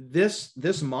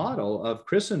this model of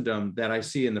Christendom that I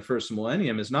see in the first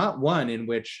millennium is not one in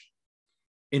which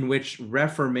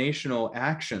reformational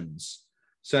actions,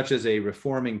 such as a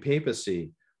reforming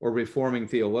papacy or reforming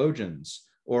theologians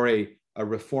or a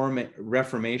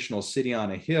reformational city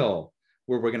on a hill,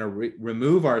 where we're going to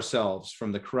remove ourselves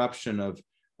from the corruption of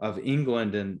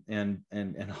England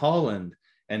and Holland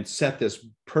and set this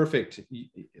perfect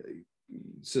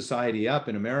society up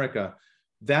in America.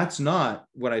 That's not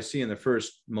what I see in the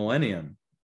first millennium.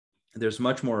 There's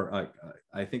much more,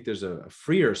 I think there's a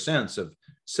freer sense of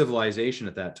civilization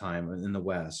at that time in the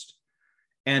West.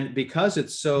 And because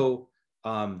it's so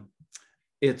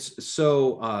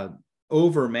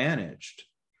overmanaged,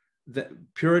 that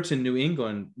Puritan New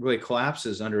England really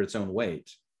collapses under its own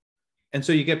weight. And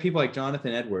so you get people like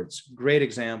Jonathan Edwards, great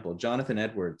example. Jonathan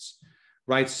Edwards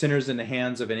writes Sinners in the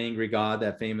Hands of an Angry God,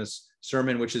 that famous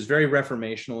sermon, which is very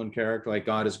reformational in character, like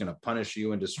God is going to punish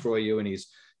you and destroy you, and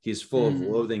he's full of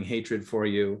loathing, hatred for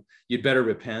you. You'd better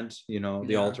repent,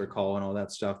 the altar call and all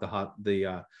that stuff,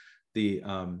 the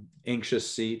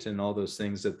anxious seat and all those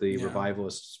things that the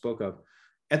revivalists spoke of.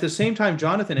 At the same time,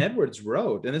 Jonathan Edwards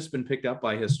wrote, and it's been picked up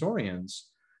by historians,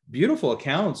 beautiful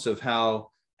accounts of how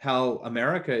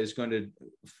America is going to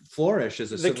flourish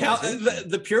as a civilization.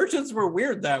 The Puritans were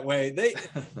weird that way.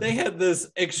 They had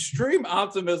this extreme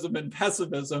optimism and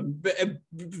pessimism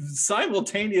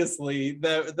simultaneously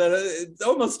that it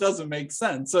almost doesn't make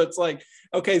sense. So it's like,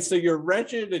 okay, so you're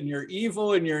wretched and you're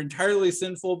evil and you're entirely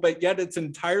sinful, but yet it's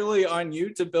entirely on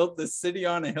you to build this city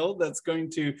on a hill that's going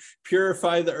to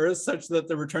purify the earth such that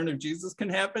the return of Jesus can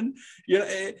happen.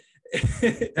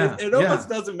 It almost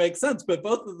doesn't make sense, but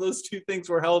both of those two things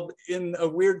were held in a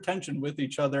weird tension with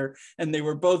each other, and they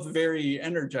were both very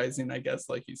energizing, I guess,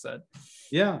 like you said.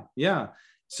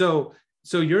 So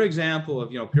your example of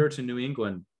Puritan New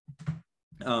England,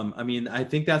 I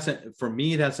think for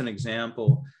me that's an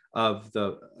example of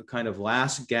the kind of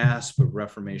last gasp of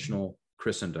reformational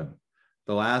Christendom,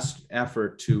 the last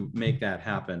effort to make that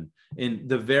happen in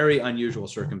the very unusual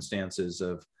circumstances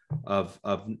of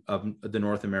the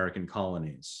North American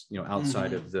colonies,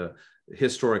 outside of the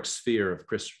historic sphere of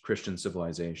Christian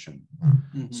civilization.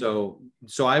 So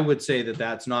I would say that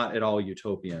that's not at all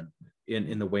utopian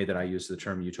in the way that I use the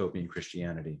term utopian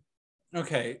Christianity.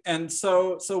 Okay, and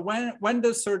so when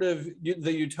does sort of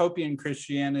the utopian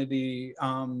Christianity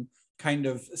kind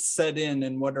of set in,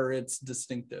 and what are its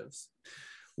distinctives?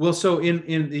 Well, so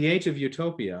in the age of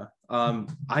Utopia,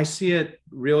 I see it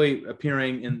really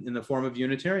appearing in the form of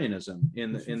Unitarianism,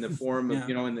 in the form of,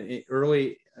 in the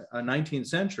early 19th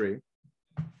century,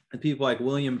 and people like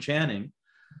William Channing,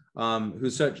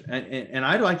 who's such, and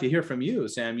I'd like to hear from you,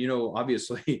 Sam,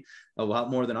 obviously a lot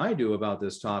more than I do about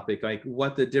this topic, like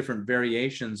what the different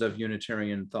variations of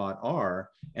Unitarian thought are,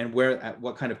 and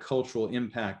what kind of cultural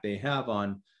impact they have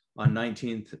on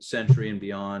 19th century and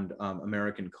beyond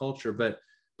American culture. But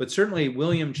certainly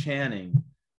William Channing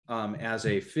as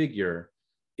a figure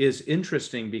is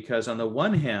interesting because on the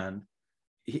one hand,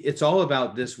 it's all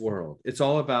about this world. It's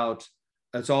all about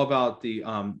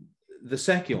the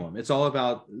seculum. It's all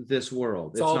about this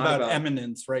world. It's all about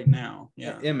eminence right now.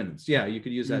 Yeah. Eminence. Yeah, you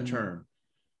could use that term.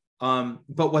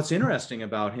 But what's interesting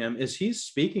about him is he's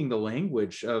speaking the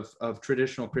language of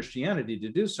traditional Christianity to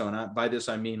do so. And by this,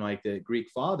 I mean like the Greek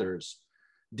fathers,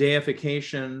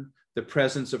 deification, the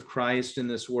presence of Christ in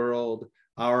this world,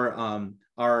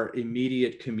 our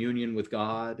immediate communion with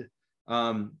God,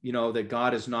 that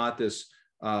God is not this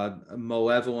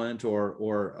malevolent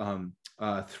or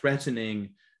threatening,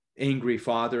 angry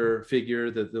father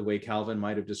figure the way Calvin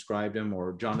might have described him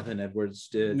or Jonathan Edwards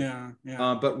did.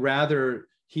 But rather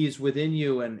he's within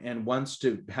you and wants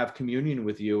to have communion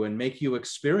with you and make you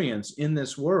experience in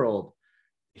this world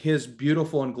his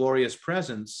beautiful and glorious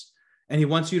presence. And he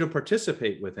wants you to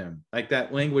participate with him, like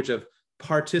that language of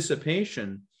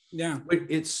participation. Yeah,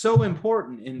 it's so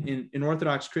important in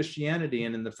Orthodox Christianity,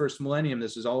 and in the first millennium,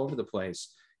 this is all over the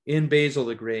place. In Basil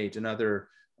the Great and other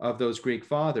of those Greek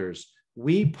fathers,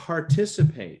 we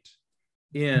participate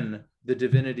in the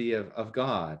divinity of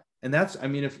God. And that's, I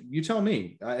mean, if you tell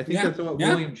me, I think that's what Yeah.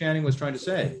 William Channing was trying to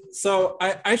say. So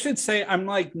I should say I'm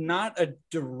like not a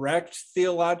direct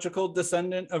theological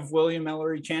descendant of William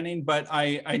Ellery Channing, but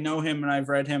I know him and I've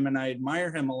read him and I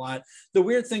admire him a lot. The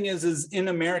weird thing is in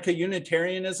America,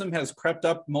 Unitarianism has crept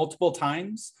up multiple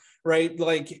times, right?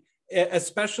 Like,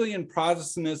 especially in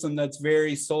Protestantism, that's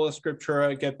very sola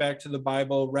scriptura, get back to the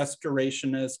Bible,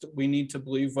 restorationist. We need to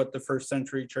believe what the first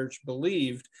century church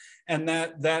believed. And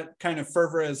that kind of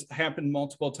fervor has happened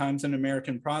multiple times in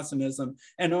American Protestantism.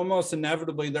 And almost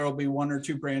inevitably, there will be one or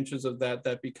two branches of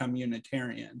that become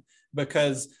Unitarian,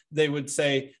 because they would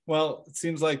say, well, it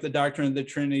seems like the doctrine of the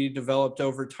Trinity developed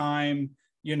over time,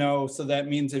 so that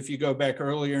means if you go back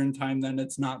earlier in time, then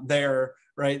it's not there.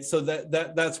 Right. So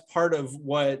that's part of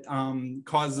what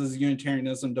causes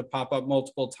Unitarianism to pop up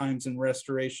multiple times in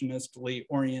restorationistly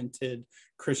oriented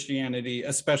Christianity,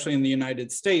 especially in the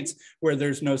United States, where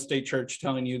there's no state church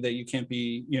telling you that you can't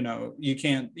be,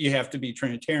 you have to be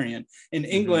Trinitarian. In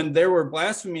England, there were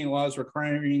blasphemy laws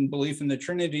requiring belief in the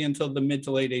Trinity until the mid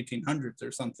to late 1800s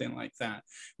or something like that.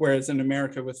 Whereas in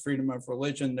America, with freedom of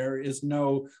religion, there is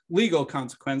no legal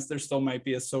consequence. There still might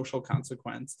be a social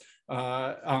consequence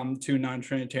to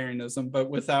non-Trinitarianism, but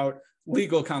without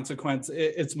legal consequence,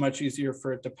 it's much easier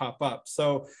for it to pop up.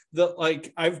 So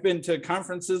I've been to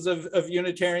conferences of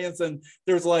Unitarians, and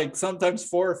there's like sometimes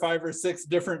 4 or 5 or 6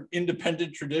 different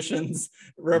independent traditions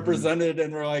represented,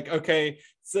 and we're like, okay,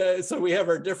 so we have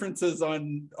our differences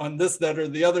on this, that, or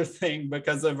the other thing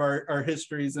because of our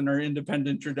histories and our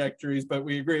independent trajectories, but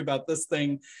we agree about this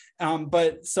thing.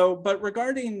 But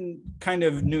regarding kind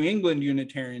of New England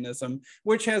Unitarianism,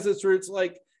 which has its roots,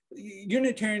 like,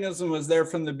 Unitarianism was there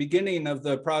from the beginning of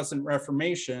the Protestant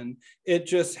Reformation. It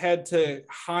just had to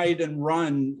hide and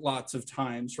run lots of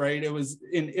times, right? It was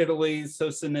in Italy.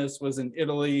 Socinus was in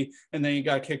Italy, and then he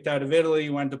got kicked out of Italy,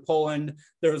 went to Poland.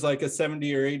 There was like a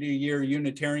 70 or 80 year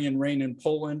Unitarian reign in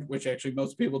Poland, which actually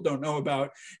most people don't know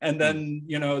about. And then,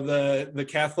 the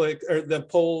Catholic, or the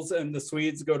Poles and the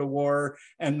Swedes go to war,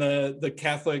 and the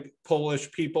Catholic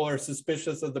Polish people are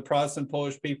suspicious of the Protestant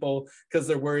Polish people because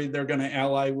they're worried they're going to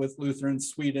ally with Lutheran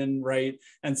Sweden, right?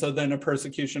 And so then a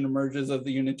persecution emerges of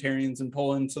the Unitarians in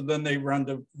Poland. So then they run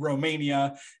to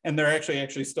Romania, and there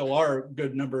actually still are a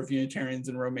good number of Unitarians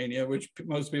in Romania, which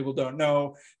most people don't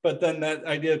know. But then that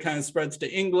idea kind of spreads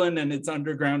to England, and it's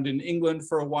underground in England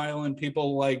for a while, and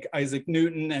people like Isaac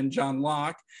Newton and John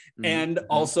Locke, and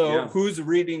also who's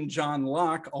reading John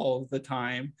Locke all the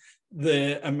time?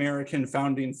 The American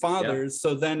founding fathers.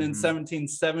 So then in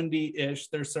 1770-ish,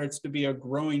 there starts to be a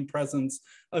growing presence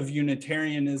of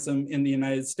Unitarianism in the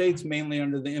United States, mainly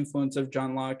under the influence of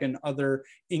John Locke and other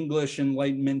English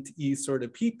Enlightenment-y sort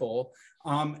of people.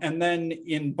 And then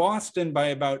in Boston, by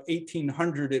about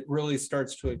 1800, it really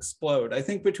starts to explode. I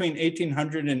think between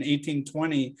 1800 and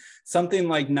 1820, something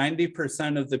like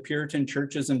 90% of the Puritan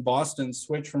churches in Boston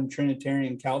switched from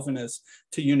Trinitarian Calvinist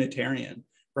to Unitarian,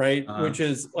 right? Which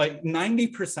is like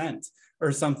 90%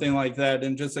 or something like that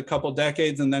in just a couple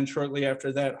decades. And then shortly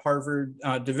after that, Harvard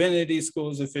Divinity School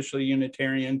is officially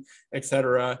Unitarian, et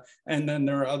cetera. And then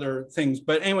there are other things.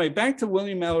 But anyway, back to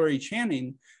William Ellery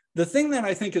Channing. The thing that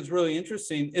I think is really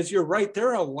interesting is, you're right, there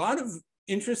are a lot of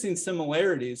interesting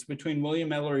similarities between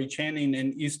William Ellery Channing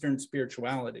and Eastern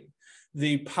spirituality.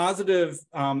 The positive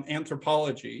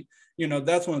anthropology,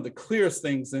 that's one of the clearest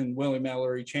things in William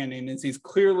Ellery Channing, is he's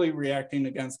clearly reacting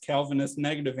against Calvinist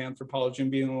negative anthropology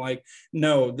and being like,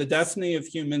 no, the destiny of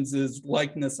humans is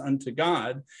likeness unto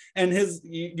God. And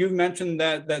you mentioned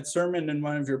that sermon in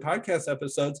one of your podcast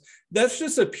episodes. That's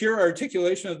just a pure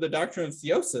articulation of the doctrine of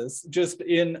theosis, just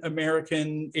in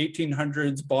American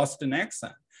 1800s Boston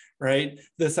accent. Right?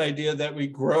 This idea that we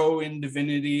grow in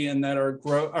divinity, and that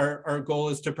our goal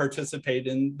is to participate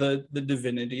in the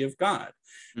divinity of God.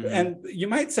 And you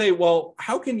might say, well,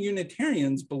 how can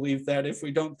Unitarians believe that if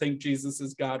we don't think Jesus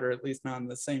is God, or at least not in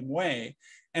the same way?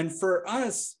 And for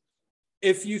us,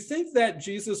 if you think that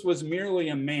Jesus was merely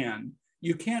a man,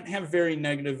 you can't have very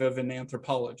negative of an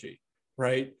anthropology,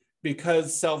 right?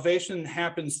 Because salvation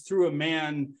happens through a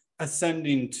man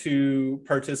ascending to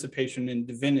participation in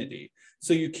divinity.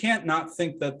 So you can't not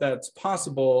think that that's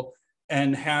possible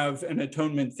and have an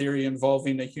atonement theory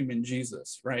involving a human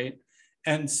Jesus, right?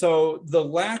 And so the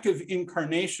lack of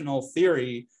incarnational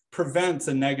theory prevents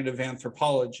a negative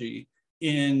anthropology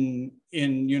in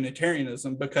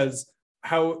Unitarianism, because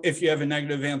if you have a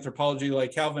negative anthropology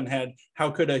like Calvin had, how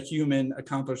could a human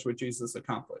accomplish what Jesus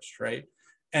accomplished, right?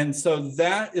 And so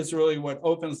that is really what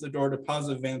opens the door to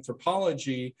positive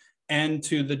anthropology and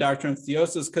to the doctrine of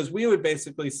theosis, because we would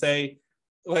basically say,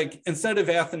 like, instead of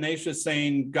Athanasius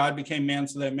saying God became man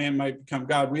so that man might become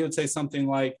God, we would say something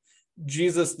like,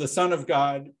 Jesus, the Son of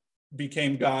God,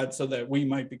 became God so that we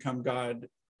might become God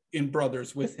in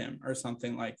brothers with him, or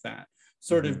something like that.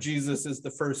 Sort of Jesus is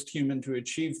the first human to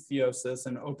achieve theosis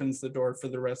and opens the door for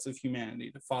the rest of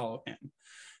humanity to follow him.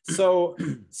 So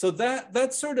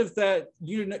that's sort of that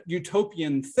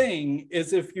utopian thing,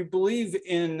 is if you believe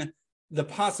in the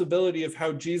possibility of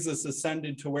how Jesus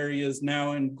ascended to where he is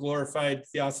now in glorified,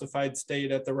 theosified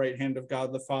state at the right hand of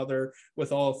God the Father,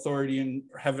 with all authority in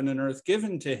heaven and earth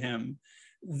given to him,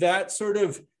 that sort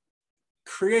of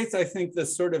creates, I think,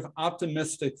 this sort of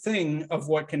optimistic thing of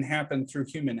what can happen through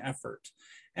human effort.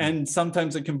 And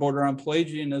sometimes it can border on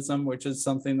Pelagianism, which is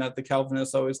something that the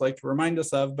Calvinists always like to remind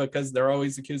us of, because they're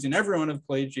always accusing everyone of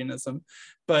Pelagianism.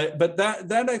 But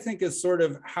that I think is sort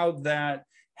of how that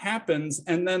happens.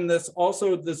 And then this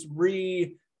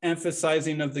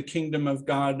re-emphasizing of the kingdom of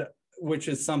God, which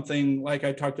is something like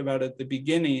I talked about at the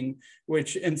beginning,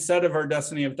 which instead of our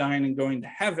destiny of dying and going to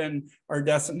heaven, our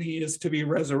destiny is to be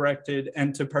resurrected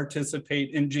and to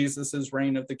participate in Jesus's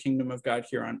reign of the kingdom of God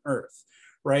here on earth,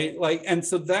 right? And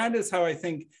so that is how I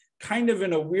think, kind of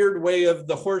in a weird way, of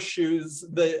the horseshoes,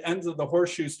 the ends of the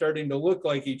horseshoe starting to look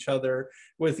like each other,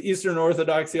 with Eastern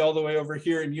Orthodoxy all the way over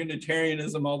here and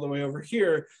Unitarianism all the way over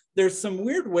here. There's some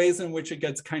weird ways in which it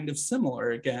gets kind of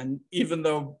similar again, even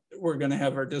though we're going to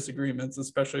have our disagreements,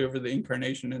 especially over the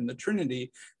incarnation and the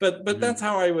Trinity. But that's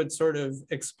how I would sort of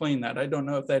explain that. I don't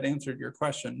know if that answered your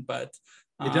question, but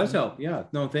it does help. Yeah,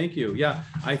 no, thank you. Yeah,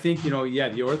 I think,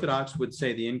 the Orthodox would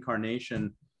say the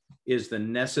incarnation is the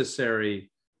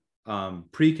necessary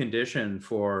precondition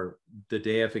for the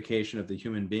deification of the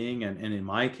human being, and in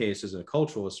my case as a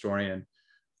cultural historian,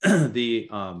 the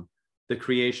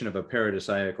creation of a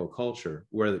paradisiacal culture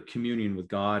where the communion with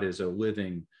God is a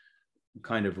living,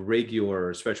 kind of regular,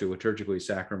 especially liturgically,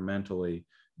 sacramentally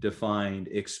defined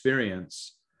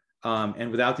experience,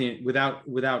 and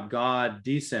without God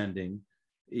descending,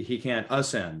 he can't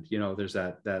ascend. There's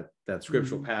that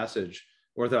scriptural passage.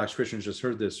 Orthodox Christians just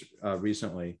heard this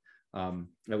recently.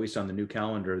 At least on the new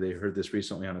calendar, they heard this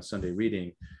recently on a Sunday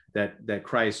reading, that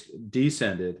Christ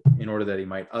descended in order that he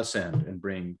might ascend and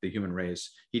bring the human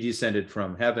race. He descended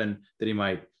from heaven that he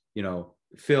might,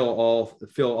 fill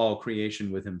all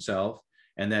creation with himself,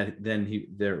 and that then he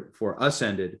therefore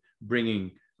ascended,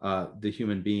 bringing the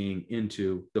human being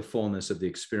into the fullness of the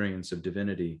experience of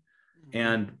divinity.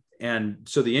 And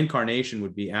so the incarnation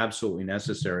would be absolutely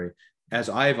necessary, as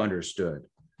I've understood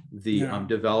the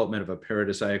development of a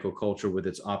paradisiacal culture with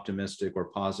its optimistic or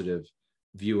positive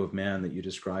view of man that you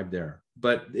described there.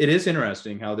 But it is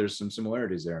interesting how there's some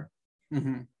similarities there.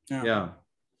 Yeah.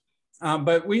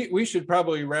 But we should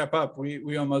probably wrap up.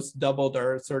 We almost doubled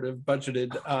our sort of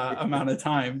budgeted amount of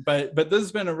time. But this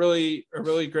has been a really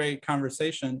great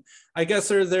conversation. I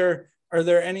guess are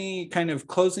there any kind of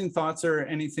closing thoughts or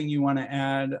anything you want to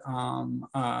add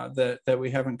that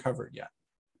we haven't covered yet?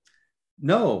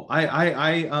 No,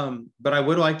 but I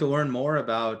would like to learn more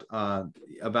about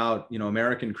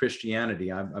American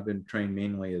Christianity. I've been trained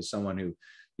mainly as someone who,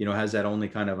 has that only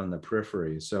kind of on the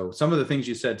periphery. So some of the things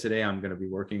you said today, I'm going to be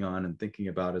working on and thinking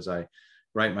about as I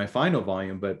write my final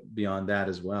volume, but beyond that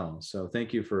as well. So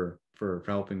thank you for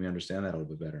helping me understand that a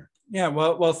little bit better. Yeah,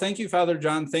 well, thank you, Father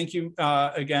John. Thank you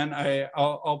again.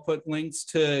 I'll put links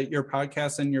to your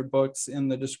podcast and your books in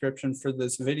the description for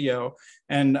this video.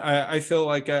 And I feel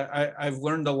like I've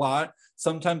learned a lot.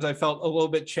 Sometimes I felt a little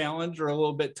bit challenged or a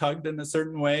little bit tugged in a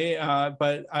certain way,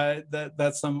 but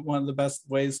that's one of the best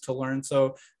ways to learn.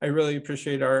 So I really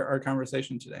appreciate our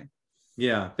conversation today.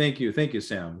 Yeah, thank you. Thank you,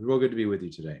 Sam. Real good to be with you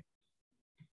today.